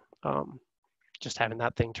that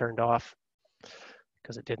thing turned off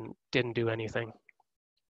because it didn't do anything.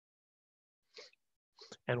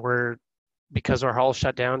 And because our hall's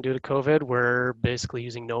shut down due to COVID, we're basically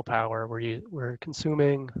using no power. We're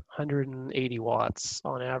consuming 180 watts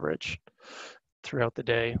on average throughout the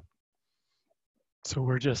day. So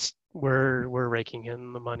we're raking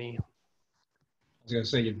in the money. I was gonna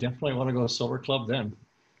say, you definitely want to go to Solar Club then.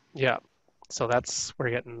 Yeah. So we're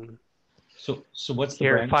getting. So what's the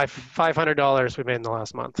here brand? $500 we made in the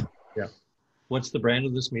last month. Yeah. What's the brand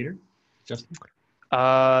of this meter, Justin?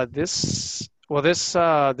 This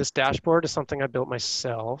dashboard is something I built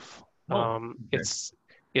myself. Okay.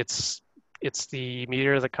 It's the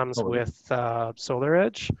meter that comes with Solar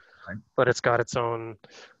Edge, right. But it's got its own.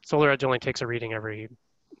 Solar Edge only takes a reading every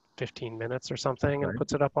 15 minutes or something, and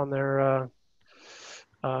puts it up on their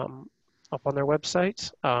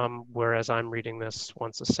website. Whereas I'm reading this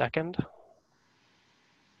once a second.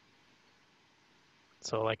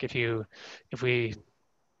 So like if we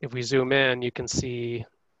zoom in, you can see.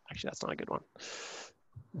 Actually, that's not a good one.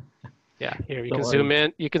 Yeah, here you can zoom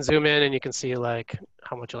in. You can zoom in, and you can see like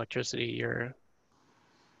how much electricity you're.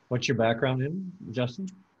 What's your background in, Justin?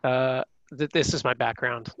 This is my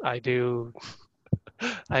background. I'm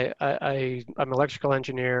an electrical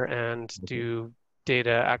engineer and do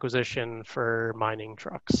data acquisition for mining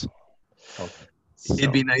trucks. Okay. So,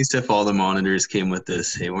 it'd be nice if all the monitors came with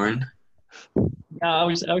this, hey Warren? Yeah, I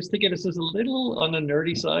was thinking this is a little on the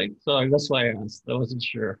nerdy side, so that's why I asked. I wasn't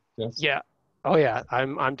sure. Yes. Yeah. Oh yeah,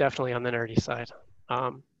 I'm definitely on the nerdy side.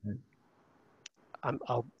 I'll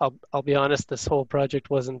be honest. This whole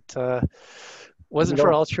project wasn't for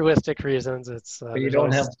altruistic reasons. It's there's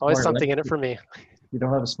always something in it for me. You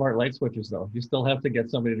don't have smart light switches though. You still have to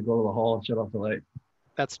get somebody to go to the hall and shut off the light.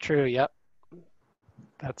 That's true. Yep.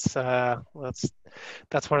 That's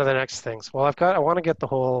one of the next things. Well, I want to get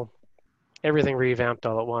everything revamped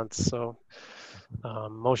all at once. So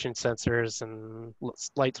motion sensors and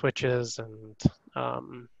light switches and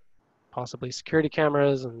possibly security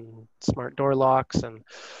cameras and smart door locks and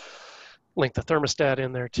link the thermostat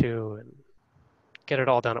in there too and get it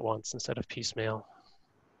all done at once instead of piecemeal.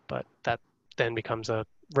 But that then becomes a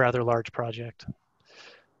rather large project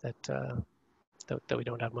that we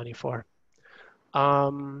don't have money for.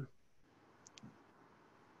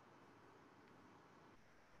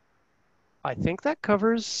 I think that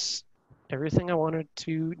covers everything I wanted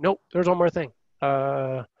to. Nope, there's one more thing.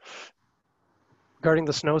 Regarding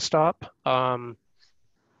the snow stop, our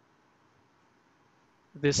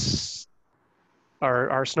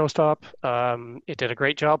snow stop, it did a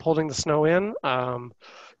great job holding the snow in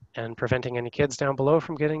and preventing any kids down below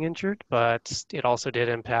from getting injured, but it also did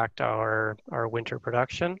impact our winter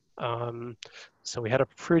production. So we had a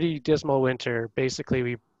pretty dismal winter. Basically,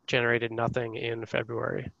 we generated nothing in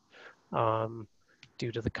February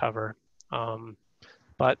due to the cover.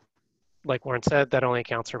 But like Warren said, that only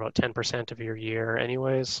accounts for about 10% of your year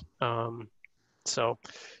anyways. So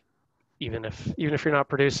even if you're not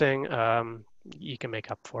producing, you can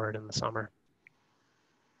make up for it in the summer.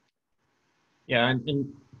 Yeah,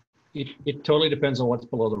 and it totally depends on what's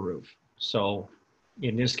below the roof. So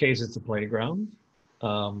in this case, it's a playground.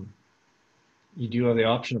 You do have the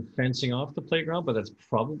option of fencing off the playground, but that's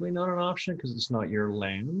probably not an option because it's not your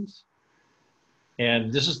land.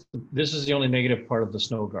 And this is the only negative part of the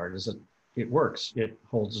snow guard is that it works. It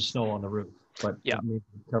holds the snow on the roof, but it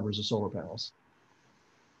covers the solar panels.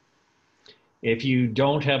 If you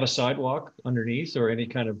don't have a sidewalk underneath or any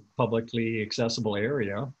kind of publicly accessible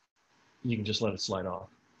area, you can just let it slide off.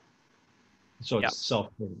 So Yeah. it's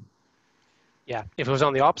self-cleaning. Yeah, if it was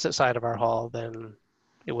on the opposite side of our hall, then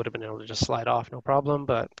it would have been able to just slide off, no problem.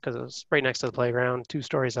 But because it was right next to the playground, 2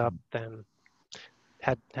 stories up, then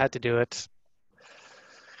had to do it.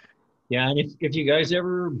 Yeah, and if you guys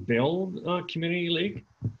ever build a community league,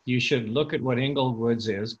 you should look at what Inglewood's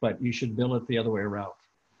is, but you should build it the other way around,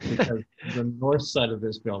 because the north side of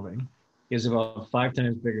this building is about 5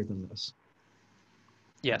 times bigger than this.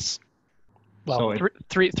 Yes. Well, So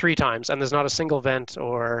it, three times, and there's not a single vent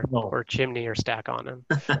or no, chimney or stack on it.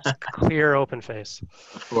 It's clear open face.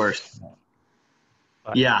 Of course.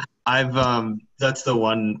 But, Yeah, I've that's the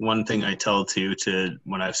one thing I tell to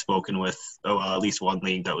when I've spoken with at least one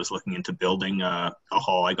league that was looking into building a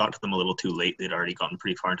hall. I got to them a little too late. They'd already gotten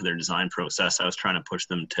pretty far into their design process. I was trying to push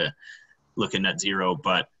them to look at net zero,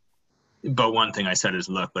 but one thing I said is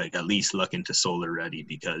look, like at least look into solar ready,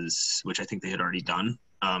 because which I think they had already done.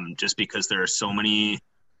 Just because there are so many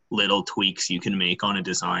little tweaks you can make on a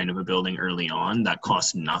design of a building early on that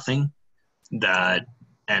cost nothing, that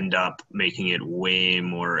end up making it way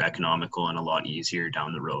more economical and a lot easier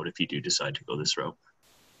down the road if you do decide to go this route.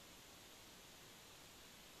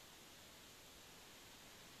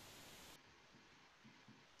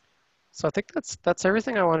 so I think that's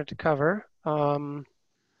everything I wanted to cover.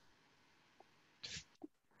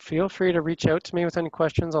 Feel free to reach out to me with any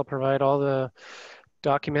questions. I'll provide all the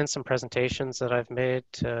documents and presentations that I've made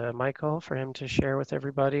to Michael for him to share with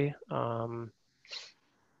everybody. I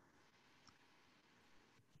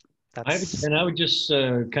would just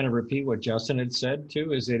kind of repeat what Justin had said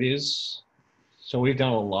too, is it is, so we've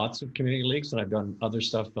done lots of community leagues, and I've done other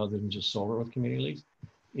stuff other than just solar with community leagues.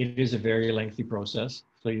 It is a very lengthy process.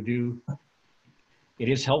 So it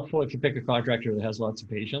is helpful if you pick a contractor that has lots of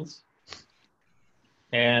patience.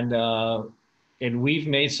 And we've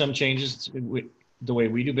made some changes with the way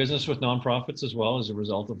we do business with nonprofits as well, as a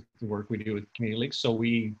result of the work we do with community leagues. So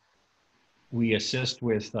we assist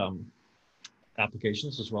with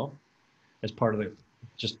applications as well, as part of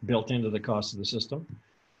just built into the cost of the system.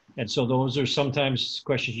 And so those are sometimes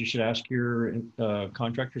questions you should ask your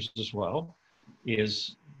contractors as well,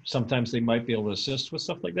 is sometimes they might be able to assist with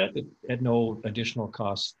stuff like that at no additional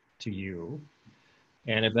cost to you.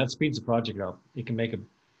 And if that speeds the project up, it can make a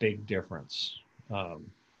big difference,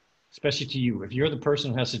 especially to you. If you're the person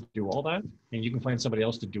who has to do all that and you can find somebody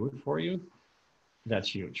else to do it for you, that's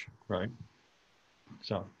huge, right?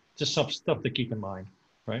 So just some stuff to keep in mind,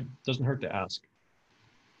 right? Doesn't hurt to ask.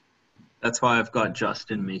 That's why I've got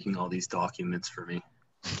Justin making all these documents for me.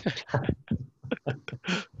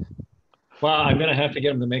 Well, I'm going to have to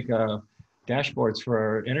get him to make dashboards for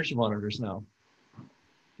our energy monitors now.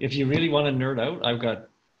 If you really want to nerd out, I've got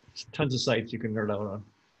tons of sites you can nerd out on.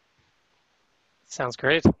 Sounds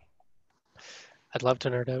great. I'd love to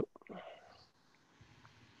nerd out.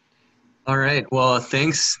 All right. Well,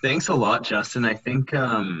 thanks a lot, Justin. I think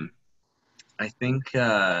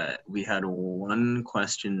we had one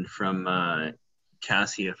question from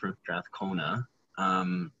Cassia from Strathcona.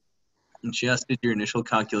 And she asked, did your initial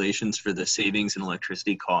calculations for the savings in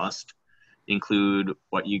electricity cost include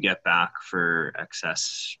what you get back for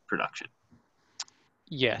excess production?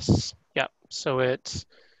 Yes. Yeah. So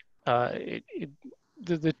the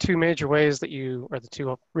two major ways that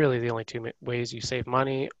really the only two ways you save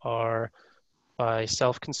money are by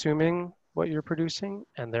self-consuming what you're producing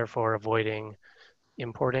and therefore avoiding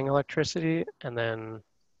importing electricity, and then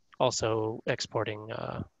also exporting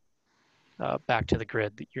back to the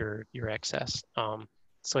grid your excess.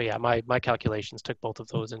 So yeah, my calculations took both of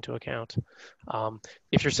those into account.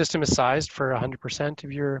 If your system is sized for 100%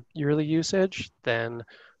 of your yearly usage, then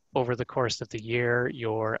over the course of the year,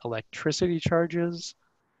 your electricity charges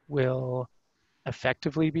will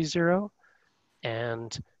effectively be zero,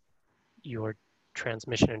 and your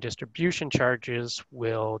transmission and distribution charges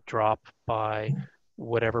will drop by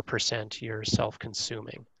whatever percent you're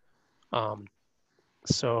self-consuming.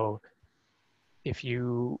 So if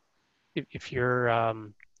you have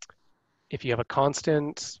a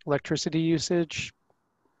constant electricity usage,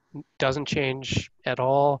 doesn't change at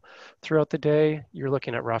all throughout the day, you're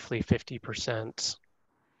looking at roughly 50%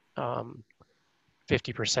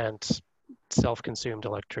 self-consumed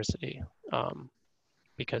electricity,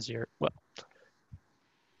 because you're, well,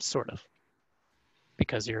 sort of,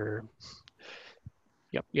 because you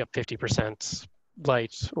have 50%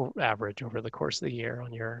 light average over the course of the year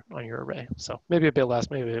on your array. So maybe a bit less,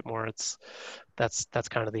 maybe a bit more. That's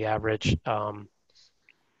kind of the average.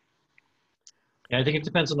 Yeah, I think it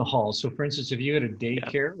depends on the hall. So for instance, if you had a Yeah.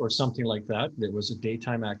 daycare or something like that, that was a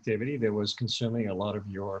daytime activity that was consuming a lot of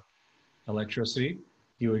your electricity,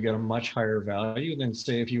 you would get a much higher value than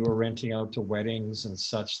say if you were renting out to weddings and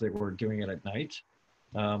such that were doing it at night.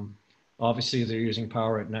 Um, Obviously, if they're using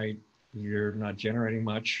power at night, you're not generating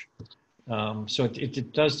much. So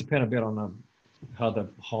it does depend a bit on how the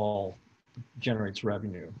hall generates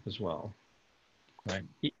revenue as well, right?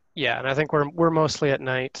 Yeah, and I think we're mostly at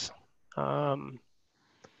night. Um,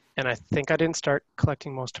 and I think I didn't start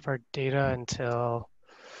collecting most of our data until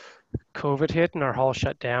COVID hit and our hall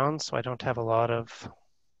shut down, so I don't have a lot of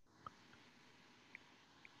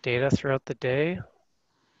data throughout the day.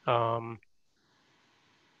 Um,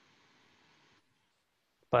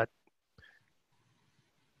 but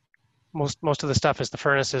most of the stuff is the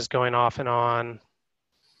furnaces going off and on,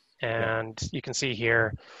 and you can see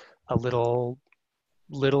here a little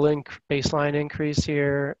baseline increase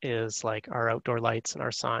here is like our outdoor lights and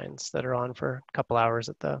our signs that are on for a couple hours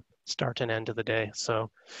at the start and end of the day. So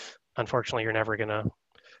unfortunately, you're never going to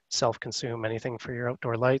self-consume anything for your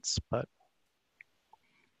outdoor lights, but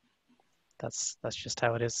that's just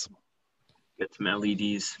how it is. Get some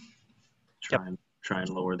LEDs. Yep. Try and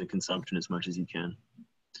lower the consumption as much as you can.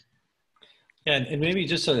 And maybe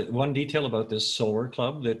just one detail about this solar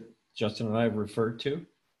club that Justin and I have referred to.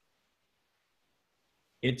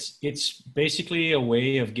 It's basically a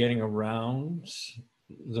way of getting around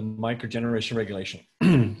the microgeneration regulation.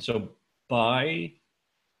 So by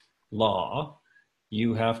law,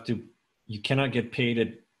 you cannot get paid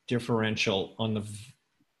a differential on the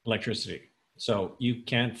electricity. So you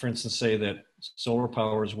can't, for instance, say that solar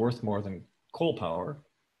power is worth more than coal power.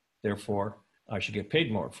 Therefore, I should get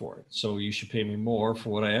paid more for it. So you should pay me more for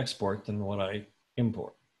what I export than what I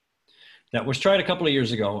import. That was tried a couple of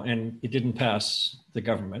years ago and it didn't pass the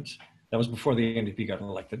government. That was before the NDP got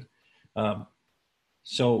elected.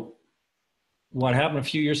 So what happened a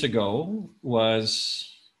few years ago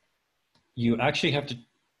was you actually have to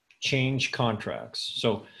change contracts.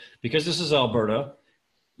 So because this is Alberta,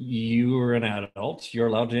 you are an adult, you're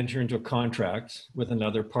allowed to enter into a contract with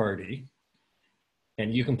another party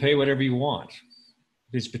and you can pay whatever you want.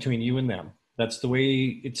 It's between you and them. That's the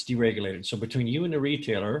way it's deregulated. So between you and the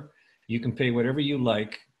retailer, you can pay whatever you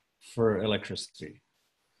like for electricity.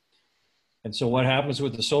 And so what happens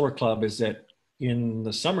with the solar club is that in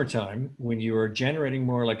the summertime, when you are generating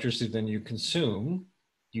more electricity than you consume,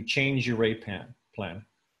 you change your rate plan.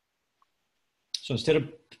 So instead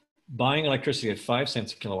of buying electricity at 5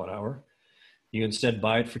 cents a kilowatt hour, you instead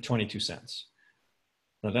buy it for 22 cents.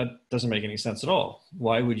 Now that doesn't make any sense at all.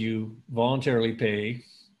 Why would you voluntarily pay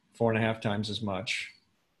 4.5 times as much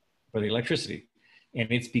for the electricity? And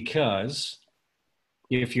it's because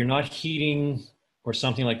if you're not heating or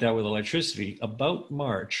something like that with electricity, about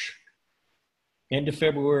March, end of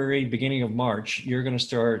February, beginning of March, you're going to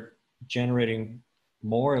start generating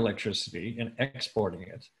more electricity and exporting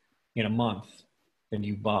it in a month than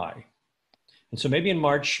you buy. And so maybe in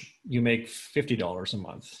March, you make $50 a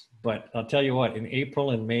month. But I'll tell you what, in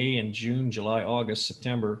April and May and June, July, August,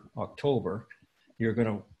 September, October, you're going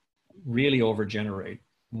to really overgenerate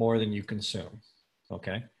more than you consume,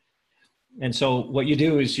 okay? And so what you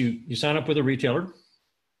do is you sign up with a retailer,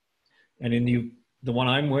 and then the one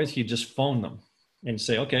I'm with, you just phone them and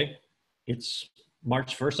say, okay, it's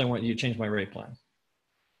March 1st, I want you to change my rate plan.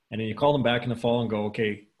 And then you call them back in the fall and go,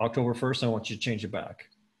 okay, October 1st, I want you to change it back,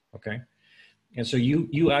 okay? And so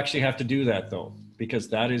you actually have to do that though, because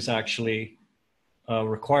that is actually a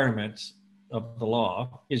requirement of the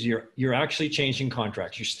law, is you're actually changing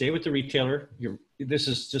contracts. You stay with the retailer. This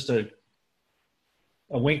is just a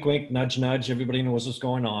wink, wink, nudge, nudge. Everybody knows what's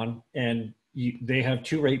going on. And they have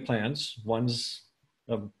two rate plans. One's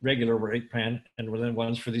a regular rate plan, and then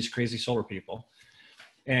one's for these crazy solar people.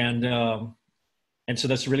 And so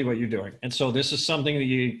that's really what you're doing. And so this is something that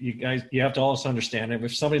you guys, you have to also understand. And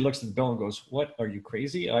if somebody looks at the bill and goes, what, are you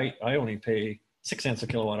crazy? I only pay 6 cents a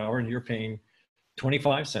kilowatt hour and you're paying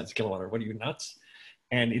 25 cents a kilowatt hour. What, are you nuts?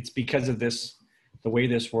 And it's because of this, the way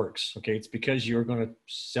this works. Okay. It's because you're going to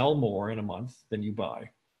sell more in a month than you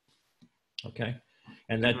buy. Okay.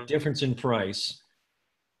 And that difference in price,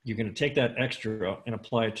 you're going to take that extra and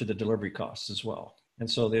apply it to the delivery costs as well. And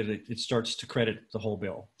so that it starts to credit the whole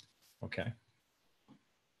bill. Okay.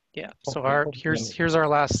 Yeah, so here's our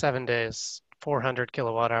last 7 days, 400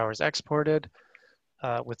 kilowatt hours exported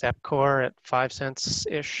with EPCOR at 5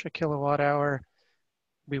 cents-ish a kilowatt hour.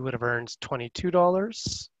 We would have earned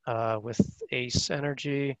 $22 with ACE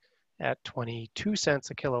Energy at 22 cents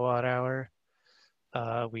a kilowatt hour.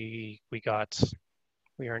 We earned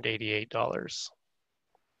 $88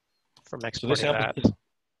 from exporting that.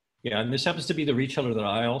 Yeah, and this happens to be the retailer that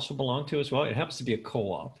I also belong to as well. It happens to be a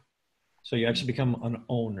co-op. So you actually become an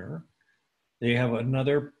owner. They have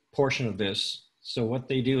another portion of this. So what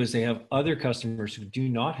they do is they have other customers who do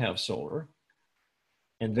not have solar,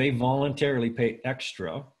 and they voluntarily pay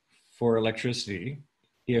extra for electricity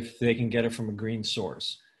if they can get it from a green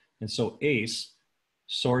source. And so ACE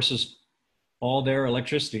sources all their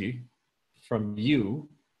electricity from you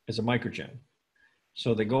as a microgen.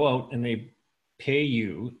 So they go out and they pay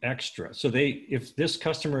you extra. So if this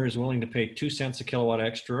customer is willing to pay 2 cents a kilowatt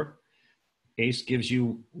extra, ACE gives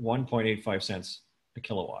you 1.85 cents a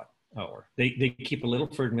kilowatt hour. They keep a little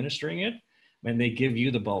for administering it, and they give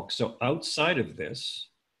you the bulk. So outside of this,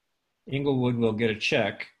 Inglewood will get a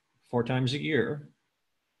check 4 times a year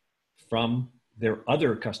from their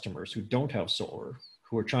other customers who don't have solar,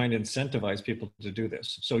 who are trying to incentivize people to do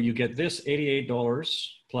this. So you get this $88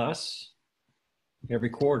 plus every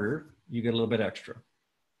quarter, you get a little bit extra.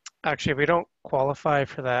 Actually, we don't qualify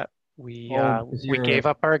for that. We we gave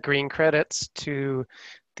up our green credits to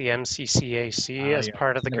the MCCAC as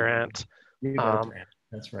part of the grant. You got a grant.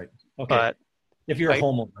 That's right. Okay. But if you're a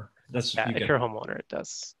homeowner, that's if you're a homeowner, it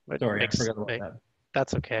does. Sorry, I forgot about that.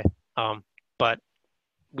 That's okay. But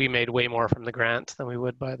we made way more from the grant than we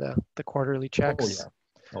would by the quarterly checks.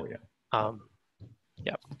 Oh yeah.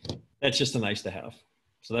 Yeah. That's just a nice to have.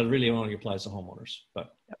 So that really only applies to homeowners.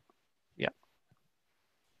 But yeah.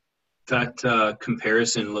 That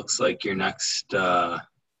comparison looks like your next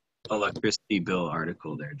electricity bill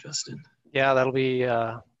article there, Justin. Yeah, that'll be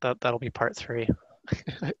that'll be part 3.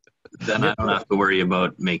 Then I don't have to worry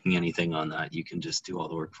about making anything on that. You can just do all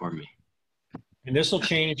the work for me. And this will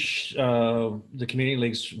change the community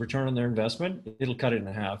league's return on their investment. It'll cut it in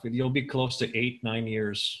half. You'll be close to 8-9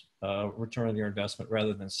 years return on your investment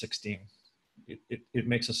rather than 16. It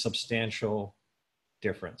makes a substantial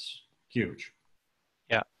difference. Huge.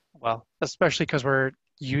 Yeah, well, especially because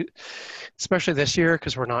especially this year,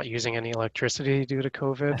 because we're not using any electricity due to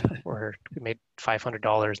COVID. We made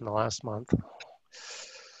 $500 in the last month.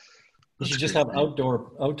 You should just have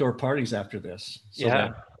outdoor parties after this, so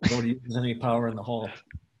that nobody uses any power in the hall.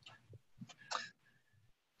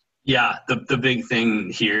 Yeah, the big thing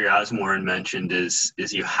here, as Warren mentioned, is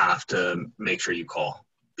you have to make sure you call,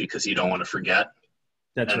 because you don't want to forget.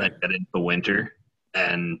 That's right. And then get into the winter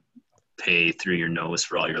and pay through your nose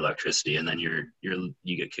for all your electricity, and then you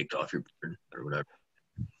get kicked off your board or whatever.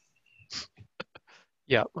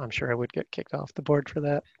 Yeah, I'm sure I would get kicked off the board for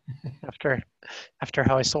that after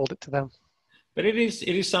how I sold it to them. But it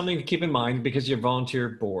is something to keep in mind, because you're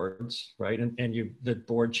volunteer boards, right? And the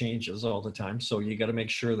board changes all the time. So you got to make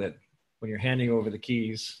sure that when you're handing over the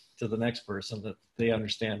keys to the next person, that they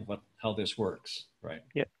understand how this works, right?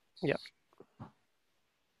 Yeah. Yeah.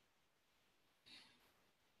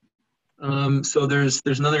 So there's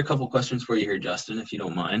another couple questions for you here, Justin, if you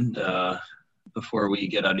don't mind, before we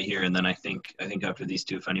get out of here. And then I think after these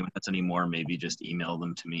two, if anyone has any more, maybe just email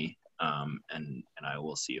them to me, and I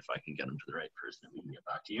will see if I can get them to the right person, and we can get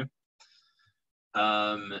back to you.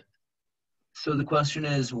 So the question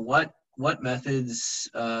is, what methods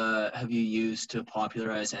have you used to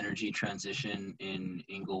popularize energy transition in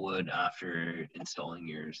Inglewood after installing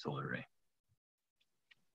your solar array?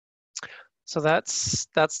 So that's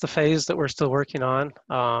the phase that we're still working on.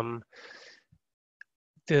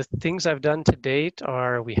 The things I've done to date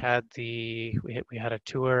are we had a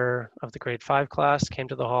tour of the grade 5 class, came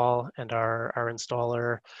to the hall, and our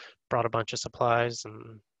installer brought a bunch of supplies,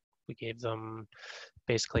 and we gave them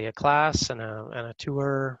basically a class and a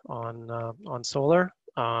tour on solar.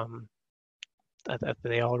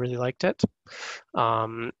 They all really liked it.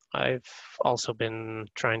 I've also been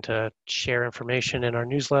trying to share information in our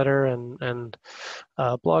newsletter and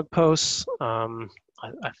blog posts.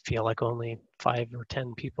 I feel like only 5 or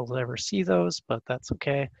 10 people ever see those, but that's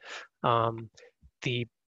okay. The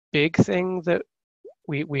big thing that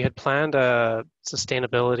we had planned a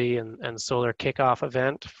sustainability and solar kickoff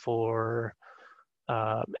event for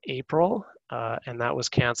April, and that was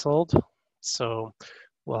canceled. So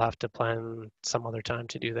we'll have to plan some other time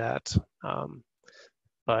to do that.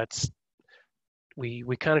 But we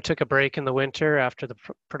kind of took a break in the winter after the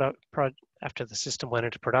after the system went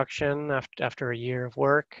into production after a year of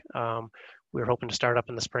work. We were hoping to start up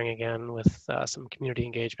in the spring again with some community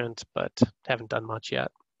engagement, but haven't done much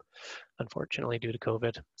yet, unfortunately, due to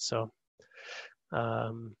COVID. So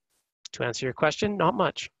to answer your question, not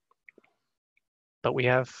much, but we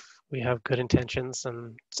have good intentions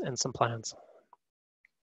and some plans.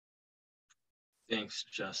 Thanks,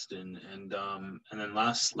 Justin. And then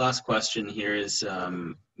last question here is,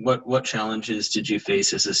 what challenges did you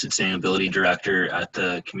face as a sustainability director at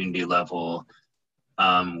the community level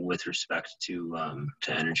with respect to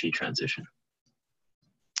energy transition?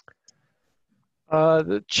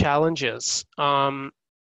 The challenges.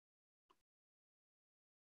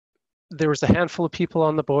 There was a handful of people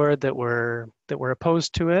on the board that were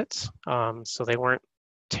opposed to it, so they weren't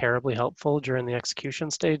terribly helpful during the execution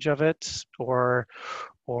stage of it, or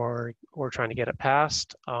trying to get it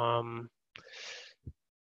passed.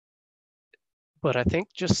 But I think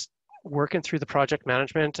just working through the project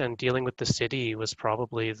management and dealing with the city was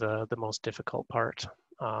probably the most difficult part.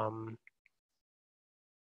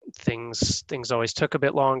 Things always took a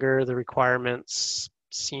bit longer. The requirements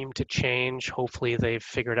seem to change. Hopefully they've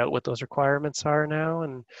figured out what those requirements are now,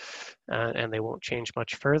 and they won't change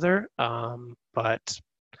much further. But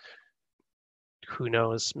who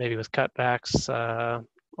knows? Maybe with cutbacks,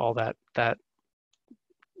 all that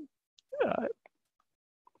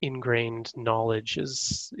ingrained knowledge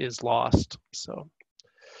is lost. So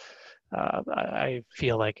I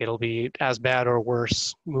feel like it'll be as bad or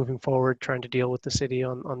worse moving forward, trying to deal with the city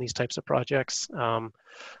on these types of projects.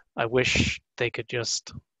 I wish they could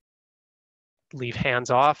just leave hands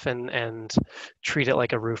off and treat it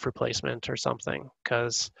like a roof replacement or something,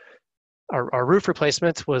 because our roof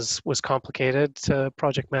replacement was complicated to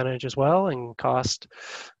project manage as well, and cost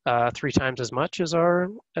 3 times as much as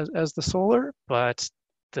as the solar, but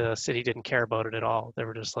the city didn't care about it at all. They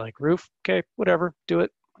were just like, roof, okay, whatever, do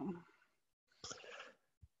it.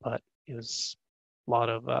 But it was a lot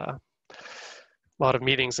of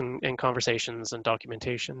meetings and conversations and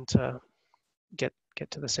documentation to get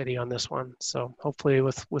to the city on this one. So hopefully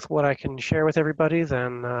with what I can share with everybody,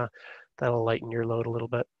 then that'll lighten your load a little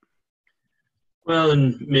bit. Well,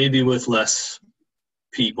 and maybe with less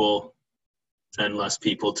people and less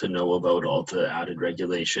people to know about all the added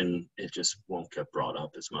regulation, it just won't get brought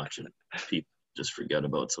up as much, and people just forget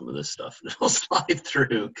about some of this stuff and it'll slide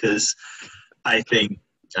through. Because I think,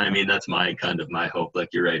 I mean, that's my hope. Like,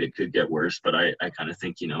 you're right, it could get worse, but I kind of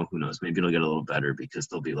think, who knows, maybe it'll get a little better because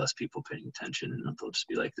there'll be less people paying attention, and they'll just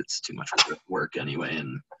be like, it's too much work anyway,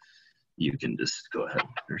 and you can just go ahead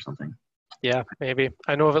or something. Yeah, maybe.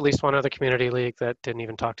 I know of at least one other community league that didn't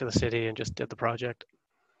even talk to the city and just did the project.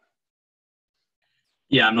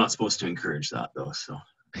 Yeah, I'm not supposed to encourage that though, so.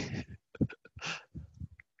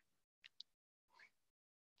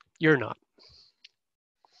 You're not.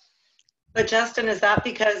 But Justin, is that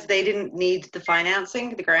because they didn't need the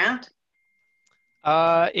financing, the grant?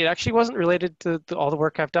 It actually wasn't related to all the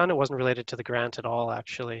work I've done. It wasn't related to the grant at all,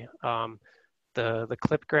 actually. The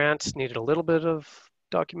CLIP grant needed a little bit of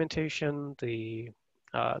documentation. The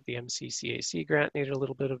MCCAC grant needed a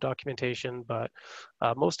little bit of documentation, but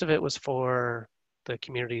most of it was for the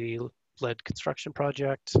community-led construction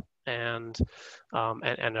project and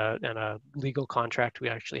a legal contract we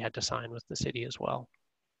actually had to sign with the city as well.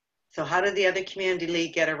 So how did the other community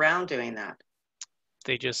league get around doing that?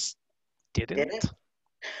 They just didn't. Did it?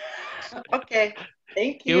 Okay,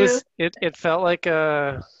 thank you. It felt like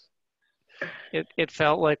it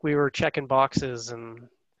felt like we were checking boxes, and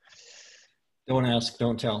Don't ask,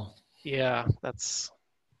 don't tell. yeah, that's.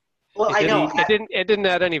 Well, I know. It didn't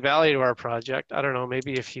add any value to our project. I don't know.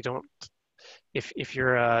 Maybe if you don't, if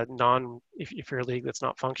you're if you're a league that's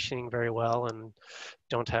not functioning very well and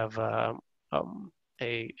don't have a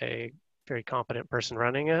very competent person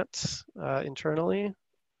running it internally,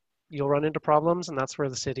 you'll run into problems, and that's where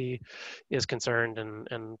the city is concerned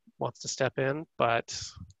and wants to step in. But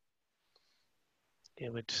it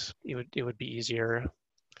would be easier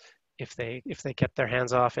if they kept their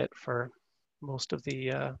hands off it for most of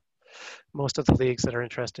the leagues that are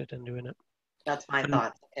interested in doing it. That's my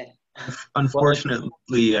thoughts. Okay.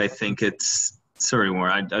 Unfortunately, I think it's, sorry,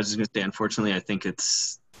 Warren, I was just going to say, unfortunately, I think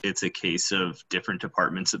it's a case of different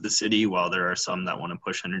departments of the city. While there are some that want to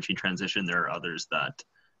push energy transition, there are others that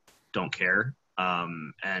don't care.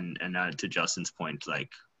 And to Justin's point, like,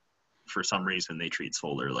 for some reason they treat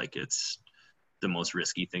solar like it's the most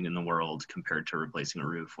risky thing in the world compared to replacing a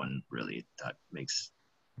roof, when really that makes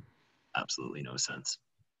absolutely no sense.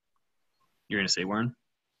 You're going to say, Warren?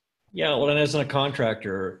 Yeah, well, and as a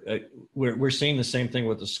contractor, we're seeing the same thing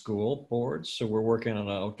with the school boards. So we're working on an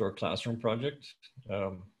outdoor classroom project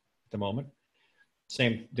at the moment.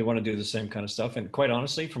 They want to do the same kind of stuff. And quite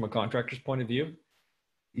honestly, from a contractor's point of view,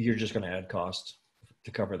 you're just going to add cost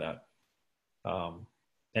to cover that.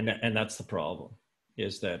 And that's the problem,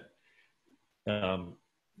 is that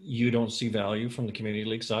you don't see value from the community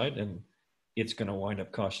league side, and it's going to wind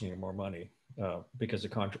up costing you more money because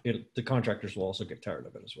the contractors will also get tired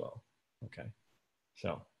of it as well. Okay.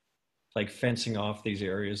 So like fencing off these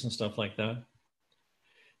areas and stuff like that.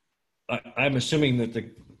 I'm assuming that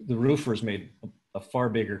the roofers made a far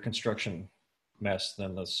bigger construction mess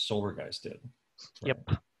than the solar guys did. Right? Yep.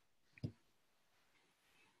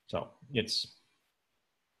 So it's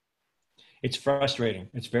frustrating.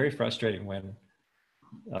 It's very frustrating when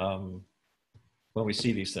we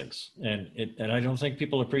see these things, and I don't think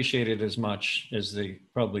people appreciate it as much as they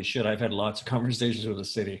probably should. I've had lots of conversations with the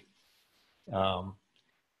city.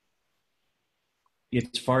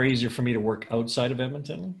 It's far easier for me to work outside of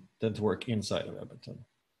Edmonton than to work inside of Edmonton.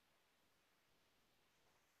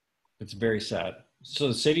 It's very sad. So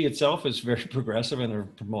the city itself is very progressive and they're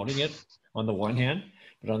promoting it on the one hand,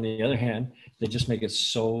 but on the other hand, they just make it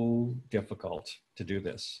so difficult to do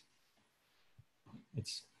this.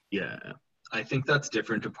 Yeah, I think that's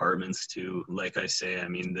different departments too. Like I say, I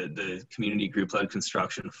mean, the community group-led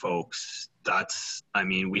construction folks,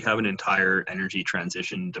 we have an entire energy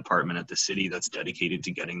transition department at the city that's dedicated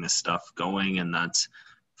to getting this stuff going, and that's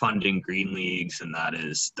funding green leagues, and that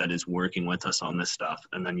is working with us on this stuff.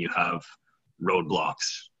 And then you have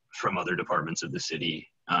roadblocks from other departments of the city,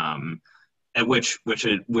 and which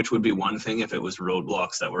would be one thing if it was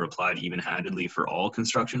roadblocks that were applied even-handedly for all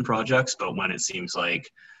construction projects. But when it seems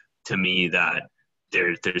like, to me, that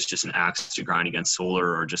there's just an axe to grind against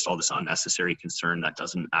solar, or just all this unnecessary concern that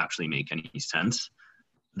doesn't actually make any sense,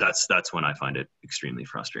 that's when I find it extremely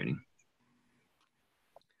frustrating.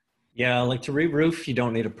 Yeah, like to re-roof, you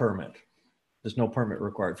don't need a permit. There's no permit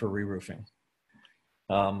required for re-roofing.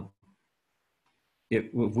 When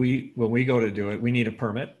we go to do it, we need a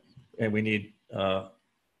permit, and we need,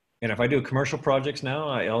 and if I do commercial projects now,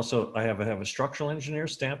 I have to have a structural engineer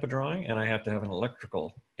stamp a drawing, and I have to have an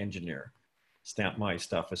electrical engineer stamp my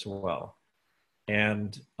stuff as well.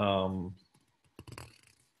 And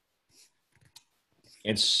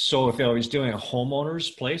so if I was doing a homeowner's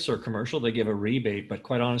place or commercial, they give a rebate, but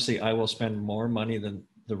quite honestly, I will spend more money than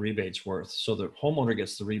the rebate's worth. So the homeowner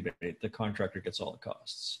gets the rebate, the contractor gets all the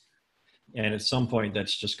costs. And at some point,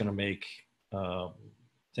 that's just going to make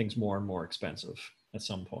things more and more expensive at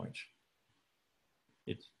some point.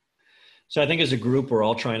 So I think as a group, we're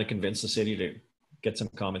all trying to convince the city to get some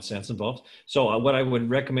common sense involved. So what I would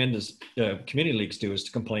recommend is community leagues do is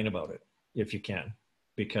to complain about it if you can,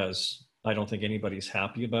 because I don't think anybody's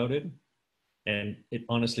happy about it. And it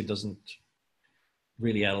honestly doesn't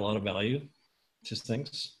really add a lot of value to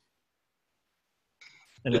things.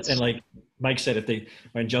 And like Mike said,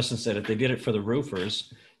 when Justin said, if they did it for the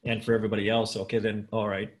roofers and for everybody else, okay, then all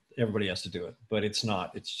right, everybody has to do it. But it's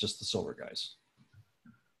not, it's just the solar guys.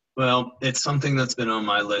 Well, it's something that's been on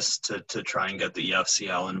my list to try and get the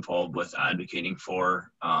EFCL involved with advocating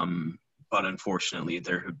for. But unfortunately,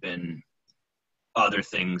 there have been other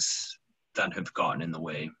things that have gotten in the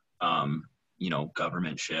way.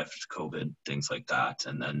 Government shift, COVID, things like that.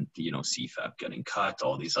 And then, CFAP getting cut,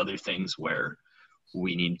 all these other things where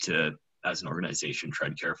we need to, as an organization,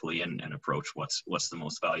 tread carefully and approach what's the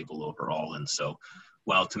most valuable overall. And so,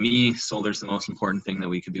 while to me, solar is the most important thing that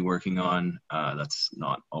we could be working on, that's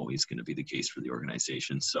not always going to be the case for the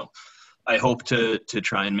organization. So I hope to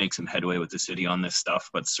try and make some headway with the city on this stuff,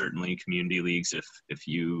 but certainly community leagues, if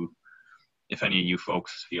any of you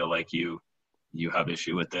folks feel like you have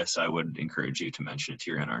issue with this, I would encourage you to mention it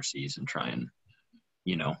to your NRCs and try and,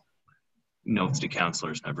 notes to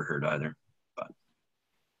councillors never hurt either. But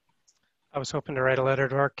I was hoping to write a letter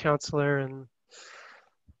to our councillor and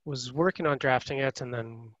was working on drafting it, and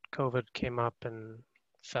then COVID came up and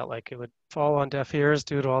felt like it would fall on deaf ears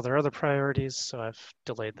due to all their other priorities, so I've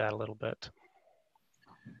delayed that a little bit.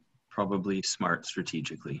 Probably smart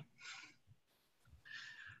strategically.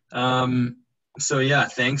 So yeah,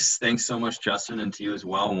 thanks so much, Justin, and to you as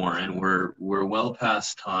well, Warren. We're well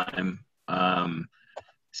past time.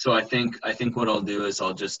 So I think what I'll do is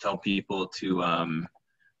I'll just tell people to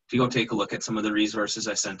go take a look at some of the resources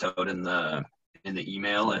I sent out in the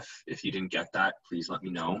email. If you didn't get that, please let me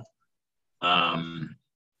know.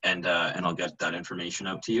 And I'll get that information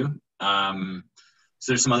out to you. So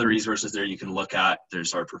there's some other resources there you can look at.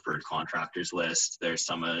 There's our preferred contractors list. There's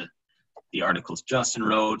some of the articles Justin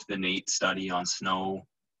wrote, the NATE study on snow,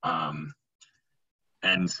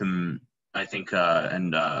 and some, I think,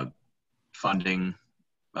 funding,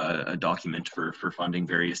 a document for funding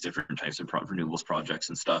various different types of renewables projects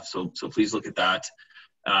and stuff. So please look at that,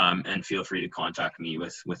 and feel free to contact me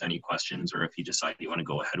with any questions, or if you decide you want to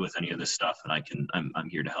go ahead with any of this stuff, and I'm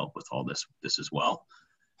here to help with all this as well.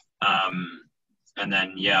 And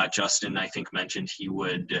then, yeah, Justin, I think, mentioned he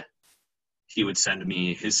would send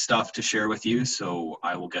me his stuff to share with you. So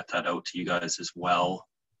I will get that out to you guys as well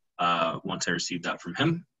once I receive that from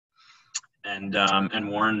him. And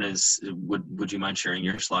Warren, would you mind sharing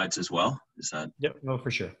your slides as well? Is that? Yep, no,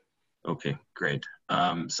 for sure. Okay, great.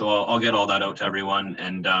 So I'll get all that out to everyone.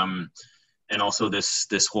 And and also this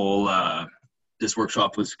whole this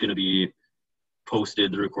workshop was going to be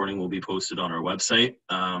posted. The recording will be posted on our website.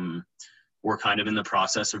 We're kind of in the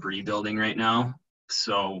process of rebuilding right now,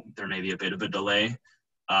 so there may be a bit of a delay.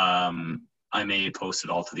 I may post it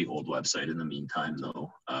all to the old website in the meantime,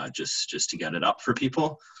 though, just to get it up for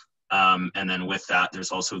people. And then with that,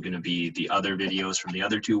 there's also going to be the other videos from the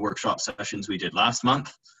other 2 workshop sessions we did last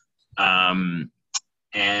month. And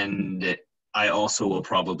I also will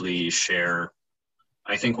probably share,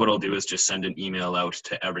 I think what I'll do is just send an email out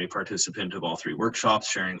to every participant of all 3 workshops,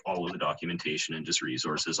 sharing all of the documentation and just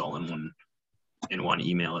resources all in one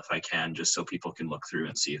email if I can, just so people can look through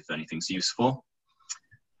and see if anything's useful.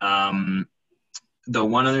 The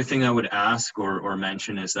one other thing I would ask or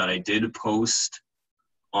mention is that I did post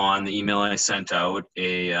on the email I sent out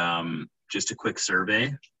just a quick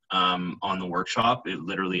survey on the workshop. It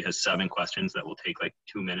literally has 7 questions that will take like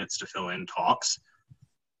 2 minutes to fill in tops.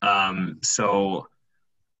 So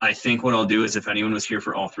I think what I'll do is if anyone was here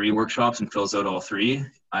for all 3 workshops and fills out all 3,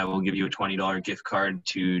 I will give you a $20 gift card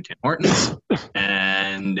to Tim Hortons.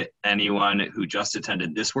 And anyone who just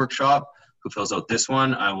attended this workshop who fills out this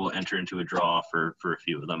one, I will enter into a draw for a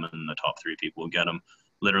few of them, and the top 3 people will get them.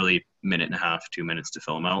 Literally 1.5 to 2 minutes to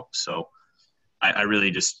fill them out. So I really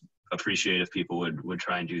just appreciate if people would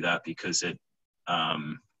try and do that, because it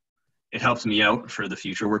helps me out for the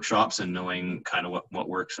future workshops and knowing kind of what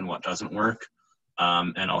works and what doesn't work.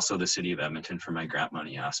 And also the city of Edmonton for my grant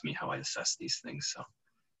money asked me how I assess these things. So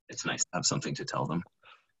it's nice to have something to tell them.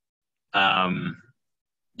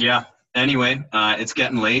 Yeah, anyway, it's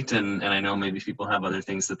getting late, and I know maybe people have other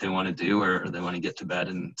things that they want to do, or they want to get to bed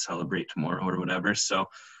and celebrate tomorrow or whatever. So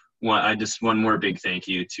one more big thank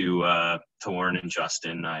you to Warren and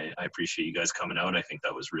Justin. I appreciate you guys coming out. I think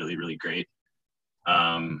that was really, really great.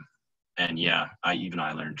 And yeah, I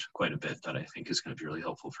learned quite a bit that I think is going to be really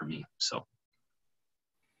helpful for me. So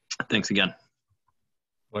thanks again.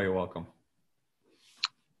 Well, you're welcome.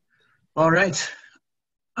 All right.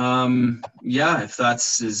 Yeah, if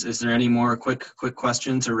is there any more quick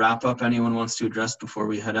questions or wrap up anyone wants to address before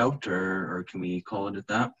we head out, or can we call it at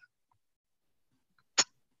that?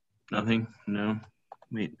 Nothing? No?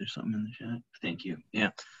 Wait, there's something in the chat. Thank you.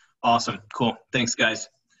 Yeah. Awesome. Cool. Thanks, guys.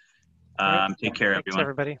 Take care, everyone. Thanks,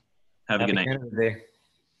 everybody. Have a good night. Day.